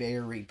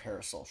very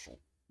parasocial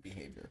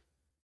behavior.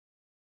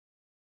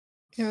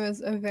 It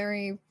was a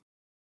very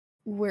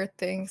weird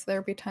thing. So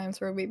there'd be times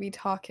where we'd be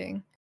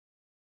talking,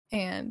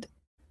 and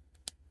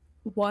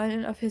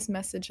one of his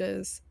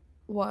messages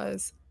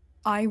was,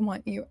 "I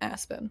want you,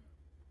 Aspen,"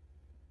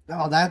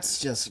 Oh, that's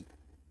just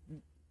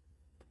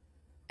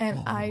and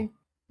oh, I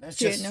that's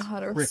didn't know just how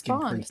to freaking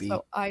respond. creepy.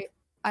 So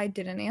I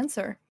didn't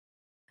answer,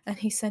 and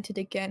he sent it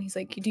again. He's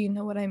like, "Do you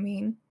know what I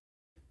mean?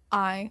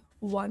 I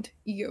want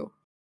you."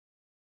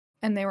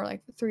 And they were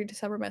like three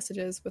separate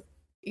messages with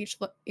each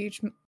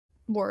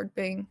word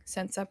being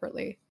sent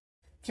separately.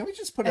 Can we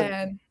just put a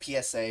And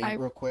PSA I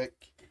real quick?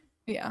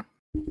 yeah.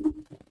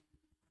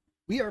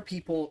 We are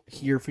people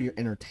here for your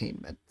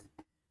entertainment.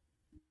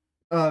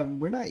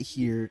 We're not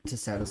here to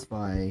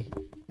satisfy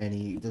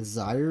any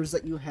desires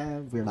that you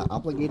have. We're not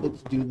obligated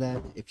to do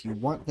that. If you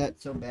want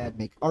that so bad,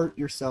 make art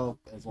yourself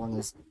as long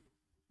as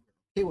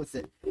you're okay with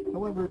it.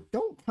 However,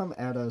 don't come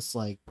at us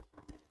like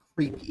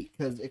creepy,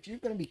 because if you're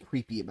gonna be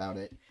creepy about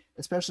it,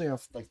 especially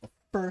off like the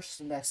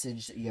first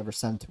message that you ever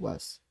sent to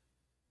us,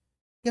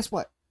 guess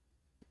what?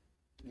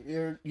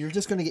 You're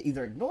just gonna get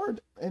either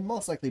ignored and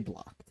most likely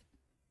blocked.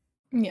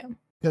 Yeah.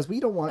 Because we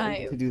don't want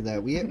I to do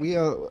that. We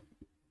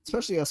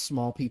especially us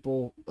small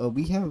people,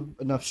 we have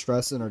enough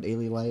stress in our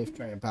daily life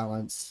trying to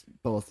balance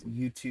both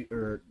YouTube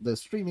or the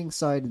streaming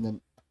side and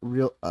then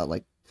real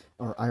like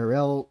our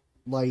IRL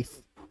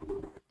life.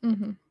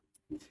 mhm.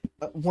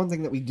 One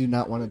thing that we do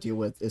not want to deal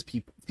with is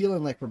people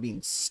feeling like we're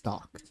being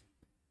stalked,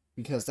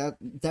 because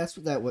that's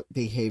what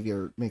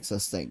behavior makes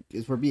us think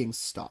is we're being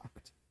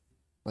stalked.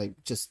 Like,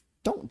 just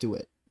don't do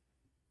it.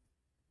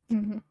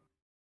 Mhm.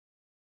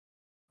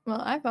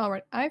 Well,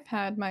 I've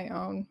had my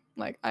own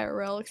like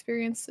IRL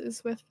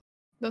experiences with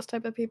those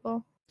type of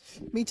people.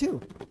 Me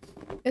too.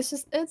 It's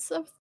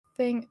a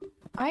thing.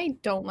 I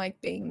don't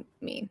like being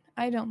mean.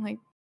 I don't like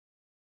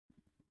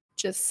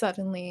just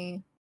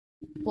suddenly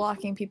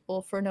blocking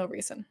people for no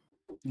reason.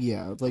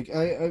 Yeah, like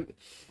I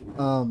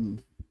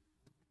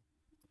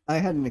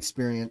had an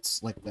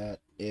experience like that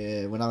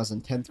when I was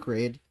in 10th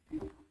grade.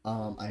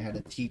 I had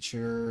a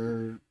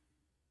teacher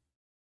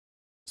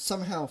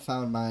somehow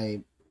found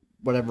my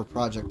whatever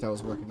project I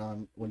was working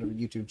on, whatever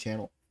YouTube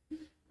channel,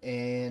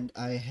 and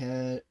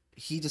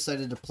he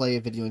decided to play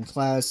a video in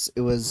class.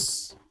 It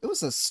was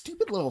a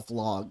stupid little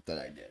vlog that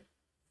I did,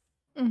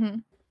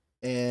 Mhm.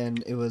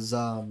 and it was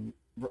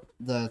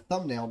the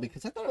thumbnail,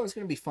 because I thought it was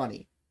gonna be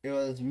funny. It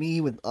was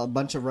me with a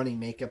bunch of running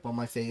makeup on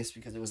my face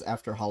because it was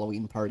after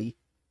Halloween party.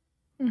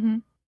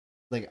 Mhm.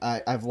 Like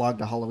I vlogged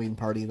a Halloween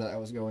party that I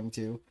was going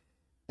to,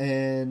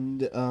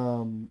 and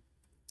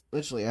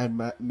literally I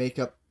had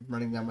makeup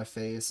running down my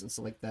face and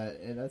stuff like that,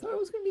 and I thought it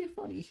was gonna be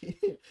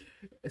funny.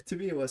 To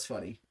me, it was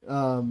funny.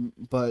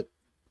 But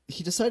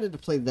he decided to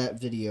play that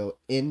video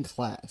in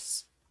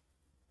class,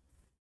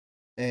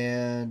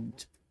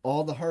 and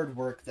all the hard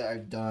work that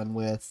I've done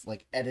with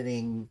like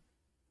editing,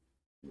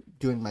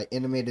 doing my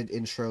animated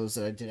intros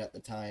that I did at the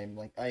time,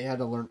 like I had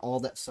to learn all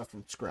that stuff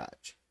from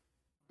scratch.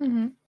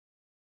 Mhm.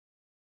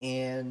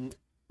 And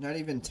not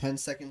even 10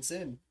 seconds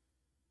in,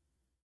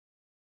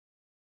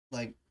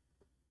 like,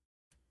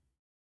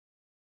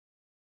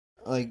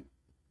 like,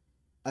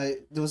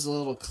 there was a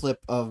little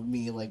clip of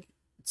me, like,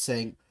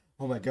 saying,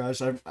 oh my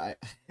gosh, am I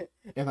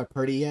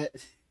pretty yet?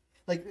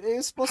 Like, it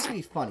was supposed to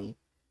be funny.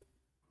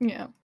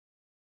 Yeah.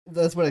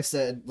 That's what I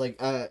said.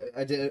 Like, I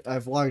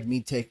vlogged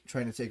me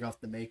trying to take off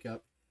the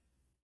makeup,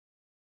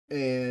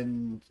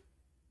 and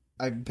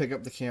I pick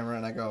up the camera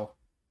and I go,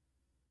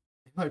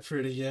 "Am I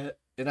pretty yet?"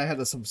 And I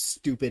had some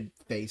stupid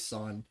face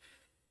on,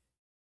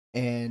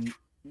 and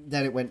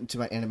then it went into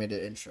my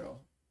animated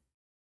intro.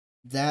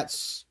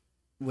 That's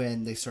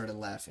when they started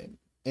laughing,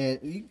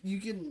 and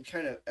you can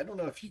kind of, I don't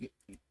know if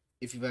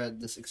you've had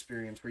this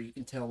experience where you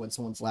can tell when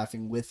someone's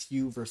laughing with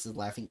you versus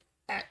laughing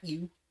at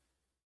you.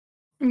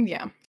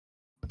 Yeah.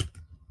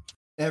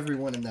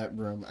 Everyone in that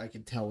room, I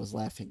could tell, was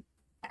laughing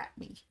at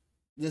me.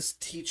 This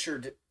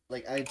teacher,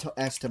 like,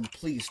 asked him,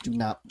 please do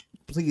not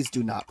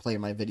play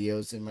my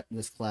videos in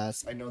this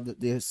class. I know that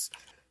this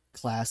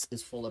class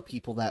is full of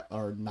people that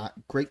are not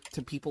great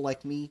to people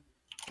like me.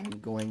 I'm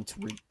going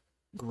to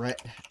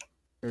regret,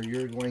 or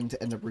you're going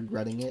to end up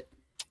regretting it.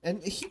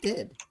 And he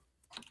did.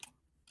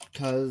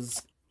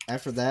 Because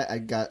after that, I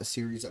got a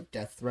series of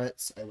death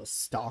threats. I was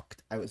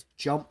stalked. I was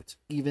jumped,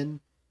 even.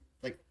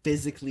 Like,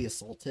 physically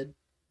assaulted.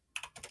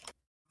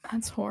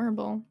 That's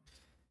horrible.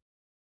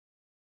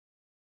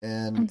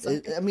 And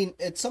I mean,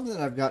 it's something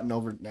that I've gotten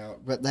over now,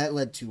 but that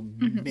led to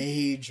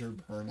major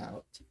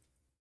burnout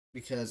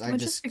because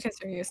just because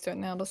you're used to it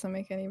now doesn't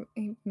make it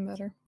even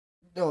better.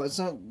 No, it's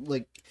not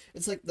like,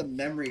 it's like the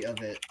memory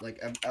of it.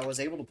 Like, I was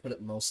able to put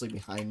it mostly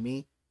behind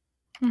me.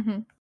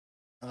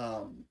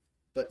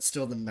 But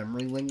still the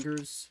memory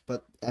lingers.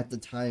 But at the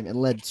time, it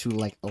led to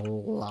like a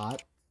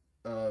lot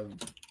of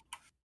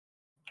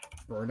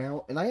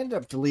burnout, and I ended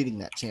up deleting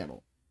that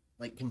channel,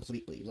 like,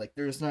 completely. Like,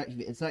 it's not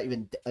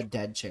even a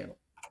dead channel.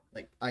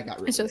 Like, I got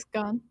rid of it. It's just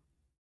gone.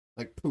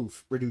 Like,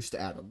 poof, reduced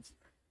to atoms.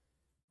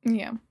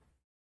 Yeah.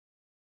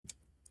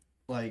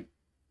 Like,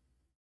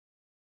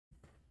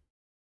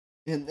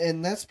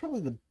 and that's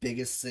probably the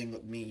biggest thing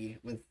with me,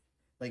 with,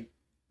 like,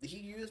 he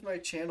used my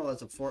channel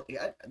as a form.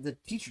 The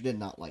teacher did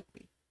not like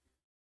me.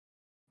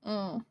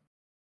 Oh.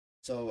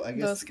 So I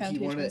guess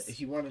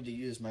he wanted to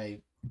use my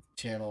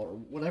channel or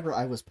whatever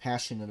I was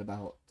passionate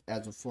about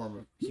as a form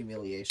of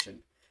humiliation.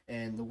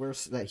 And the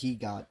worst that he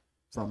got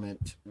from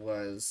it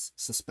was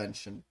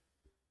suspension.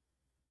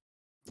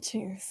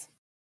 Jeez.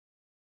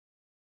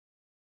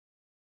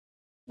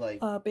 Like,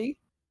 Bobby?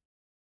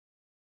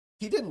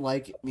 He didn't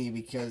like me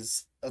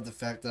because of the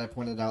fact that I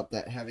pointed out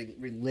that having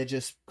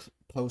religious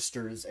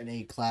posters in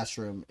a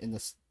classroom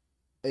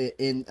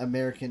in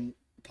American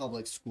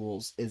public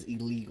schools is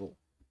illegal.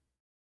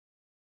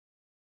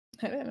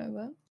 I didn't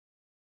know that.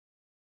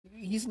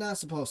 He's not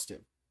supposed to.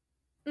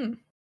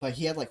 But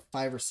he had like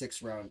 5 or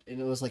 6 round, and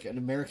it was like an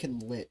American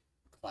lit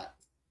class.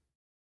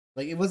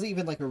 Like, it wasn't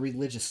even like a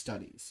religious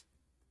studies.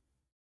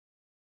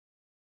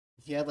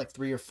 He had like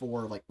 3 or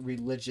 4 like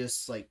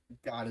religious, like,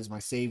 God is my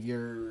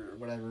savior or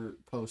whatever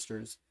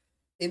posters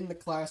in the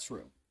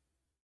classroom.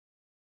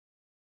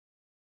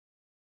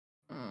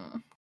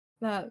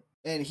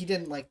 And he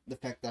didn't like the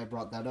fact that I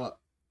brought that up.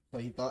 So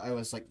he thought I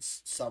was like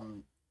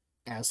some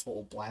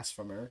asshole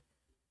blasphemer.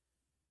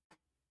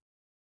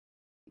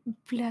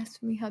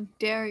 Blasphemy, how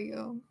dare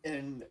you?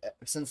 And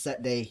since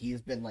that day,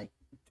 he's been like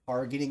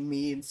targeting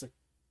me, and so,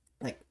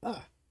 like,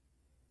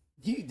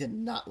 he did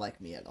not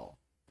like me at all.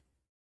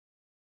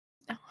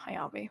 Oh, hi,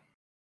 Abby.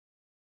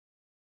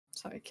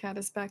 Sorry, cat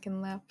is back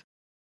in lap.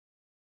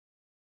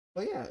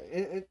 But yeah,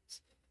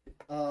 it's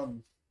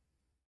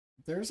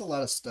there's a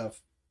lot of stuff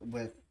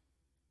with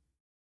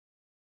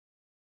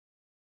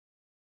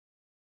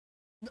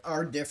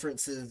our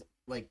differences.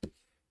 Like,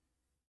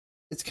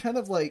 it's kind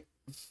of like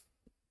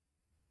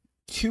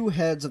 2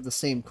 heads of the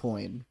same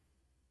coin.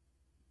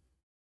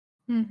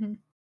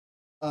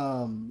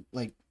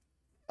 Like,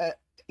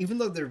 even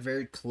though they're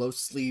very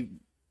closely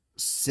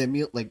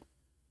similar,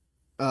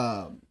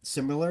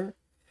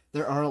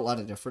 there are a lot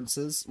of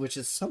differences, which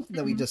is something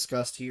that we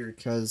discussed here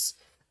because,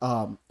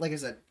 like I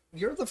said,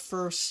 you're the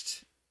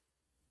first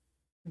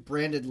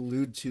branded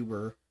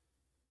Lewdtuber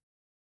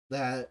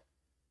that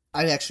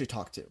I actually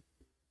talked to.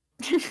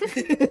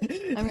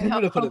 I mean,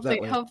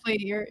 hopefully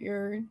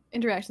your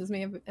interactions may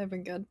have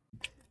been good.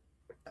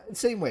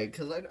 Same way,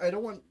 because I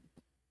don't want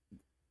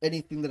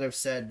anything that I've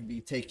said to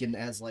be taken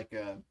as like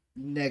a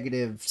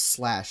negative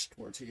slash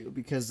towards you,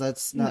 because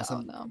that's not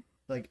something. No.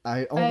 Like,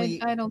 I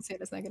don't see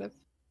it as negative.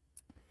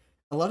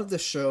 A lot of the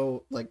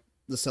show, like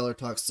the Cellar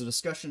Talks, the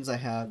discussions I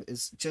have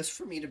is just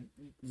for me to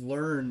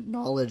learn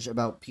knowledge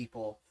about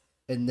people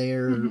and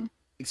their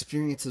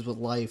experiences with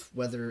life,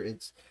 whether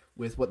it's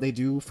with what they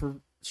do for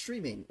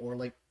streaming or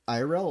like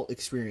IRL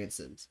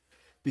experiences,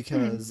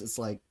 because it's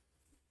like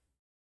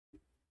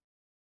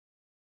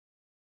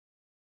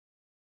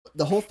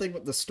the whole thing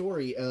with the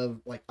story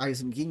of like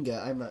Aizen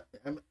Ginga.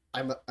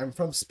 I'm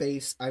from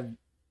space. I'm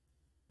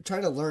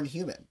trying to learn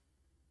human,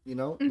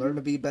 learn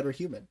to be a better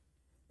human.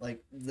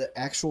 Like, the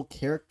actual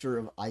character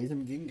of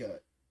Aizen Ginga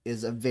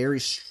is a very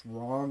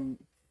strong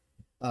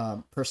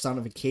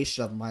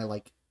personification of my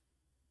like.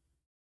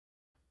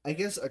 I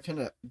guess I kind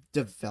of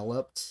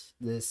developed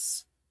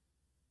this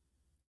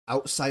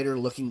outsider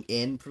looking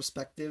in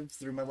perspective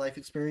through my life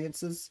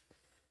experiences.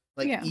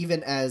 Like Yeah.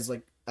 even as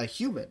like a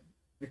human,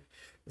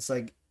 it's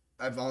like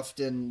I've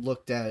often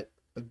looked at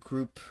a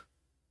group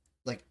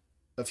like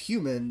of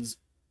humans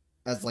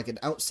as like an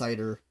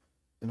outsider,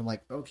 and I'm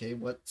like, okay,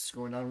 what's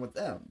going on with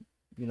them?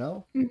 You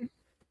know? Mhm.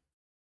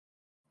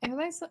 I feel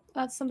like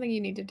that's something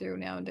you need to do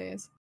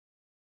nowadays.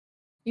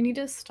 You need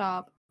to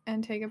stop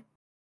and take a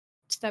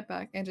step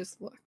back and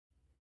just look.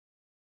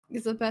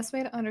 Because the best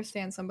way to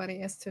understand somebody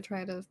is to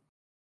try to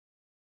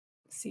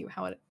see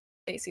how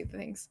they see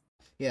things,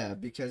 Yeah,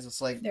 because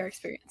it's like their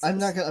experiences. I'm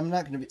not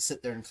gonna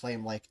sit there and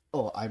claim like,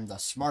 oh, I'm the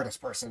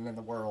smartest person in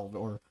the world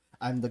or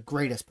I'm the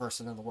greatest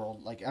person in the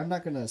world. Like I'm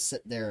not gonna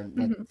sit there and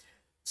like Mhm.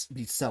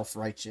 be self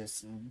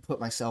righteous and put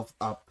myself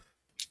up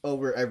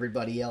over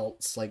everybody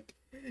else. Like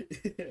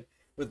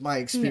with my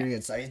Yeah.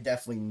 experience, I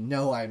definitely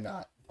know I'm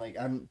not. Like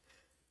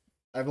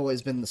I've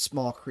always been the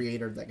small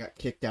creator that got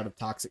kicked out of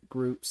toxic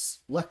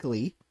groups.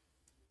 Luckily,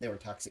 they were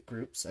toxic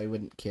groups. I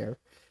wouldn't care.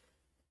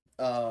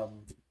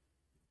 Um,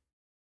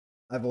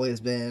 I've always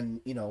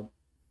been, you know,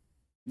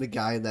 the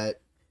guy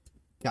that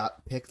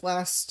got picked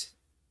last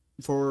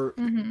for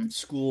Mhm.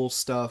 school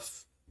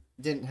stuff.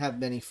 Didn't have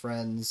many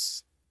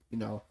friends, you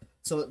know.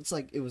 So it's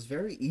like it was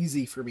very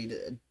easy for me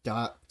to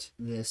adopt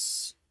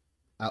this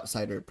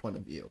outsider point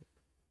of view.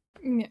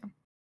 Yeah.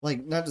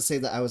 Like not to say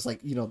that I was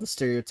like, you know, the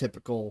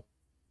stereotypical,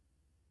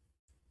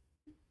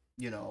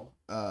 you know,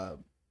 that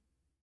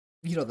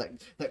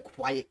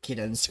quiet kid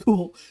in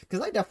school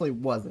because I definitely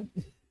wasn't.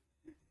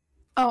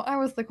 Oh, I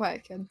was the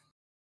quiet kid.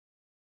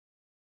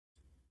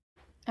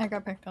 I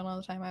got picked on all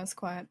the time. I was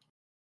quiet.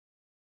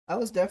 I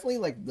was definitely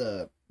like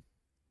the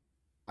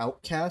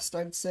outcast,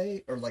 I'd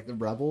say, or like the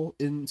rebel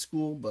in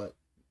school, but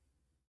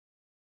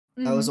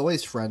I was Mhm.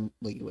 always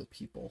friendly with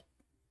people.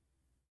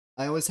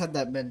 I always had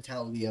that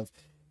mentality of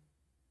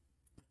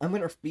I'm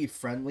gonna be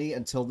friendly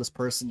until this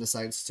person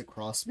decides to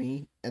cross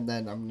me, and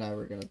then I'm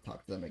never gonna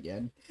talk to them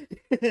again.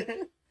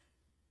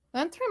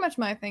 That's pretty much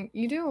my thing.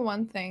 You do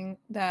one thing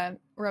that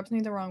rubs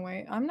me the wrong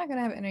way, I'm not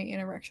gonna have any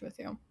interaction with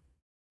you.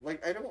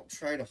 Like I don't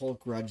try to hold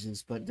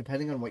grudges, but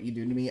depending on what you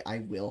do to me, I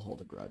will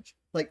hold a grudge.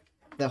 Like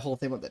that whole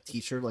thing with that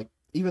teacher, like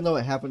even though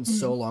it happened Mhm.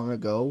 so long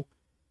ago,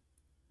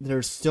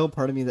 there's still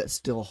part of me that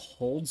still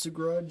holds a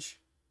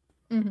grudge.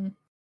 Mhm.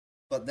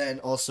 But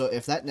then also,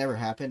 if that never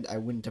happened, I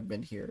wouldn't have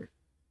been here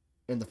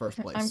in the first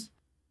I'm place.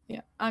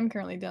 yeah, I'm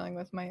currently dealing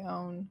with my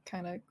own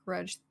kind of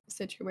grudge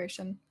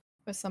situation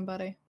with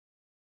somebody.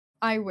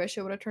 I wish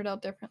it would have turned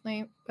out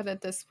differently, but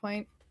at this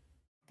point,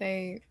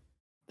 they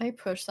they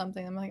push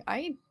something. I'm like,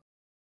 I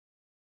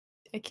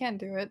can't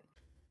do it.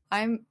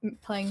 I'm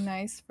playing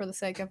nice for the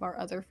sake of our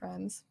other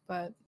friends,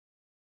 but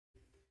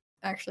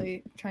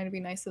actually trying to be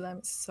nice to them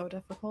is so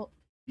difficult.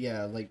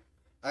 Yeah, like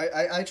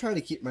I try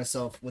to keep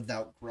myself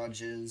without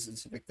grudges and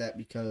stuff like that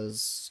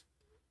because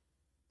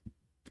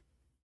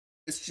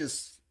it's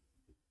just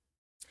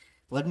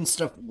letting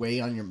stuff weigh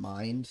on your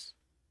mind It's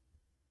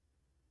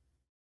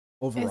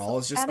overall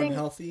is just adding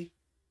unhealthy.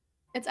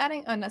 it's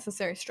adding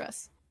unnecessary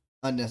stress.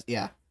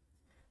 Yeah.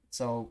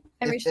 So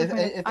I if reached the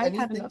point of I've had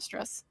anything enough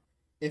stress.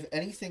 if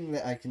anything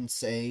that I can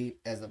say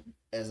as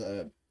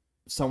a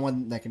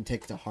someone that can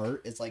take to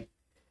heart is like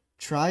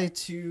try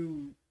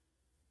to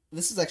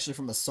this is actually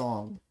from a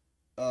song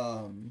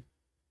um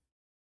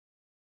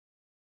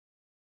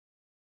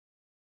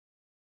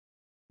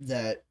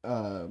that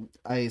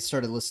I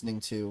started listening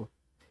to.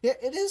 Yeah,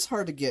 it is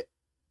hard to get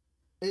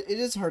it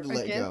is hard to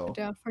let Forgive, but go.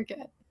 don't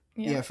forget.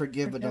 Yeah. Yeah,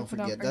 forgive but don't Forgive, but don't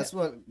forget. forget. That's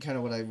what kind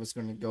of what I was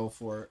going to go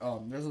for.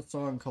 There's a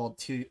song called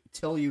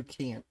 "Till You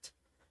Can't"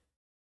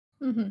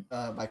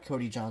 Mm-hmm. by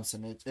Cody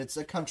Johnson. It's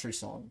a country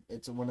song.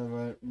 It's one of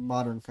a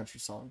modern country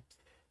song,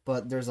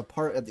 but there's a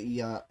part at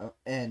the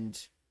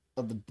end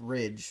of the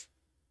bridge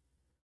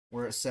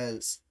where it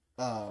says,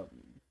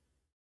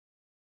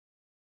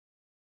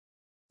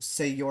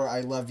 "Say your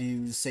I love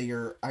you, say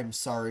your I'm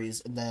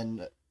sorries," and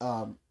then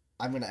I'm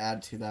gonna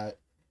add to that.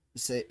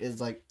 Say is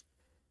like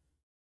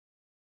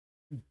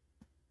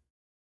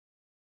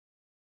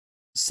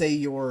say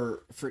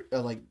your for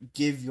like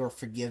give your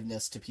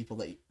forgiveness to people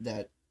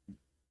that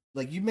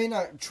like you may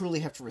not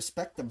truly have to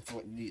respect them for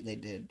what they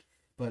did,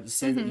 but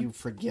say that Mm-hmm. you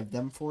forgive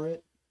them for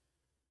it.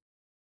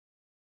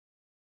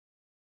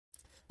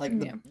 Like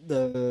Yeah.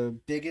 the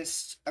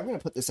biggest, I'm gonna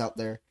put this out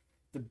there,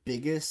 the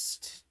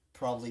biggest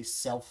probably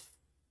self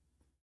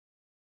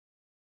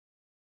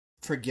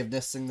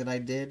forgiveness thing that I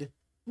did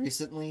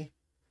recently.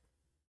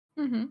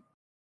 Mm-hmm.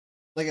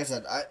 Like I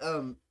said,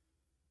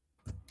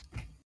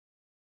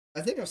 I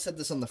think I've said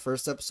this on the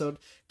first episode.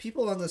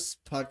 People on this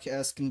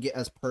podcast can get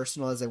as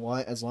personal as they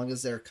want as long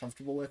as they're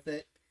comfortable with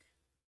it.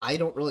 I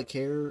don't really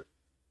care.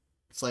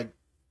 It's like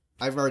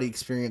I've already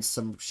experienced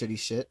some shitty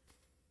shit.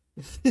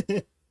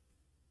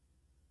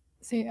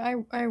 See,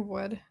 I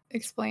would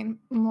explain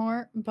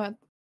more, but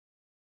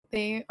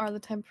they are the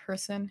type of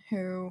person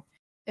who,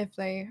 if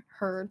they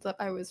heard that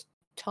I was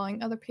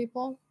telling other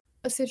people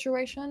a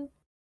situation,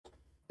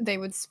 they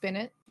would spin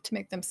it to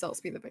make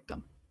themselves be the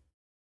victim.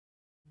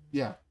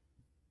 Yeah.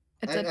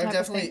 It's a I've type of thing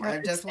definitely, where I've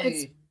it's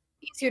definitely,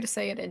 easier to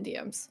say it in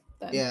DMs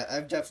than. yeah,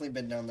 I've definitely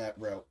been down that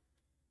route.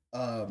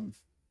 Um,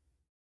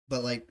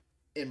 but like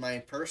in my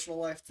personal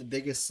life, the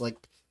biggest like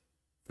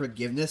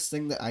forgiveness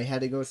thing that I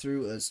had to go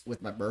through was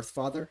with my birth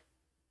father.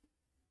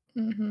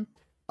 Mm-hmm.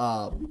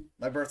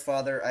 My birth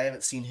father, I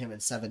haven't seen him in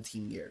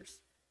 17 years.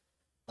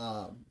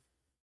 Um,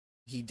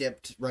 he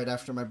dipped right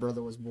after my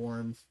brother was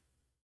born,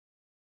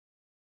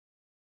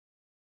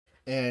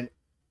 and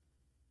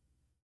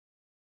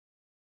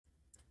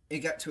it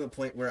got to a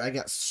point where I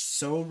got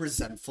so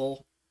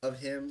resentful of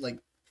him, like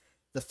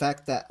the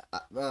fact that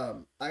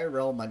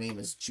IRL my name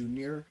is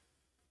Junior,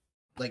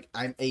 like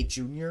I'm a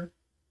junior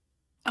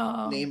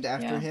Oh, named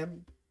after yeah.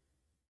 him.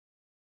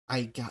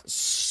 I got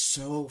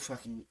so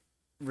fucking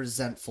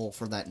resentful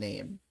for that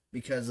name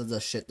because of the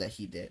shit that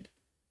he did.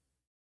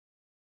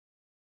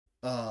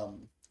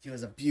 He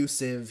was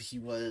abusive. He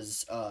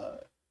was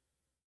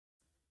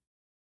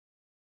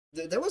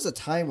there was a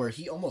time where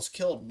he almost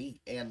killed me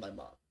and my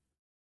mom.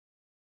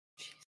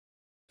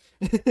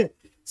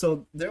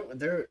 So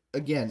there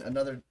again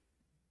another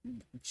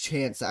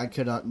chance that I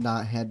could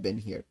not had been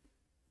here.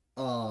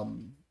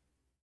 Um,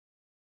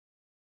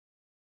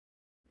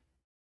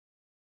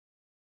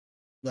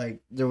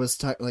 like there was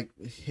time like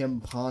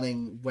him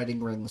pawning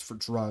wedding rings for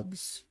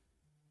drugs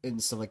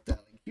and stuff like that.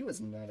 Like, he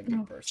was not a good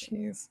Oh, person,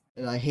 jeez.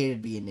 and I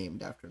hated being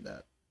named after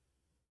that.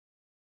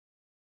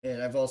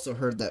 And I've also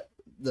heard that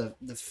the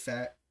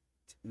fact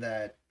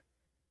that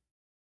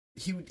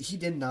he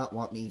did not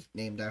want me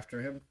named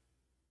after him,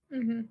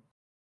 Mm-hmm.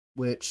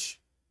 which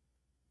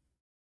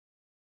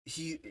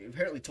he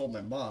apparently told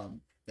my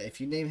mom that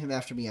if you name him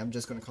after me, I'm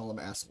just going to call him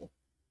asshole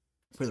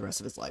for the rest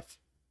of his life.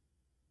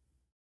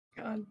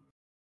 God.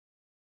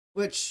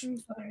 Which, I'm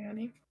sorry,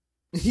 honey.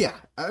 yeah,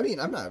 I mean,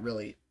 I'm not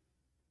really.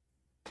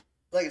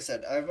 Like I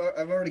said, I've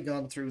already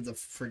gone through the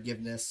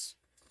forgiveness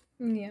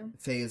Yeah.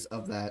 phase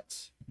of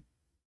that.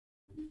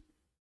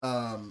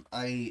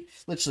 I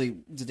literally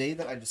the day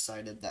that I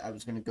decided that I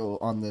was going to go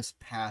on this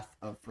path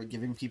of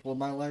forgiving people in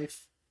my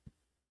life,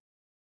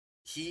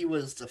 he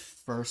was the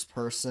first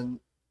person,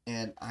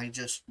 and I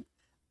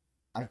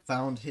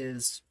found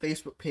his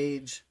Facebook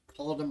page,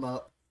 called him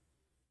up,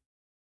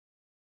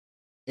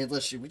 and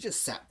literally we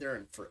just sat there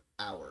and for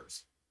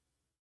hours,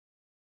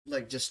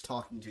 like just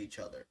talking to each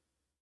other.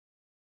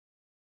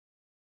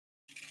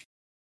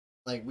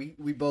 Like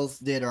we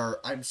both did our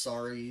I'm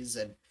sorries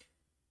and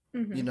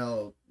Mm-hmm. you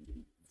know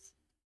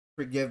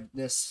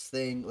forgiveness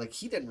thing. Like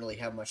he didn't really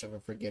have much of a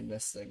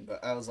forgiveness thing,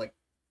 but I was like,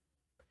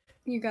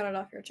 You got it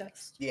off your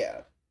chest.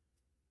 yeah.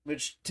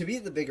 Which to be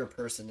the bigger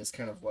person is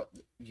kind of what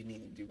you need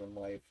to do in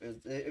life.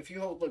 If you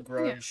hold a Yeah.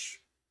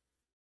 grudge,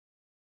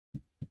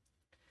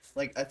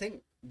 like I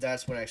think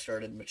that's when I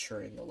started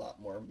maturing a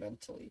lot more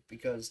mentally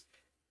because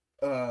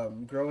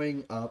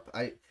growing up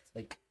I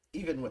like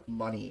even with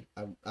money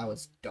I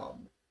was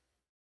dumb.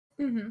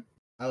 Mm-hmm.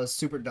 I was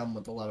super dumb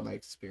with a lot of my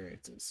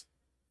experiences.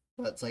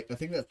 But it's like I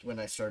think that's when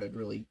I started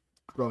really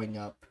growing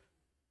up.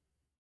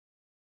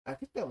 I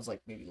think that was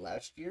like maybe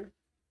last year.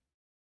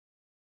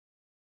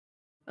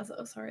 I'm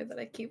so sorry that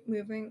I keep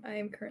moving. I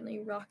am currently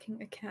rocking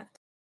a cat.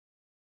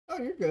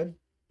 Oh, you're good.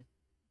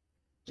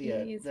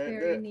 Yeah, She is that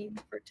very that, needy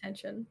for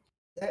attention.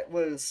 that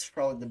was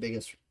probably the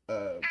biggest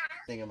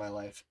thing in my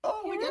life.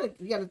 Oh,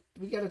 Yeah.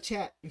 we gotta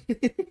chat.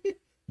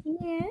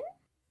 Yeah.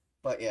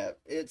 But yeah,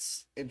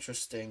 it's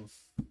interesting.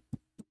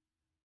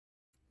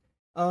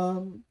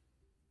 Um,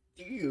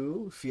 do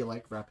you feel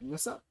like wrapping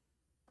this up?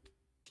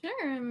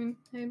 Sure. I mean,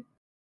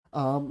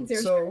 it's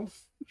yours. So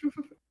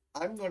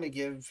I'm going to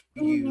give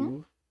Mm-hmm.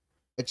 you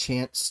a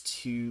chance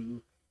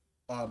to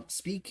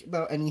speak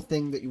about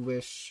anything that you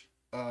wish,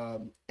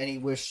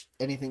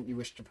 anything you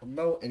wish to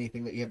promote,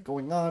 anything that you have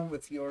going on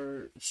with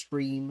your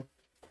stream.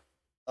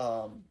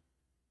 Um,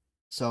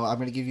 so I'm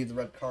going to give you the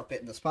red carpet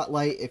and the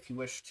spotlight if you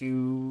wish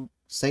to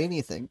say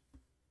anything.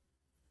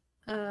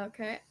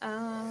 Okay.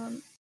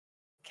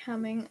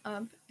 Coming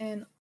up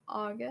in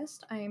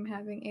August, I am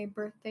having a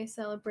birthday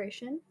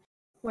celebration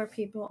where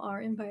people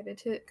are invited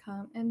to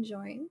come and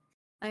join.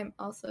 I'm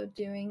also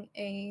doing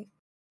a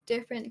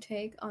different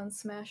take on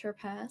Smash or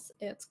Pass.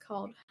 It's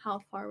called How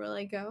Far Will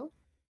I Go?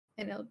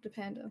 And it'll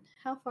depend on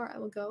how far I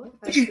will go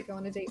if I actually go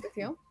on a date with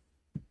you.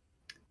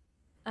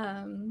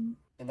 Um,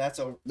 And that's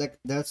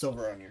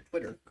over on your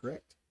Twitter,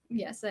 correct?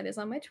 yes, that is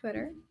on my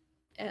Twitter.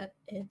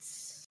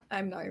 It's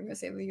I'm not even gonna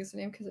say the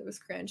username because it was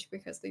cringe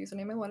because the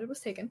username I wanted was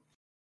taken.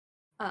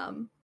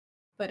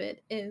 But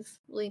it is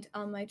linked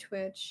on my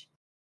Twitch.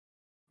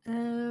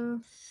 I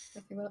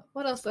think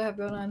what else do I have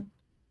going on?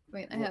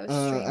 Wait, I have a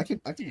stream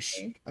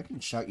today. I can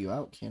shout you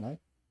out, can I?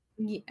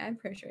 Yeah, I'm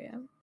pretty sure, yeah.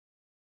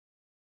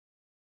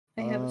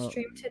 I have a Uh,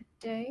 stream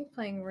today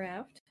playing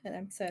Raft that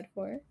I'm sad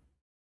for.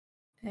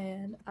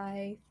 And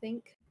I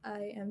think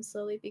I am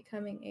slowly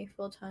becoming a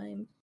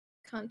full-time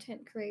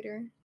content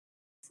creator.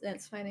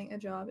 Since finding a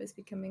job is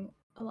becoming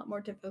a lot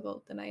more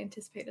difficult than I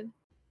anticipated.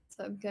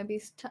 So I'm gonna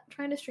be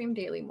trying to stream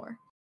daily more.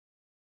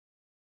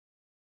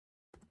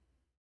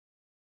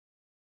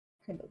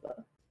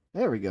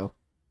 There we go.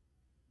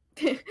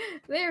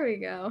 There we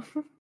go.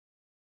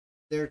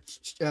 Their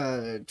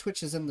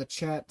Twitch is in the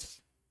chat.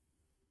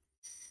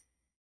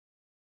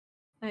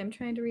 I am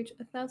trying to reach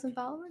 1,000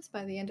 followers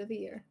by the end of the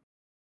year.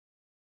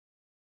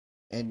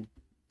 And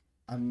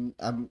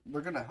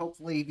we're gonna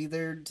hopefully be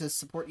there to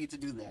support you to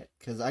do that,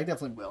 because I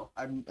definitely will.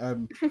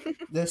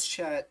 This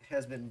chat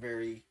has been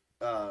very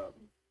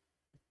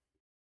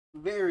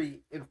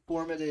very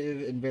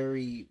informative and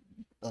very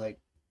like,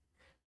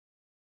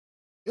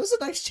 it was a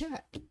nice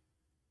chat.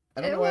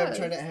 I don't know why I'm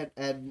trying to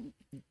add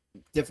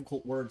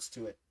difficult words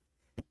to it.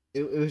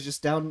 It was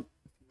just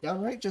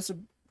downright just a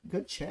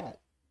good chat.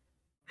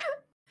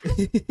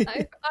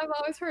 I've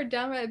always heard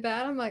downright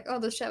bad. I'm like, oh,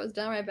 this chat was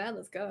downright bad.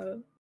 Let's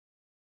go.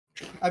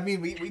 I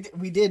mean,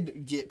 we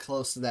did get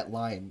close to that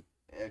line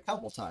a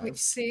couple times. Wait,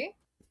 see,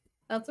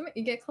 that's what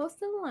you get close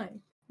to the line.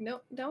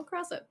 No, don't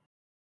cross it.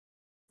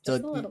 So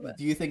just a little bit.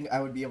 Do you think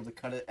I would be able to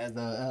cut it as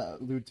a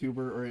Lewdtuber,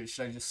 or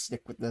should I just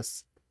stick with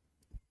this?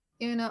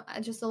 You know,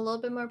 just a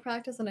little bit more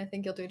practice, and I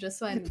think you'll do just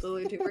fine in the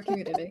Lewdtuber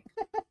community.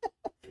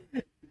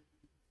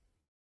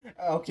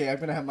 Okay, I'm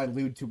gonna have my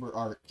Lewdtuber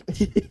arc.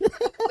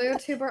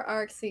 Lewdtuber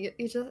arc. See,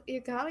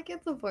 you gotta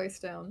get the voice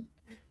down,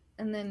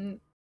 and then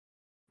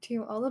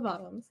to all the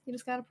bottoms, you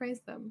just gotta praise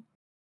them.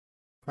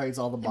 Praise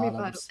all the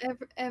bottoms.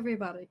 Every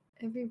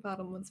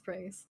bottom wants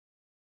praise.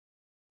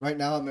 Right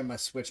now, I'm in my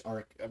Switch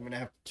arc. I'm gonna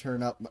have to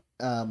turn up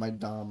my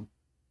Dom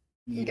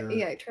meter.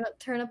 Yeah,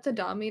 turn up the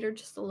Dom meter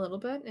just a little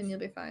bit, and you'll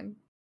be fine.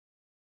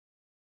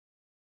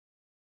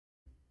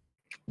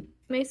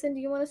 Mason, do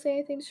you want to say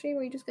anything to stream,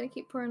 or are you just gonna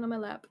keep pouring on my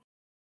lap?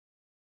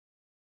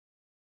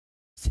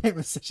 Sam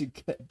is such a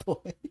good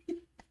boy.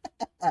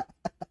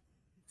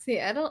 See,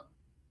 I don't.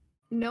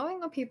 Knowing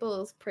what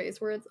people's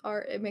praise words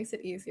are, it makes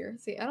it easier.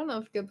 See, I don't know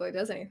if good boy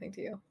does anything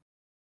to you.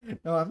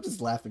 No, I'm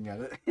just laughing at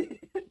it.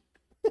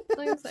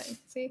 Like I'm saying,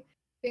 see,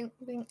 being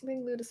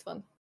lewd is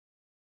fun.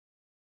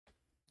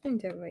 I'm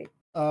doing right.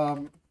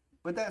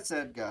 With that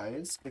said,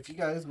 guys, if you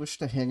guys wish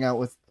to hang out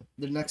with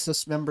the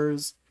Nexus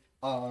members,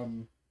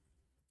 go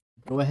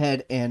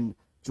ahead and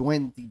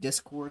join the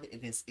Discord.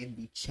 It is in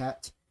the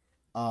chat.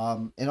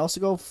 And also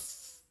go.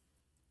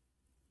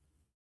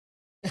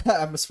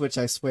 I'm a Switch,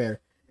 I swear.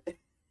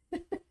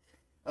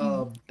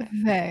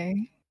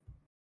 They.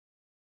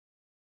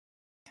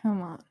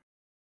 Come on,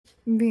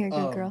 be a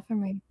good girl for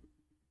me.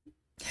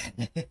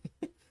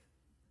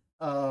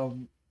 But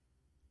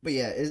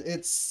yeah,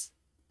 it's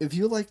if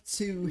you like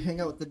to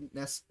hang out with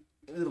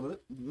the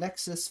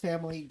Nexus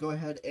family, go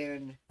ahead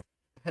and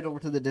head over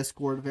to the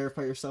Discord,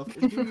 verify yourself,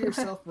 and do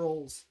yourself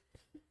roles.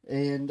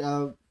 And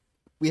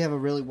we have a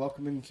really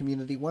welcoming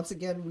community. Once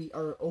again, we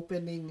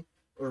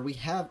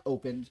have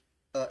opened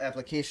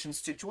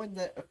applications to join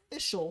the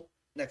official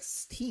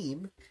Nexus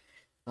team.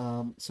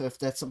 So if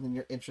that's something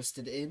you're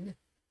interested in,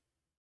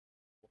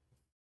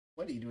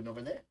 what are you doing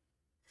over there?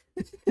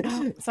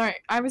 Oh, sorry,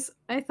 I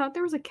thought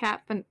there was a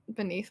cat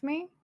beneath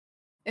me.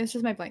 It's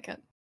just my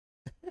blanket.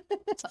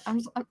 So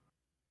I'm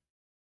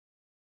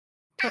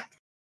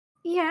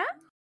yeah.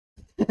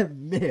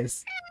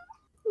 Miss.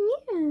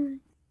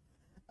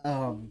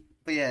 Yeah.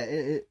 But yeah,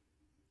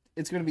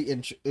 it's gonna be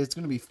it's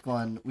gonna be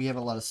fun. We have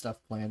a lot of stuff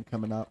planned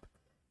coming up.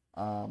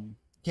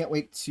 Can't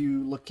wait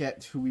to look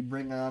at who we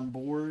bring on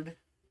board.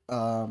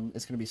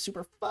 It's gonna be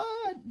super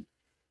fun.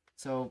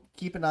 So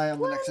keep an eye on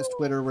the Nexus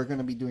Twitter. We're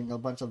gonna be doing a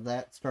bunch of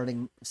that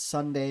starting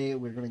Sunday.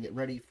 We're gonna get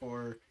ready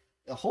for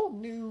a whole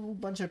new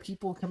bunch of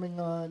people coming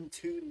on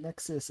to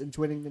Nexus and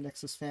joining the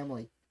Nexus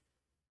family.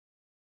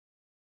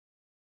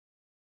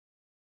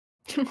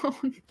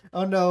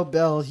 Oh no,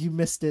 Belle, you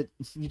missed it.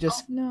 You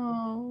just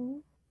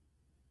no.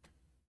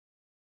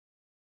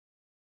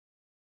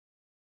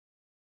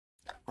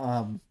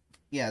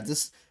 Yeah,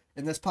 this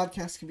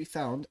podcast can be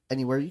found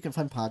anywhere you can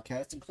find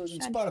podcasts,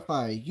 including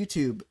Spotify,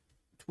 YouTube,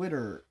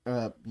 Twitter,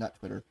 not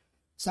Twitter,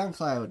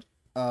 SoundCloud,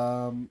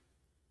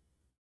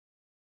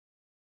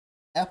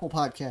 Apple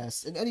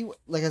Podcasts, and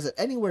like I said,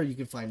 anywhere you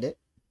can find it.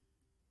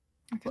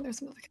 Okay,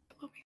 there's another cat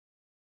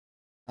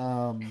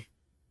below me.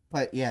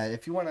 But yeah,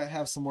 if you want to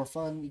have some more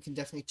fun, you can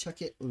definitely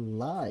check it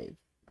live,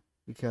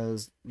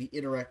 because we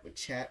interact with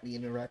chat, we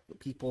interact with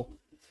people.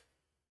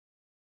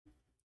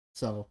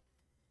 So,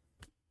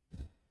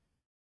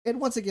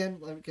 and once again,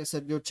 like I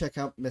said, go check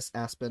out Miss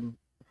Aspen.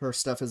 Her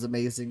stuff is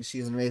amazing.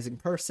 She's an amazing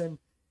person.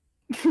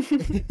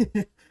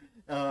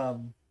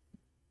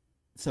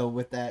 So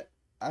with that,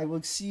 I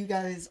will see you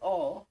guys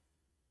all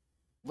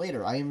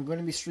later. I am going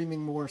to be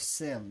streaming more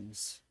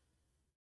Sims.